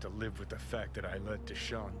somehow have to live with the fact that I let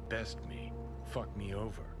Deshaun best me. Fuck me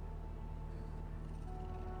over.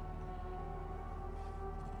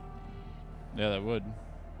 Yeah, that would.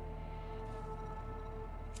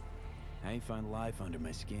 How you find life under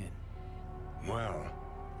my skin? Well,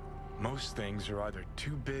 most things are either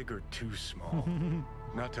too big or too small.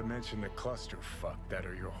 Not to mention the clusterfuck that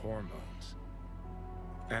are your hormones.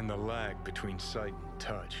 And the lag between sight and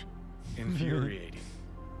touch. Infuriating.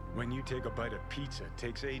 When you take a bite of pizza, it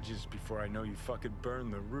takes ages before I know you fucking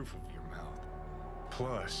burn the roof of your mouth.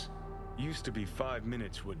 Plus, used to be 5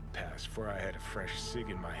 minutes wouldn't pass before I had a fresh cig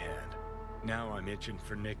in my hand. Now I'm itching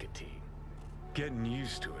for nicotine. Getting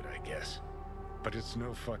used to it, I guess. But it's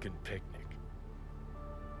no fucking picnic.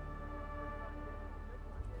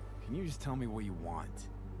 Can you just tell me what you want?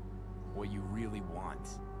 What you really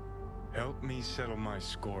want? Help me settle my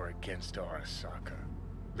score against Arasaka.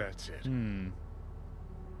 That's it.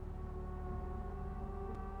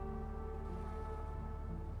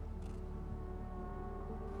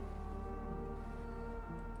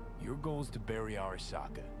 Your goal is to bury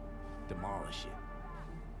Arasaka. Demolish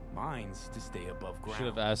it. Mine's to stay above ground. Should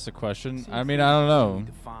have asked the question. I mean, I don't know.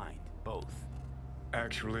 Defined, both.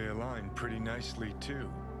 Actually aligned pretty nicely,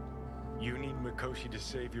 too. You need Mikoshi to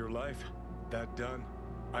save your life? That done?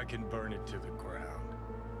 I can burn it to the ground.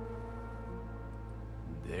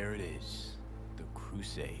 There it is. The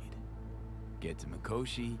Crusade. Get to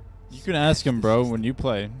Mikoshi. You can ask him, bro, when you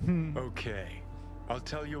play. Okay. I'll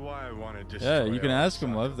tell you why I want to destroy Yeah, you can ask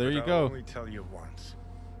him, Arasaka, love. There but you I'll go. only tell you once.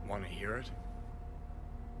 Want to hear it?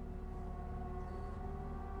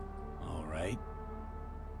 All right.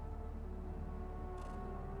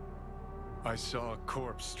 I saw a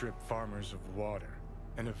corpse strip farmers of water,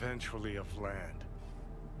 and eventually of land.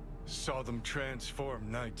 Saw them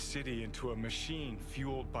transform Night City into a machine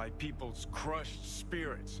fueled by people's crushed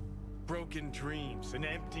spirits, broken dreams, and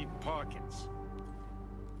emptied pockets.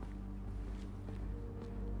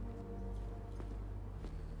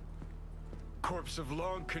 Corps have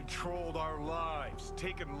long controlled our lives,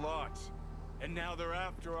 taken lots, and now they're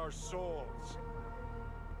after our souls.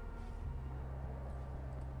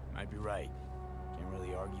 Might be right. Can't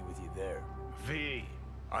really argue with you there. V,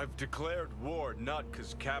 I've declared war not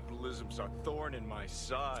because capitalism's a thorn in my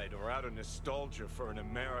side or out of nostalgia for an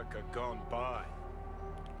America gone by.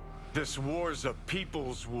 This war's a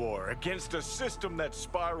people's war against a system that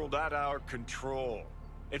spiraled out of our control.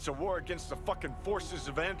 It's a war against the fucking forces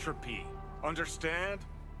of entropy. Understand?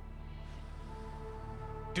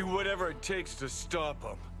 Do whatever it takes to stop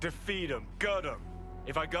them, defeat them, gut them.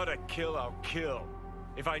 If I gotta kill, I'll kill.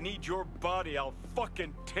 If I need your body, I'll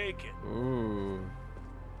fucking take it. Ooh.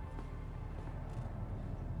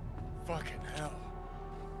 Fucking hell.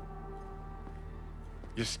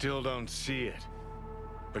 You still don't see it,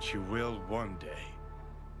 but you will one day.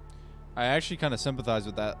 I actually kind of sympathize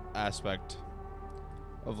with that aspect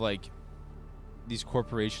of like these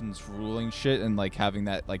corporations ruling shit and like having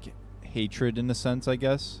that like hatred in a sense, I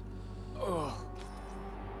guess. Ugh.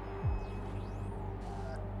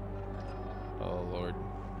 Oh Lord.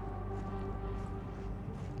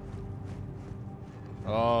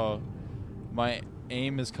 Oh, my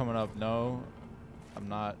aim is coming up. No, I'm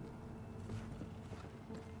not.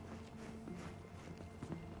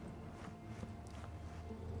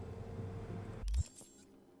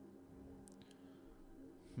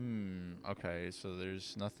 Okay, so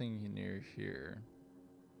there's nothing near here.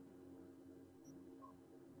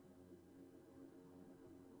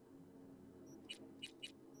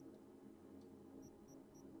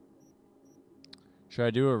 Should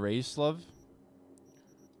I do a race, love?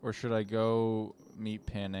 Or should I go meet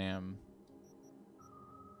Pan Am?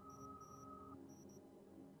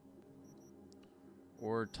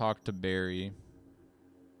 Or talk to Barry?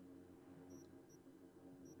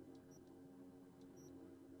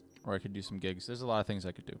 Or I could do some gigs. There's a lot of things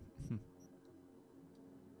I could do.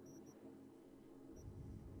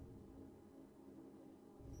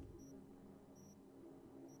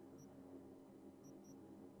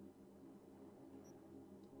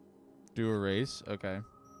 Do a race? Okay.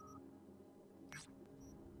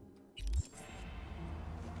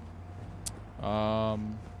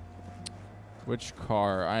 Which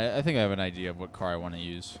car? I think I have an idea of what car I want to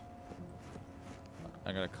use.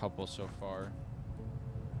 I got a couple so far.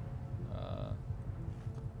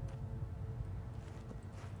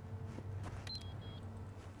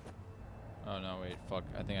 Oh no, wait, fuck.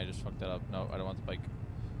 I think I just fucked that up. No, I don't want the bike.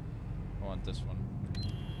 I want this one.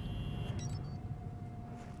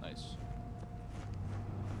 Nice.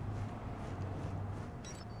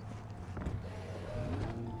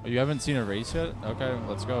 Oh, you haven't seen a race yet? Okay,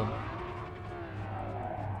 let's go.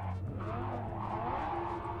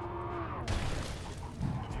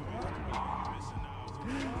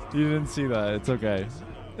 You didn't see that. It's okay.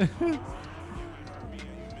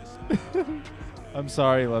 I'm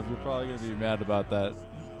sorry, love. You're probably going to be mad about that.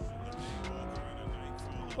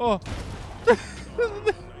 Oh.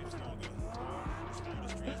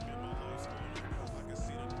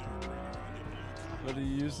 But you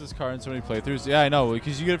use this car in so many playthroughs? Yeah, I know,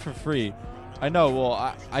 because you get it for free. I know,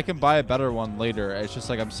 well, I can buy a better one later. It's just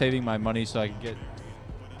like I'm saving my money so I can get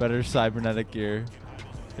better cybernetic gear.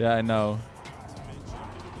 Yeah, I know.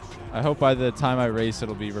 I hope by the time I race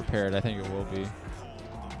it'll be repaired. I think it will be.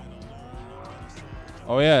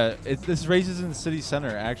 Oh yeah, this race is in the city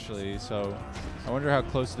center actually, so I wonder how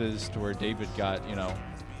close it is to where David got, you know,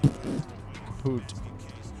 kaput.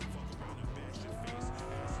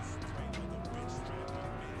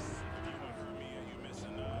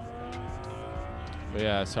 But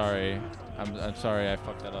yeah, sorry. I'm sorry I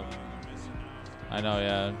fucked that up. I know,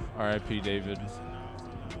 yeah. R.I.P. David.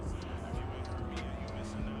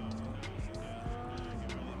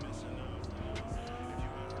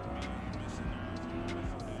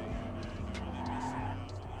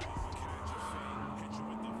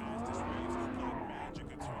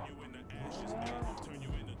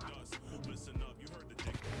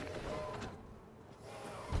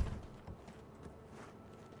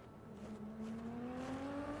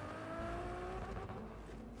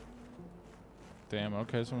 Damn,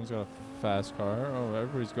 okay, someone's got a fast car. Oh,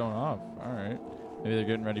 everybody's going off. Alright. Maybe they're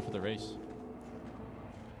getting ready for the race.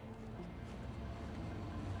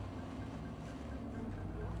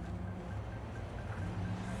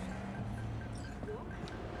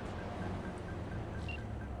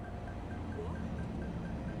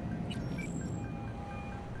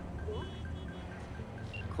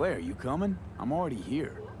 Claire, you coming? I'm already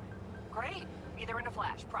here. Great. Be there in a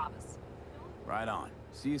flash, promise. Right on.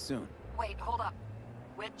 See you soon. Wait, hold up.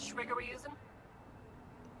 Which rig are we using?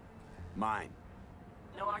 Mine.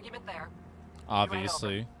 No argument there.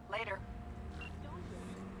 Obviously. Later.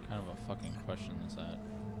 Kind of a fucking question is that?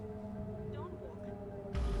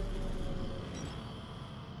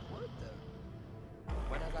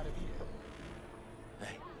 When I gotta be here.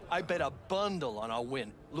 Hey, I bet a bundle on our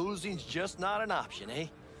win. Losing's just not an option, eh?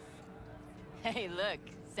 Hey, look,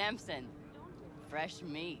 Samson. Fresh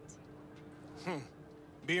meat.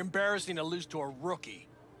 Be embarrassing to lose to a rookie.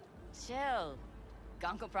 Chill.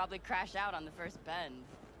 Gunk will probably crash out on the first bend.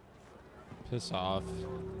 Piss off.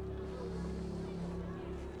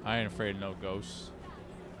 I ain't afraid of no ghosts.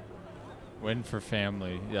 Win for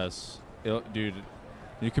family, yes. Dude,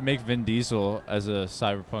 you can make Vin Diesel as a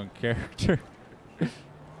Cyberpunk character.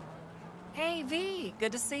 Hey, V.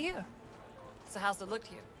 Good to see you. So how's it look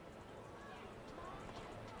to you?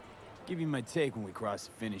 Give you my take when we cross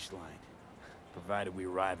the finish line. Provided we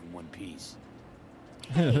arrive in one piece.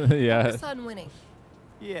 Yeah. Focus on winning.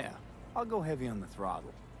 Yeah, I'll go heavy on the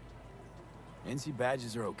throttle. NC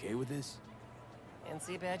badges are okay with this?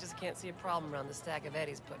 NC badges can't see a problem around the stack of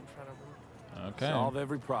eddies put in front of them. Okay. Solve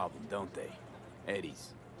every problem, don't they?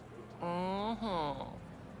 Eddies. Mm-hmm.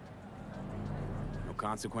 No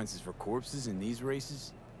consequences for corpses in these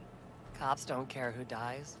races? Cops don't care who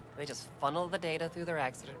dies. They just funnel the data through their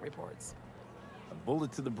accident reports. A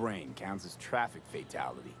bullet to the brain counts as traffic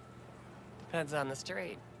fatality. Depends on the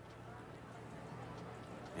street.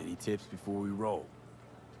 Any tips before we roll?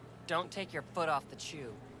 Don't take your foot off the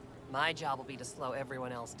chew. My job will be to slow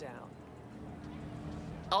everyone else down.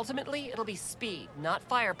 Ultimately, it'll be speed, not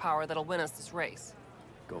firepower, that'll win us this race.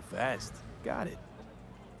 Go fast. Got it.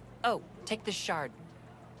 Oh, take this shard.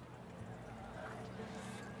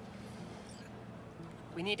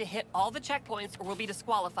 We need to hit all the checkpoints or we'll be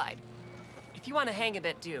disqualified. If you want to hang a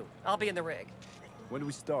bit, do. I'll be in the rig. When do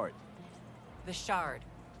we start? The shard.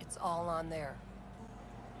 It's all on there.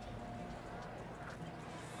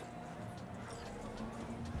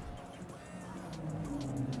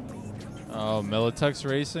 Oh, Militex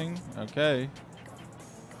Racing? Okay.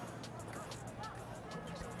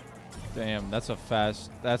 Damn, that's a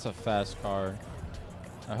fast car.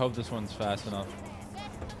 I hope this one's fast enough.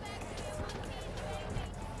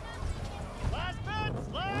 Last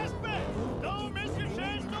bet! Don't miss your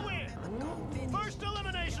chance to win! First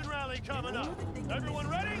elimination rally coming up. Everyone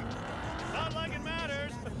ready? Not like it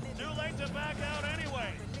matters. Too late to back out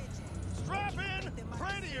anyway. Strap in,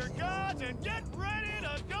 pray to your gods, and get ready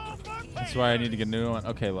to go for payday. That's why I need to get a new one.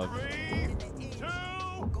 Okay, love. 3, 2,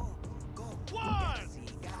 1.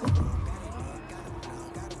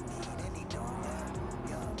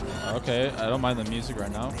 Okay, I don't mind the music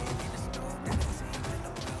right now.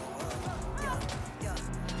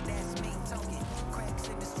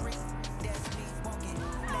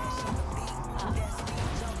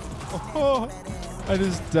 Oh, I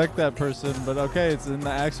just decked that person, but okay, it's in the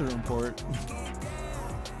accident report.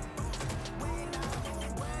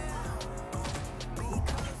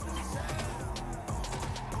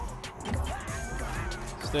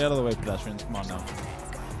 Stay out of the way, pedestrians. Come on now.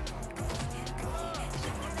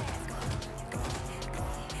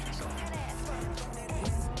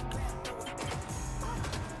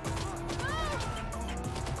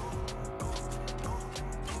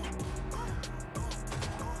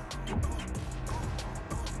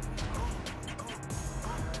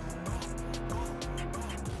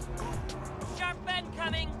 Sharp bend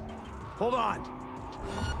coming. Hold on.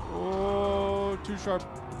 Oh, too sharp.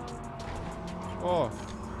 Oh.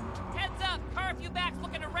 Heads up, car a few backs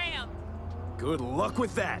looking to ram. Good luck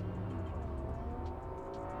with that.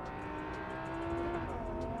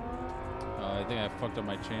 I think I fucked up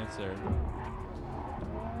my chance there.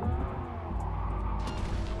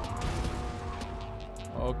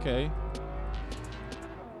 Okay.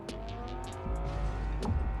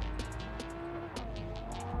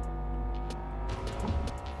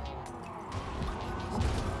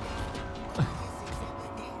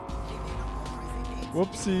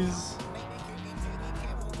 Whoopsies.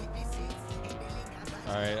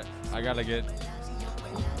 Alright, I gotta get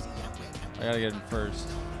in first.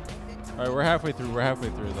 Alright, we're halfway through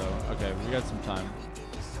though. Okay, we got some time.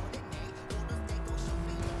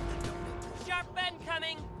 Sharp bend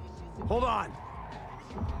coming. Hold on.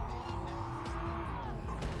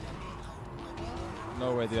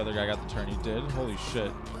 No way the other guy got the turn. He did? Holy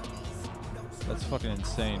shit. That's fucking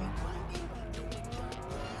insane.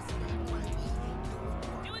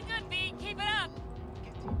 Doing good, B. Keep it up.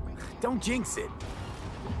 Don't jinx it.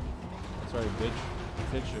 That's right, bitch.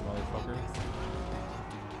 Bitch, you motherfucker.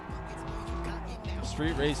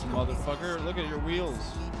 Street racing, motherfucker. Look at your wheels.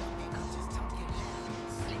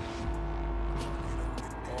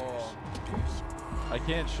 Oh. I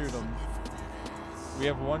can't shoot him. We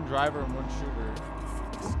have one driver and one shooter.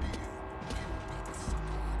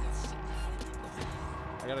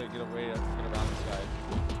 I gotta get away to get around this guy.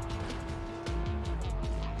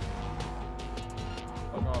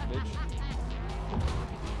 Fuck off, bitch.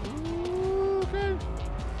 Ooh, okay.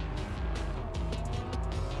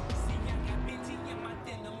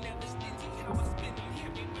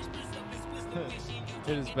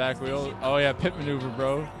 Hit his back wheel. Oh yeah, pit maneuver,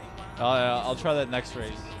 bro. I'll try that next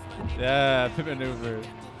race. Yeah, pit maneuver.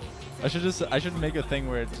 I should make a thing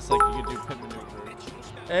where it's just like you can do pit maneuver.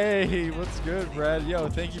 Hey, what's good, Brad? Yo,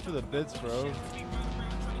 thank you for the bits, bro. Let's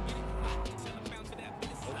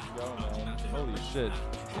go, man. Holy shit.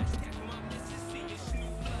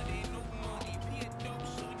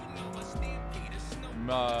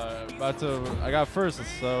 I got first,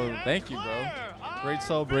 so thank you, bro. Great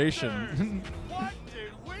celebration. What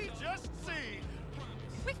did we just see?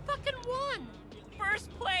 We fucking won. First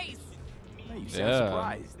place. You sound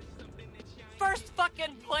surprised. First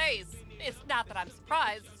fucking place. It's not that I'm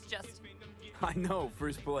surprised, it's just... I know,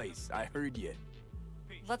 first place. I heard you.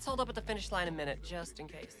 Let's hold up at the finish line a minute, just in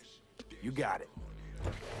case. You got it.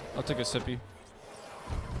 I'll take a sippy.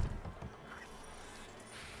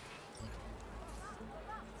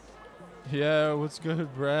 Yeah, what's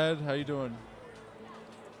good, Brad? How you doing?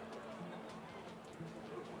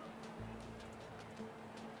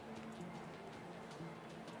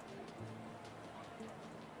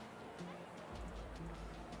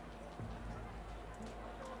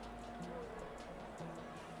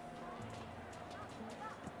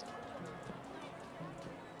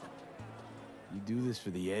 You do this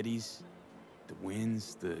for the eddies, the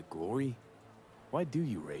wins, the glory? Why do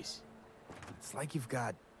you race? It's like you've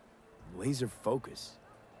got laser focus.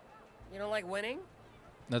 You don't like winning?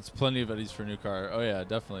 That's plenty of eddies for a new car. Oh yeah,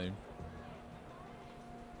 definitely.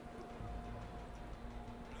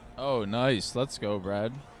 Oh, nice. Let's go,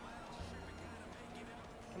 Brad.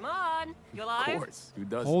 Come on, you alive? Of course. Who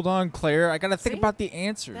doesn't? Hold on, Claire. I gotta think See? about the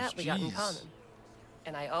answers. That we got in Jeez. common.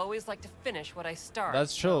 And I always like to finish what I start.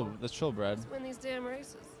 That's chill. That's chill, Brad. Let's win these damn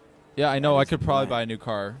races. Yeah, I know. I could probably buy a new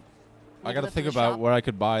car. I gotta think about what I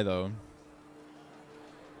could buy though.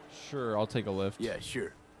 Sure, I'll take a lift. Yeah,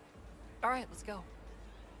 sure. All right, let's go.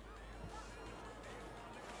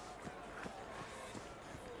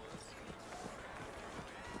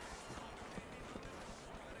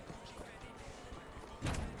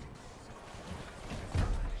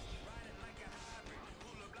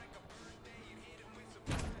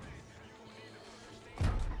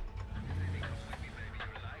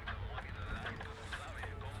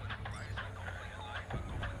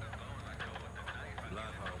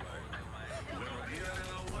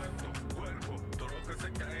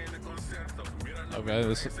 Okay,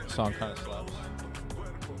 this song kind of slaps.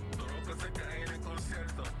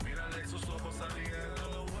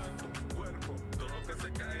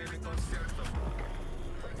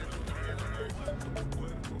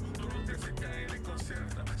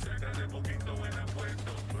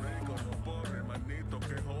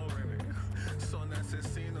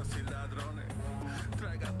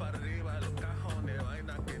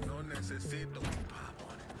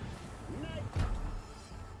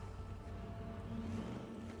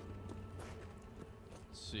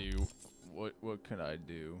 See, what can I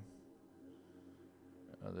do?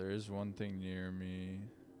 There is one thing near me.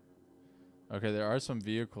 Okay, there are some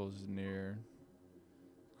vehicles near.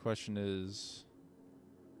 Question is,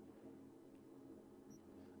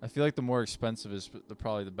 I feel like the more expensive is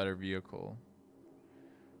probably the better vehicle.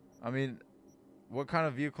 I mean, what kind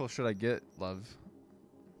of vehicle should I get, love?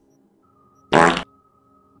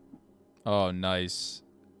 Oh, nice.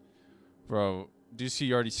 Bro, do you see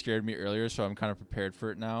you already scared me earlier, so I'm kind of prepared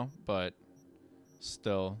for it now, but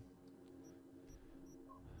still.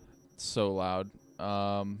 It's so loud.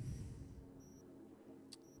 Oh,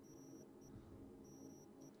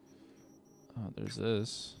 there's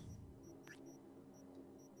this.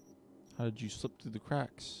 How did you slip through the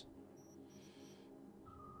cracks?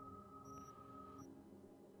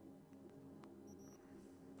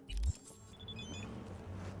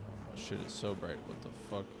 Oh shit, it's so bright. What the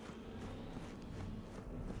fuck?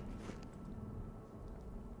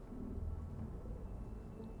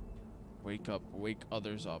 Wake up, wake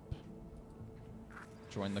others up.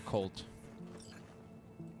 Join the cult.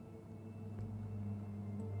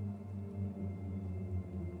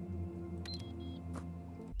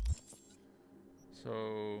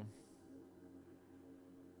 So,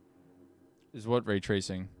 is what ray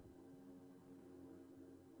tracing?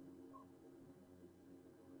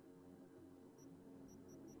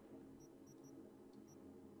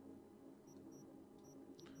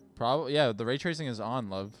 Probably, yeah, the ray tracing is on,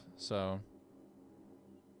 love. So,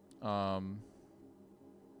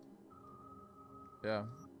 yeah.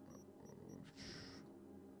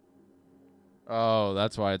 Oh,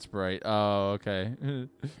 that's why it's bright. Oh, okay.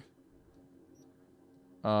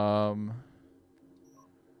 Oh,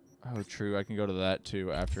 true. I can go to that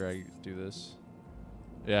too after I do this.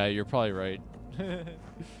 Yeah, you're probably right.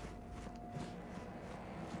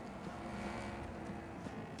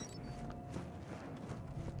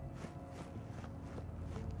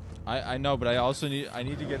 I know, but I also need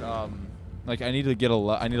to get like I need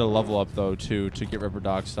to level up though too to get rubber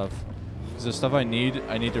dog stuff. Cause the stuff I need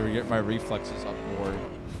to get my reflexes up more.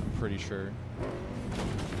 I'm pretty sure.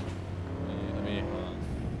 Let me hold on.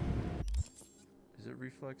 Is it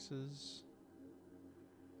reflexes?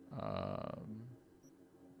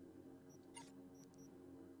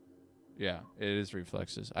 Yeah, it is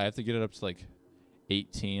reflexes. I have to get it up to like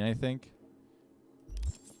 18, I think.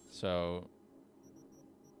 So,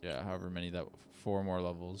 yeah, however many that 4 more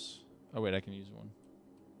levels. Oh wait, I can use one.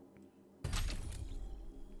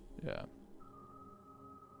 Yeah.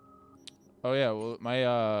 Oh yeah, well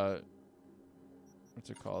my what's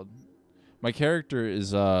it called? My character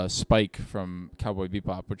is Spike from Cowboy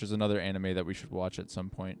Bebop, which is another anime that we should watch at some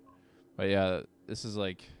point. But yeah, this is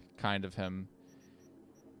like kind of him.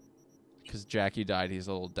 Because Jackie died, he's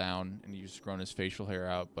a little down, and he's grown his facial hair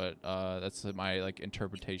out. But that's my like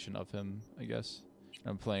interpretation of him, I guess.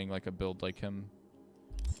 I'm playing like a build like him.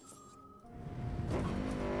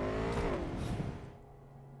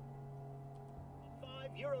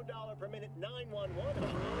 $5 per minute 911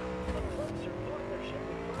 hotline, a closer partnership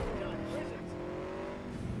with privatized prisons.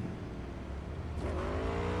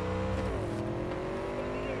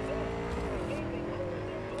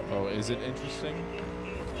 Oh, is it interesting?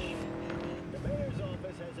 The mayor's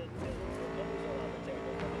office has a new proposal on the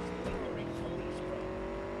table for this lingering police problem.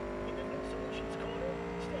 In the new solutions corner,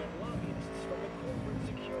 stand lobbyists from the corporate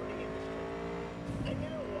security industry. And you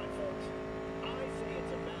know what, folks? I say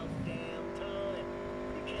it's about damn time.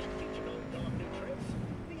 You can't teach an old dog new tricks.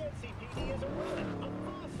 The NCPD is a relic, a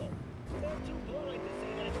fossil. They're too blind to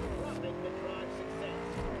see that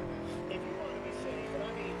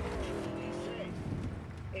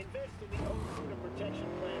the owner protection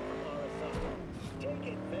plan from Arasaka. Take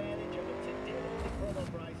advantage of a today-only promo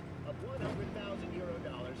price of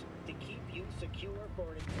 €100,000 to keep you secure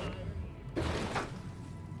for an entire year.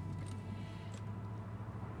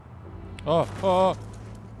 Oh.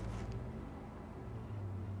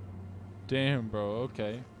 Damn, bro.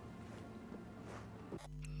 Okay.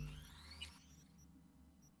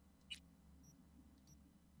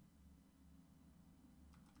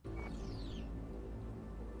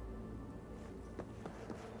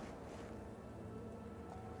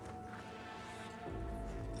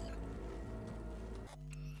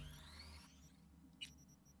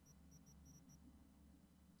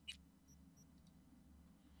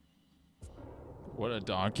 What, a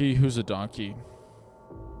donkey? Who's a donkey?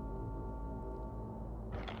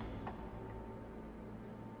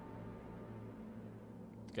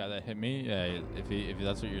 The guy that hit me? Yeah, if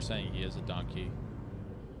that's what you're saying, he is a donkey.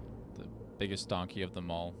 The biggest donkey of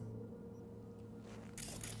them all.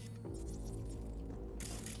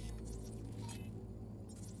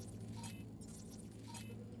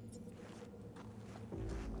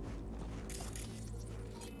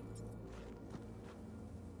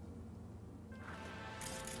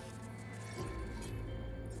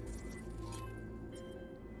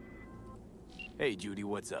 Hey, Judy,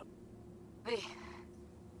 what's up? V,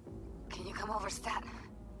 can you come over, Stat?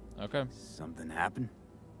 Okay. Something happened?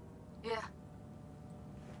 Yeah.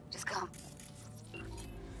 Just come.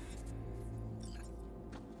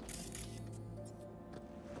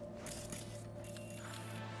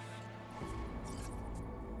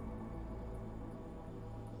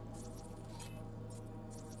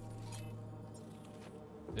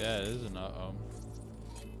 Yeah, it is an uh-oh.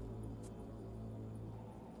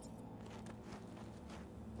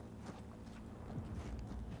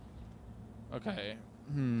 Okay.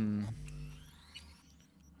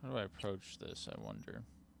 How do I approach this, I wonder?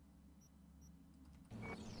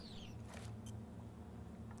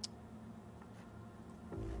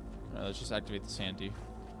 Alright, let's just activate the Sandy.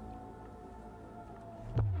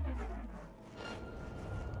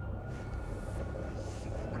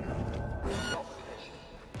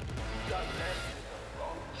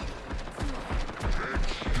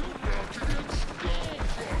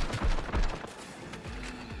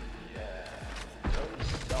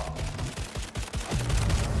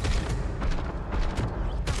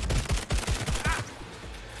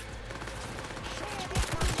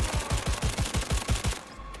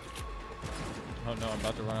 Oh no, I'm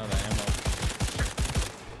about to run out of ammo.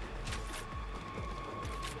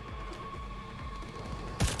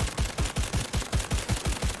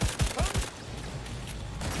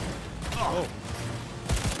 Oh.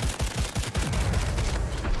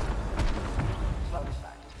 Fun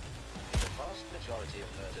fact. The vast majority of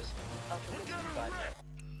murders are committed by men.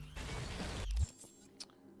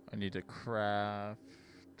 I need to craft.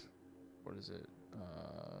 What is it?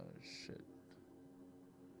 Shit.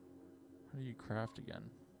 How do you craft again?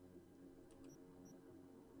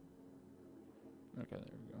 Okay,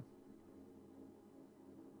 there we go.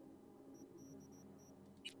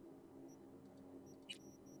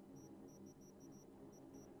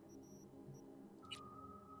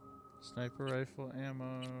 Sniper rifle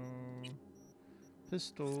ammo.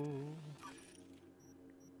 Pistol.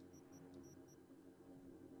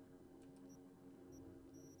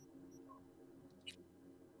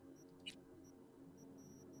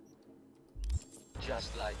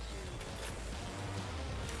 Just like you.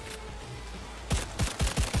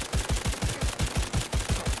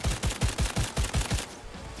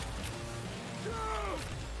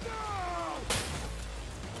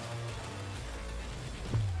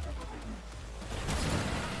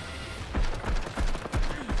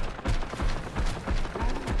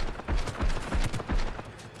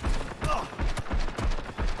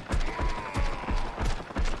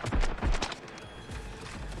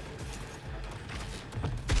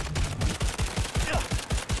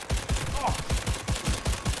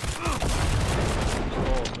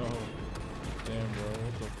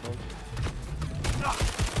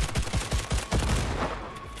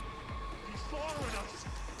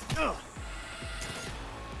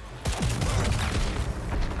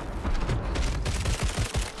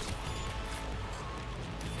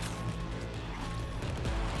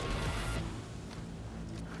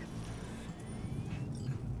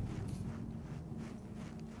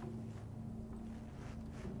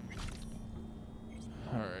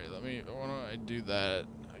 Why don't I do that?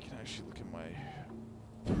 I can actually look at my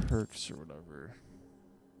perks or whatever.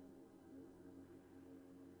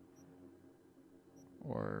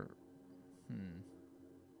 Or,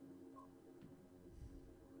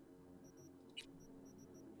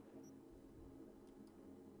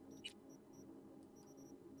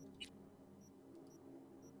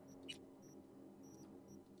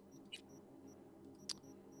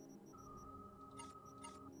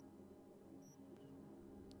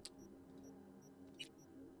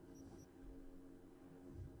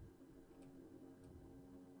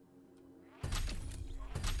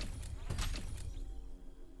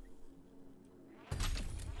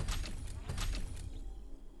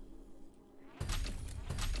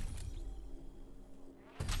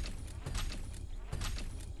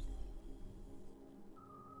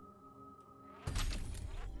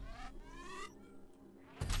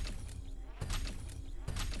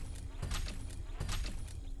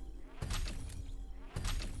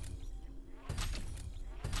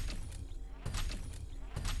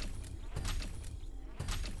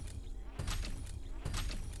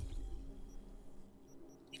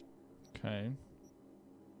 Okay.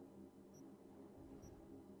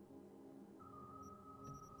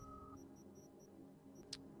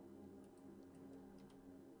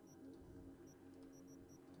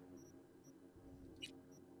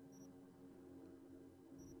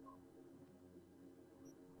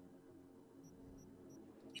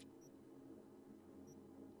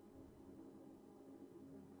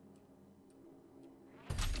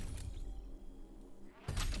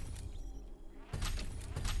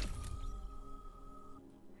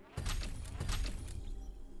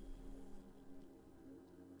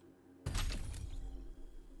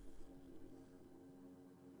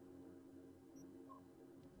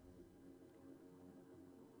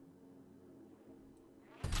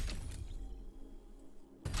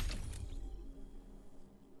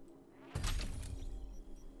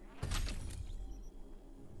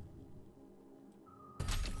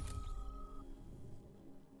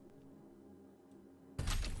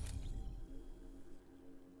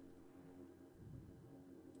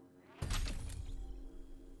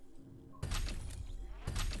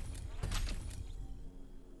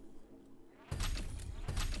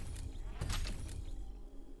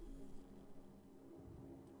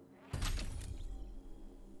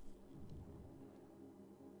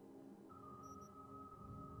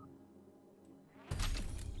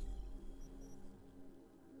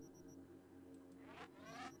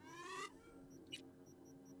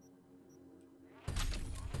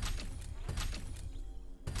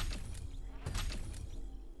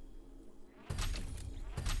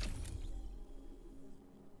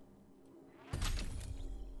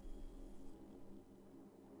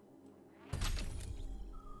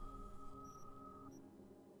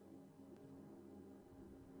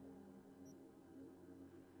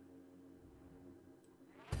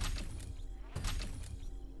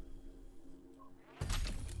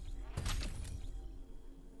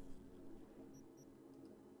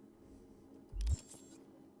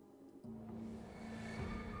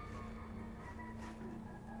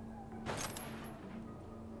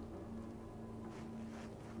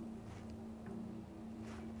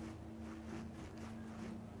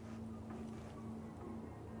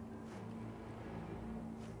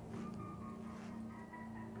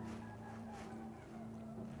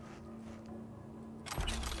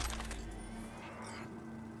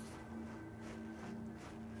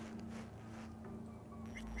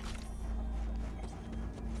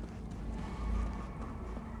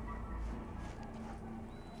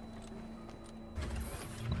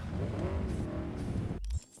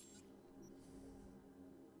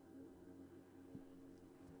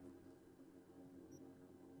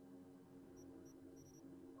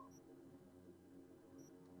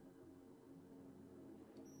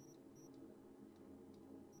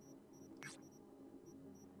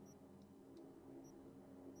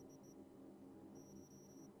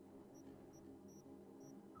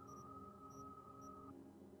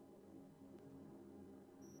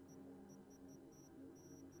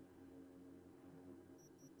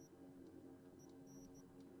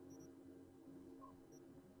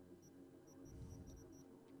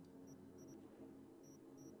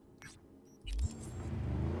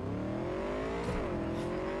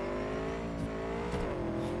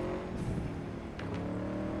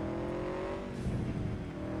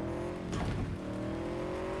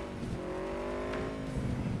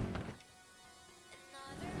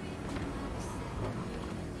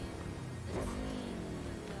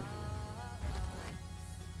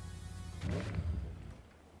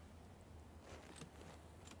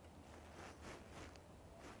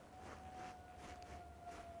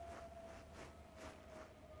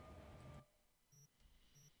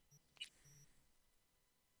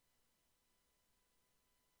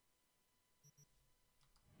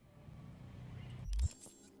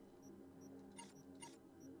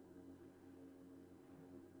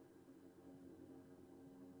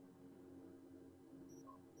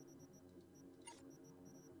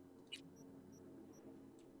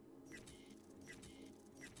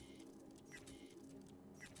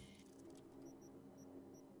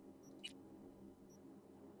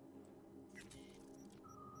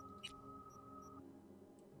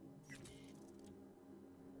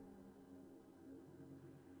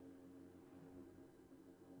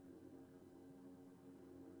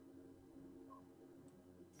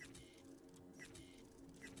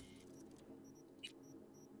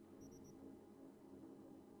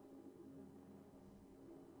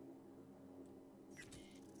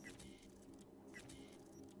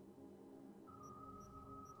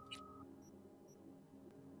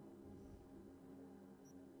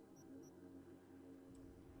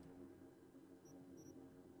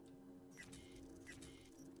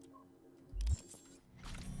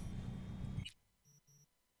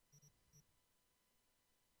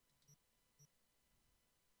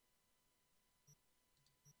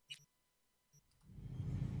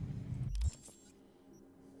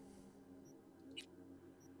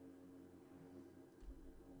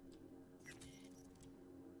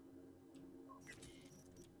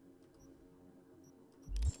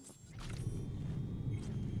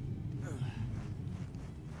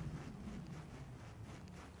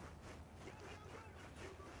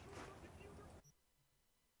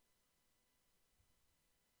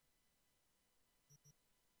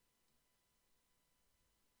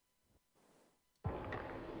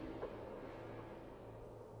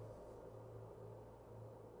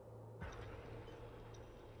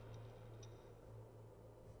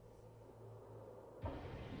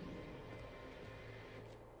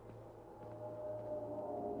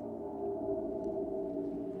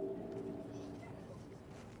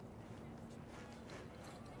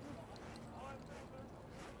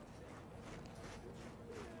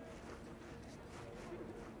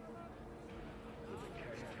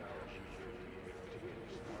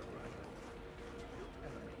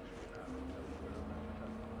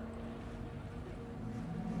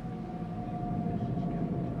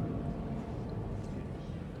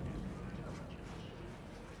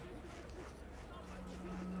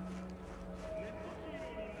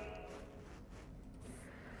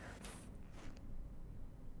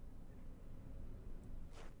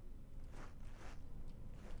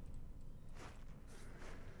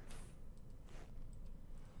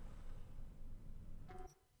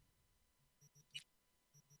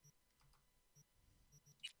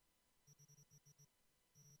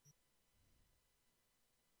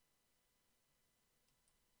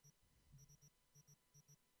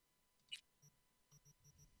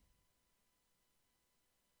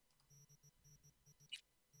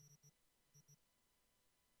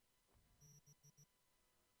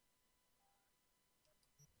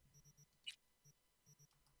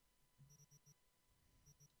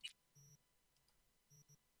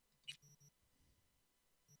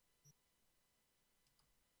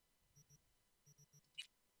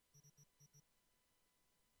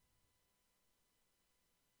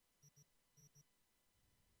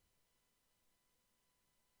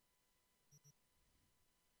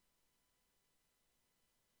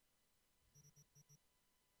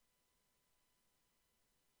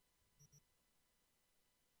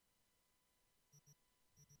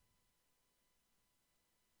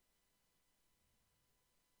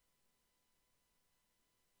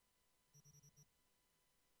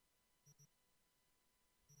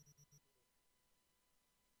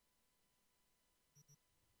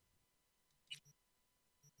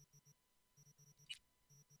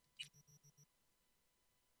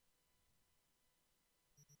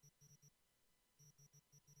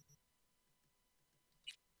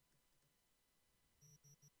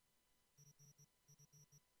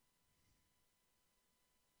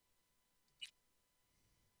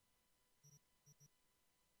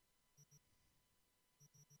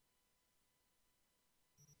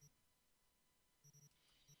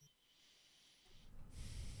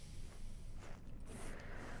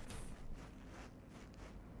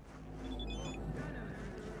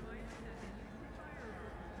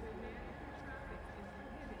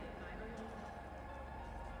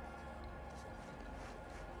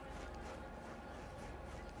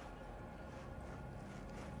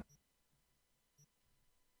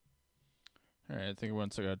 Alright, I think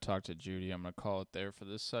once I gotta talk to Judy, I'm gonna call it there for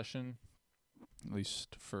this session. At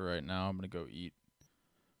least for right now. I'm gonna go eat.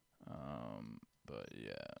 But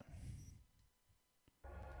yeah.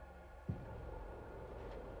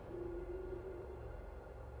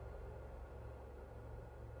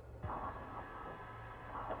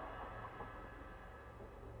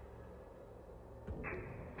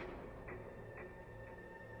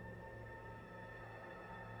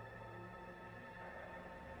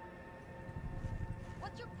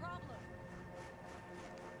 What's your problem?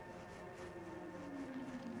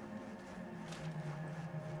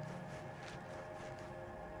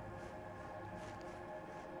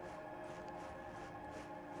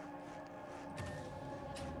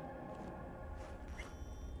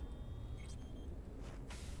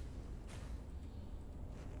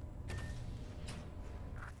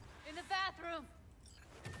 In the bathroom.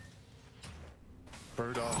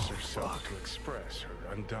 Bird Officer sought to express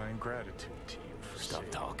her undying gratitude to you for Stop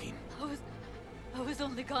talking. I was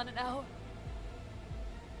only gone an hour.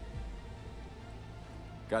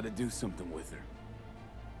 Gotta do something with her.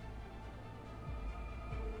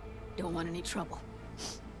 Don't want any trouble.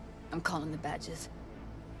 I'm calling the badges.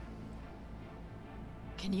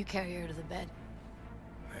 Can you carry her to the bed?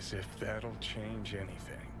 As if that'll change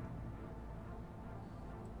anything.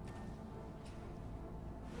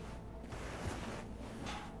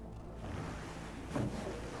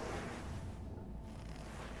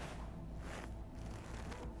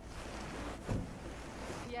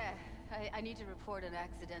 Yeah, I need to report an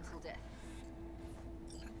accidental death.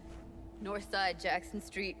 North side, Jackson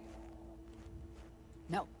Street.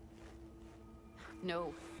 No.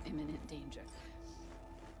 No imminent danger.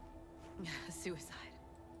 Suicide.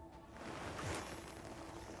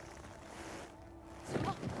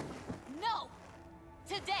 Oh, no!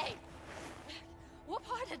 Today! What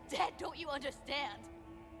part of dead don't you understand?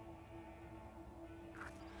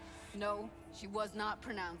 No, she was not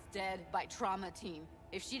pronounced dead by trauma team.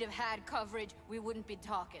 If she'd have had coverage, we wouldn't be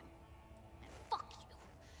talking. And fuck you.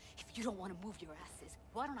 If you don't want to move your asses,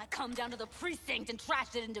 why don't I come down to the precinct and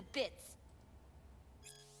trash it into bits?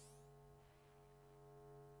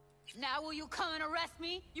 Now will you come and arrest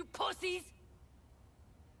me, you pussies?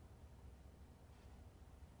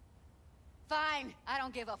 Fine, I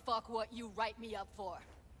don't give a fuck what you write me up for.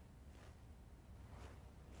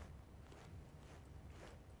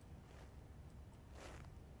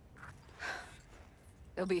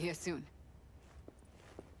 They'll be here soon.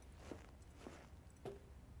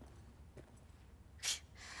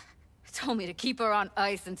 Told me to keep her on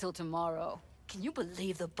ice until tomorrow. Can you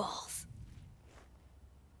believe the balls?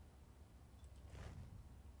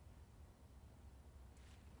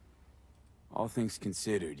 All things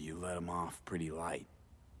considered, you let them off pretty light.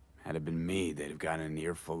 Had it been me, they'd have gotten an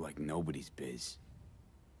earful like nobody's biz.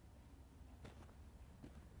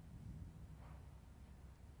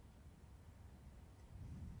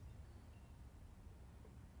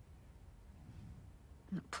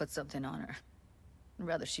 Put something on her. I'd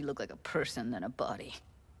rather she look like a person than a body.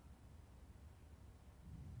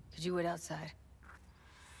 Could you wait outside?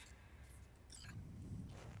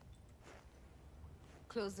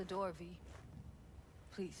 Close the door, V.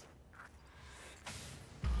 Please.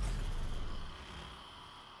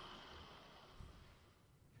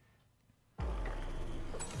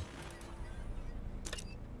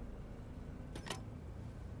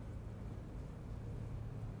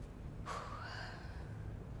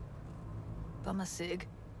 Bum a cig.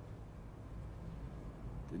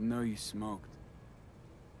 Didn't know you smoked.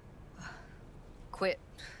 Quit.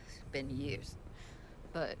 It's been years.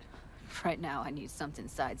 But right now I need something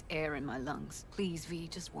besides air in my lungs. Please, V,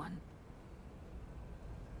 just one.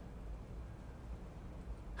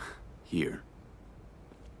 Here.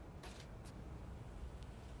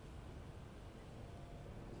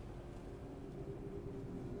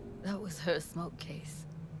 That was her smoke case.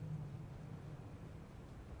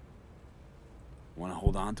 Want to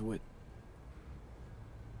hold on to it?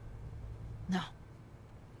 No.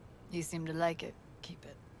 You seem to like it. Keep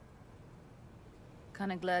it.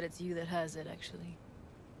 Kinda glad it's you that has it, actually.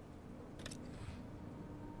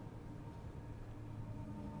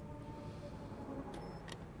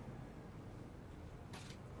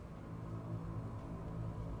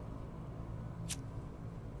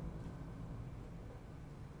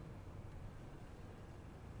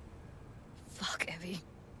 Fuck, Evie.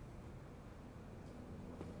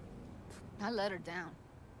 I let her down.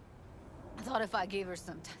 I thought if I gave her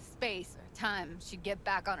some space or time, she'd get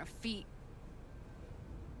back on her feet.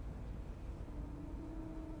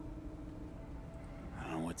 I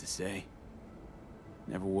don't know what to say.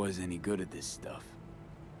 Never was any good at this stuff.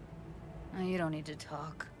 You don't need to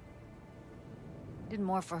talk. did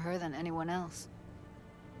more for her than anyone else.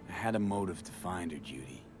 I had a motive to find her,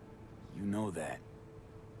 Judy. You know that.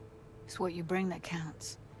 It's what you bring that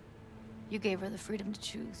counts. You gave her the freedom to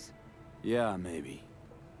choose. Yeah, maybe.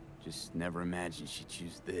 Just never imagined she'd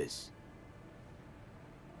choose this.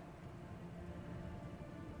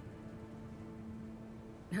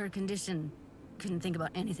 Her condition, couldn't think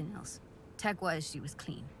about anything else. Tech-wise, she was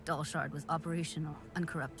clean. Doll Shard was operational,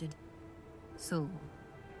 uncorrupted. So,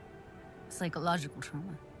 psychological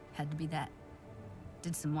trauma had to be that.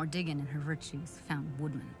 Did some more digging in her virtues, found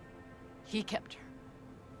Woodman. He kept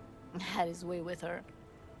her. Had his way with her.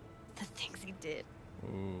 The things he did.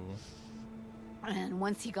 Ooh. And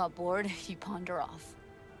once he got bored, he pawned her off.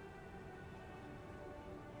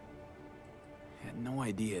 I had no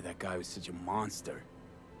idea that guy was such a monster.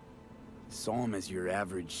 Saw him as your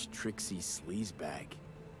average tricksy sleazebag.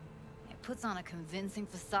 He puts on a convincing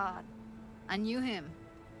facade. I knew him,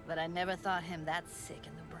 but I never thought him that sick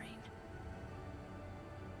in the brain.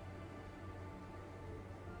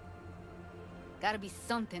 Gotta be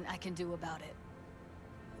something I can do about it.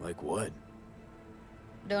 Like what?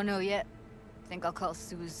 Don't know yet. Think I'll call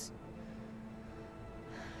Suze.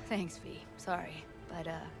 Thanks, V. Sorry, but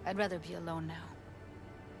I'd rather be alone now.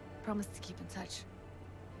 Promise to keep in touch.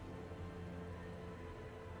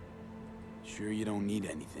 Sure you don't need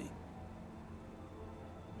anything?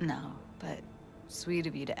 No, but sweet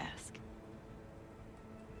of you to ask.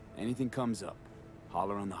 Anything comes up,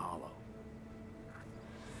 holler on the hollow.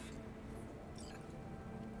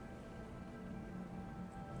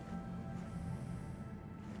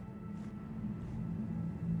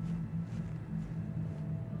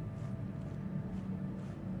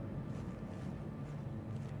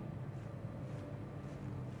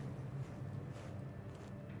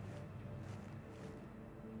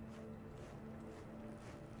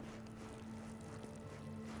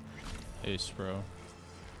 Ace, bro.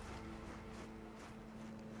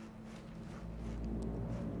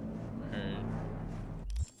 Alright.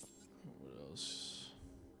 What else?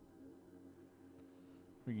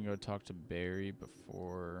 We can go talk to Barry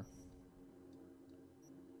before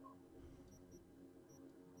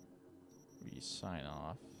we sign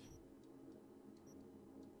off.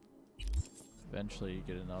 Eventually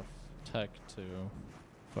get enough tech to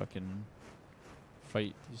fucking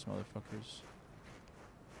fight these motherfuckers.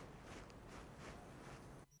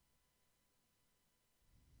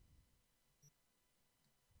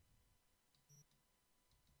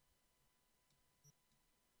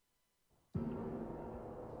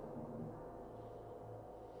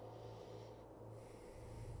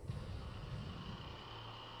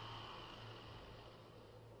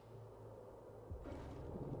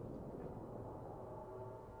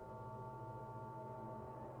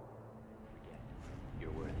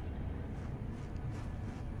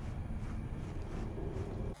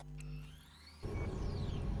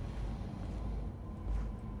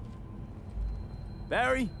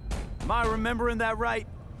 Barry? Am I remembering that right?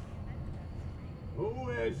 Who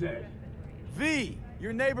is it? V,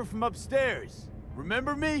 your neighbor from upstairs.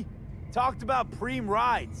 Remember me? Talked about preem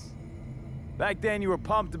rides. Back then you were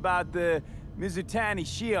pumped about the Mizutani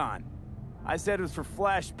Shion. I said it was for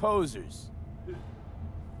flash posers.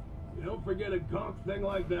 You don't forget a gonk thing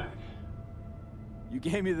like that. You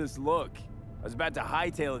gave me this look. I was about to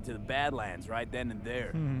hightail it to the Badlands right then and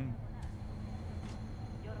there.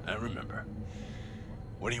 I remember.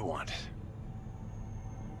 What do you want?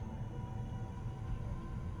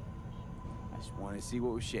 I just wanted to see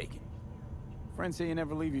what was shaking. Friends say you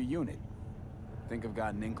never leave your unit. Think I've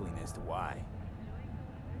got an inkling as to why.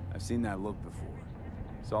 I've seen that look before.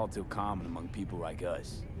 It's all too common among people like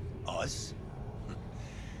us. Us?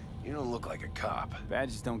 You don't look like a cop.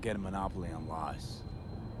 Badges don't get a monopoly on loss.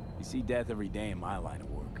 You see death every day in my line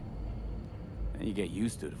of work. And you get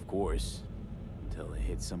used to it, of course, until it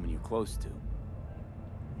hits someone you're close to.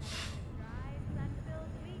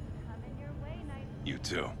 You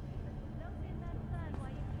too.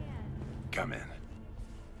 Come in.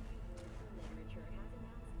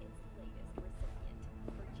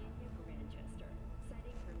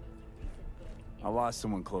 I lost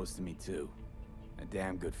someone close to me too. A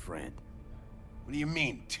damn good friend. What do you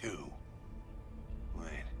mean, two? Wait.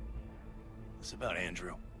 What's about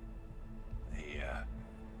Andrew? I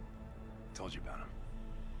told you about him.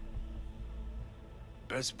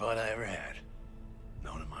 Best bud I ever had.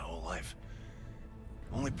 Known him my whole life.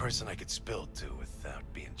 Only person I could spill to without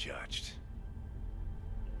being judged.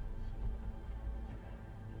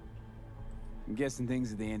 I'm guessing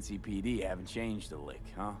things at the NCPD haven't changed a lick,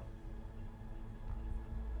 huh?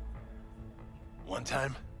 One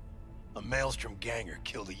time, a Maelstrom ganger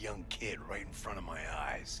killed a young kid right in front of my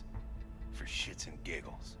eyes. For shits and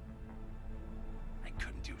giggles. I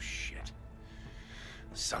couldn't do shit.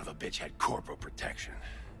 The son of a bitch had corporal protection.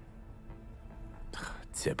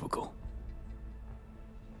 Typical.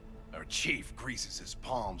 Our chief greases his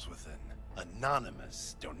palms with an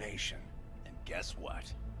anonymous donation. And guess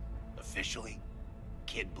what? Officially,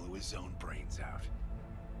 kid blew his own brains out.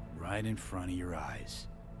 Right in front of your eyes.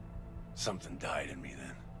 Something died in me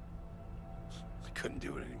then. I couldn't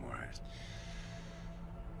do it anymore.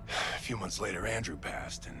 A few months later, Andrew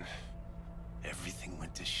passed, and everything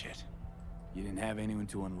went to shit. You didn't have anyone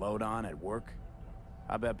to unload on at work?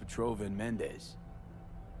 How about Petrova and Mendez?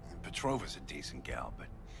 Petrova's a decent gal, but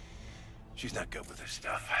she's not good with her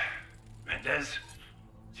stuff. Mendez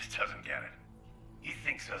just doesn't get it. He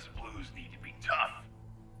thinks us blues need to be tough.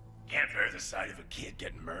 Can't bear the sight of a kid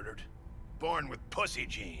getting murdered. Born with pussy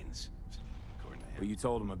genes. But you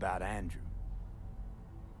told him about Andrew.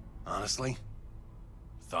 Honestly,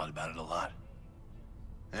 thought about it a lot.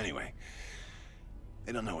 Anyway,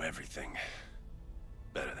 they don't know everything.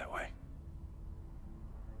 Better that way.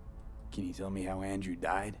 Can you tell me how Andrew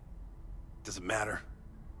died? Doesn't matter.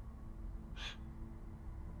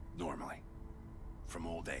 Normally. From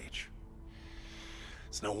old age.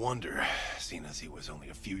 It's no wonder, seeing as he was only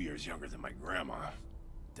a few years younger than my grandma.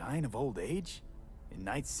 Dying of old age? In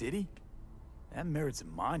Night City? That merits a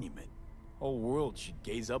monument. Whole world should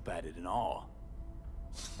gaze up at it in awe.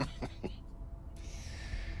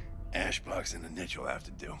 Ashbox and a niche will have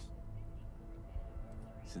to do.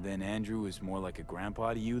 So then Andrew was more like a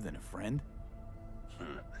grandpa to you than a friend?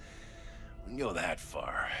 Wouldn't go that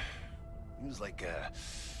far. He was like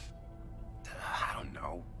I don't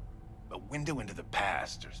know, a window into the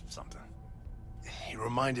past or something. He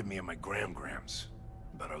reminded me of my grams,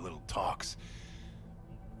 about our little talks.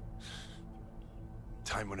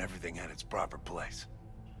 Time when everything had its proper place.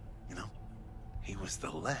 You know, he was the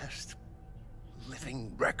last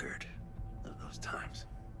living record of those times.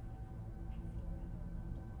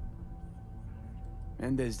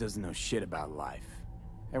 Mendez doesn't know shit about life.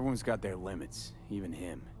 Everyone's got their limits, even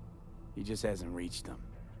him. He just hasn't reached them.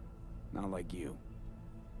 Not like you.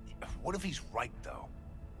 What if he's right, though?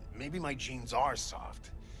 Maybe my genes are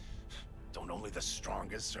soft. Don't only the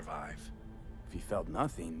strongest survive? If he felt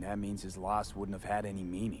nothing, that means his loss wouldn't have had any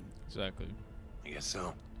meaning. Exactly. I guess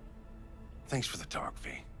so. Thanks for the talk,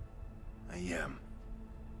 V.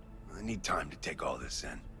 I need time to take all this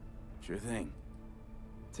in. Sure thing.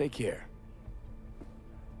 Take care.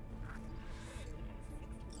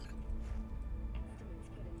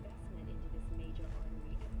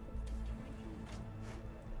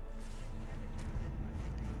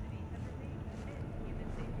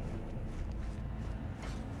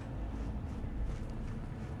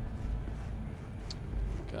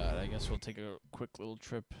 God, I guess we'll take a quick little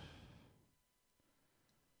trip.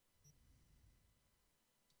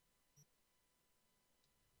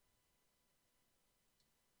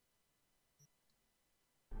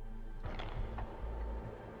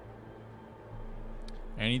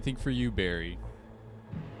 Anything for you, Barry.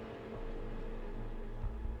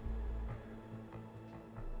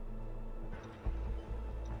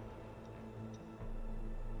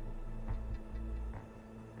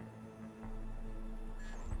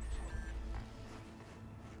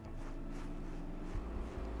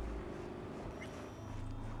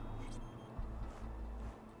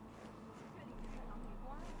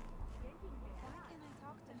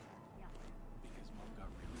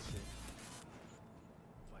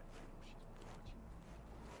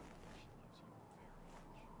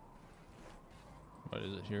 What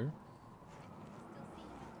is it here?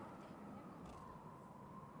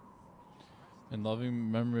 In loving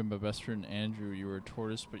memory of my best friend Andrew, you were a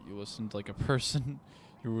tortoise, but you listened like a person.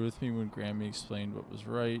 You were with me when Grammy explained what was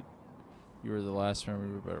right. You were the last memory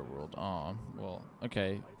of a better world. Aw, well,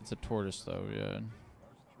 okay. It's a tortoise, though, yeah.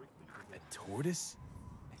 A tortoise?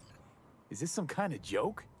 Is this some kind of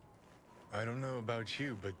joke? I don't know about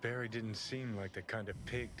you, but Barry didn't seem like the kind of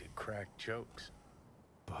pig to crack jokes.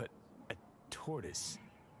 But a tortoise?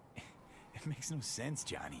 It makes no sense,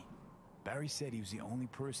 Johnny. Barry said he was the only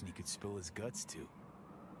person he could spill his guts to.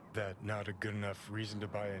 That not a good enough reason to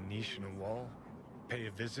buy a niche in a wall? Pay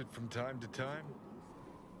a visit from time to time?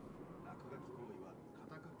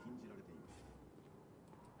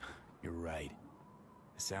 You're right.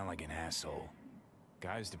 I sound like an asshole.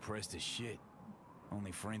 Guy's depressed as shit.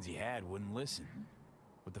 Only friends he had wouldn't listen.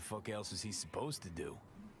 What the fuck else is he supposed to do?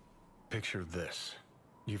 Picture this.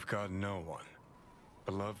 You've got no one.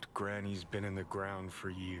 Beloved Granny's been in the ground for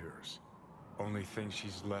years. Only thing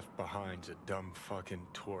she's left behind's a dumb fucking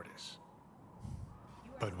tortoise.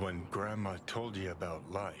 But when Grandma told you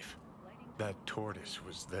about life, that tortoise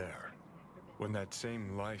was there. When that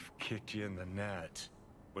same life kicked you in the nuts,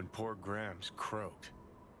 when poor Grams croaked,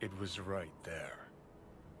 it was right there.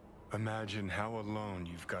 Imagine how alone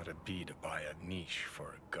you've got to be to buy a niche for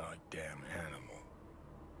a goddamn animal.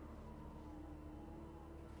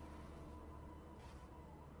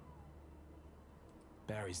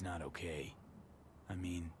 Barry's not okay. I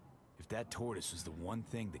mean, if that tortoise was the one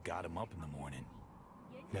thing that got him up in the morning...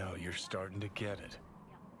 Now you're starting to get it.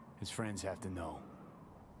 His friends have to know.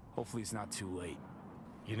 Hopefully it's not too late.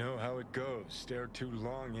 You know how it goes. Stare too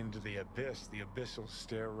long into the abyss will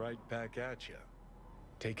stare right back at you.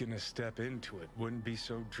 Taking a step into it wouldn't be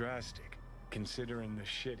so drastic, considering the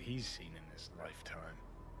shit he's seen in his lifetime.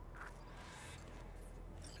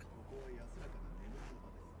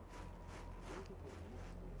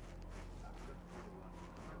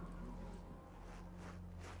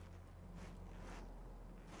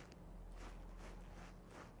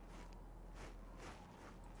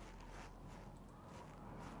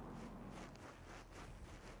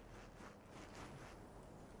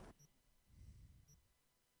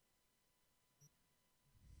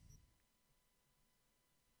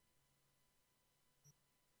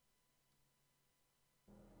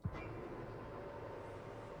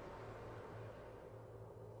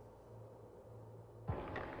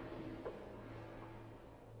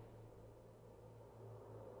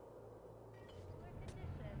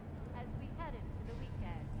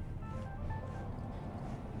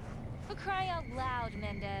 For crying out loud,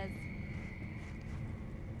 Mendez.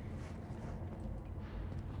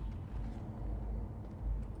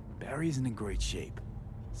 Barry isn't in great shape.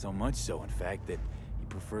 So much so, in fact, that he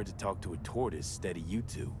preferred to talk to a tortoise instead of you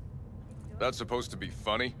two. That's supposed to be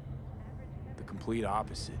funny? The complete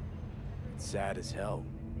opposite. It's sad as hell.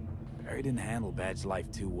 Barry didn't handle Bad's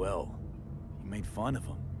life too well. He made fun of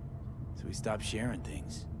him. So he stopped sharing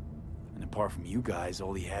things. And apart from you guys,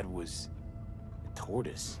 all he had was... a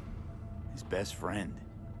tortoise. His best friend.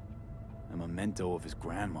 A memento of his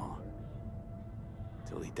grandma.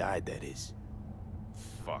 Till he died, that is.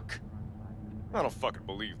 Fuck. I don't fucking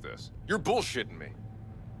believe this. You're bullshitting me.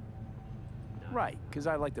 Right, because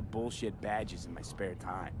I like to bullshit badges in my spare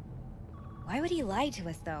time. Why would he lie to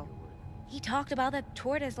us, though? He talked about that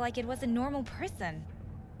tortoise like it was a normal person.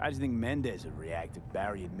 I just think Mendez would react if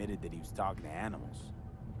Barry admitted that he was talking to animals.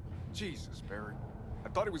 Jesus, Barry. I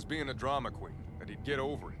thought he was being a drama queen, that he'd get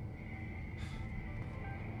over it.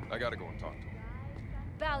 I gotta go and talk to him.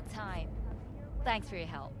 About time. Thanks for your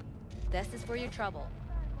help. This is for your trouble.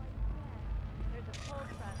 There's a cold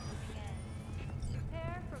front moving in.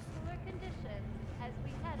 Prepare for cooler conditions as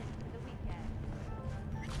we head into the weekend.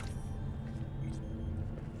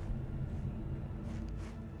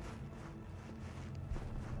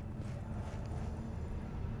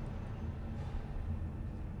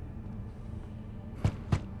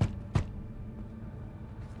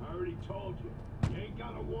 I already told you. You ain't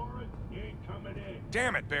got a warrant, you ain't coming in.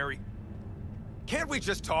 Damn it, Barry. Can't we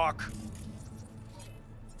just talk?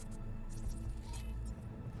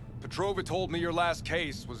 Petrova told me your last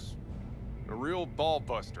case was a real ball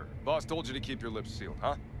buster. Boss told you to keep your lips sealed,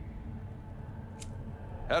 huh?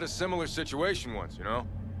 Had a similar situation once, you know?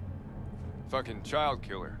 Fucking child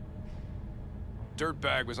killer.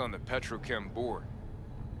 Dirtbag was on the petrochem board,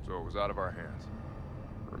 so it was out of our hands.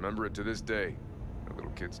 Remember it to this day. A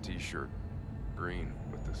little kid's t-shirt. Green,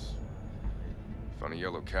 with this funny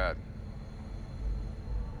yellow cat.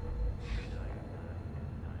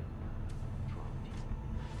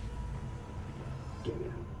 Get out.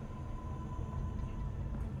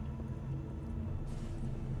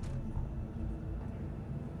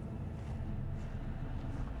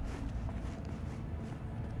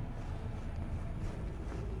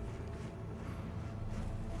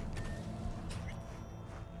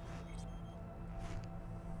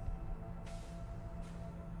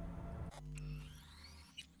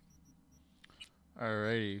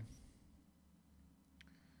 Alrighty.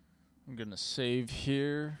 I'm gonna save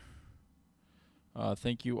here.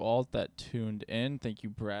 Thank you all that tuned in. Thank you,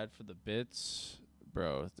 Brad, for the bits.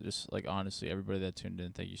 Bro, just like honestly, everybody that tuned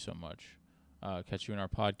in, thank you so much. Catch you in our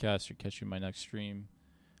podcast or catch you in my next stream.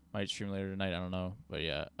 Might stream later tonight, I don't know. But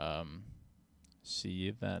yeah, see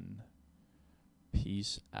you then.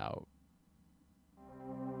 Peace out.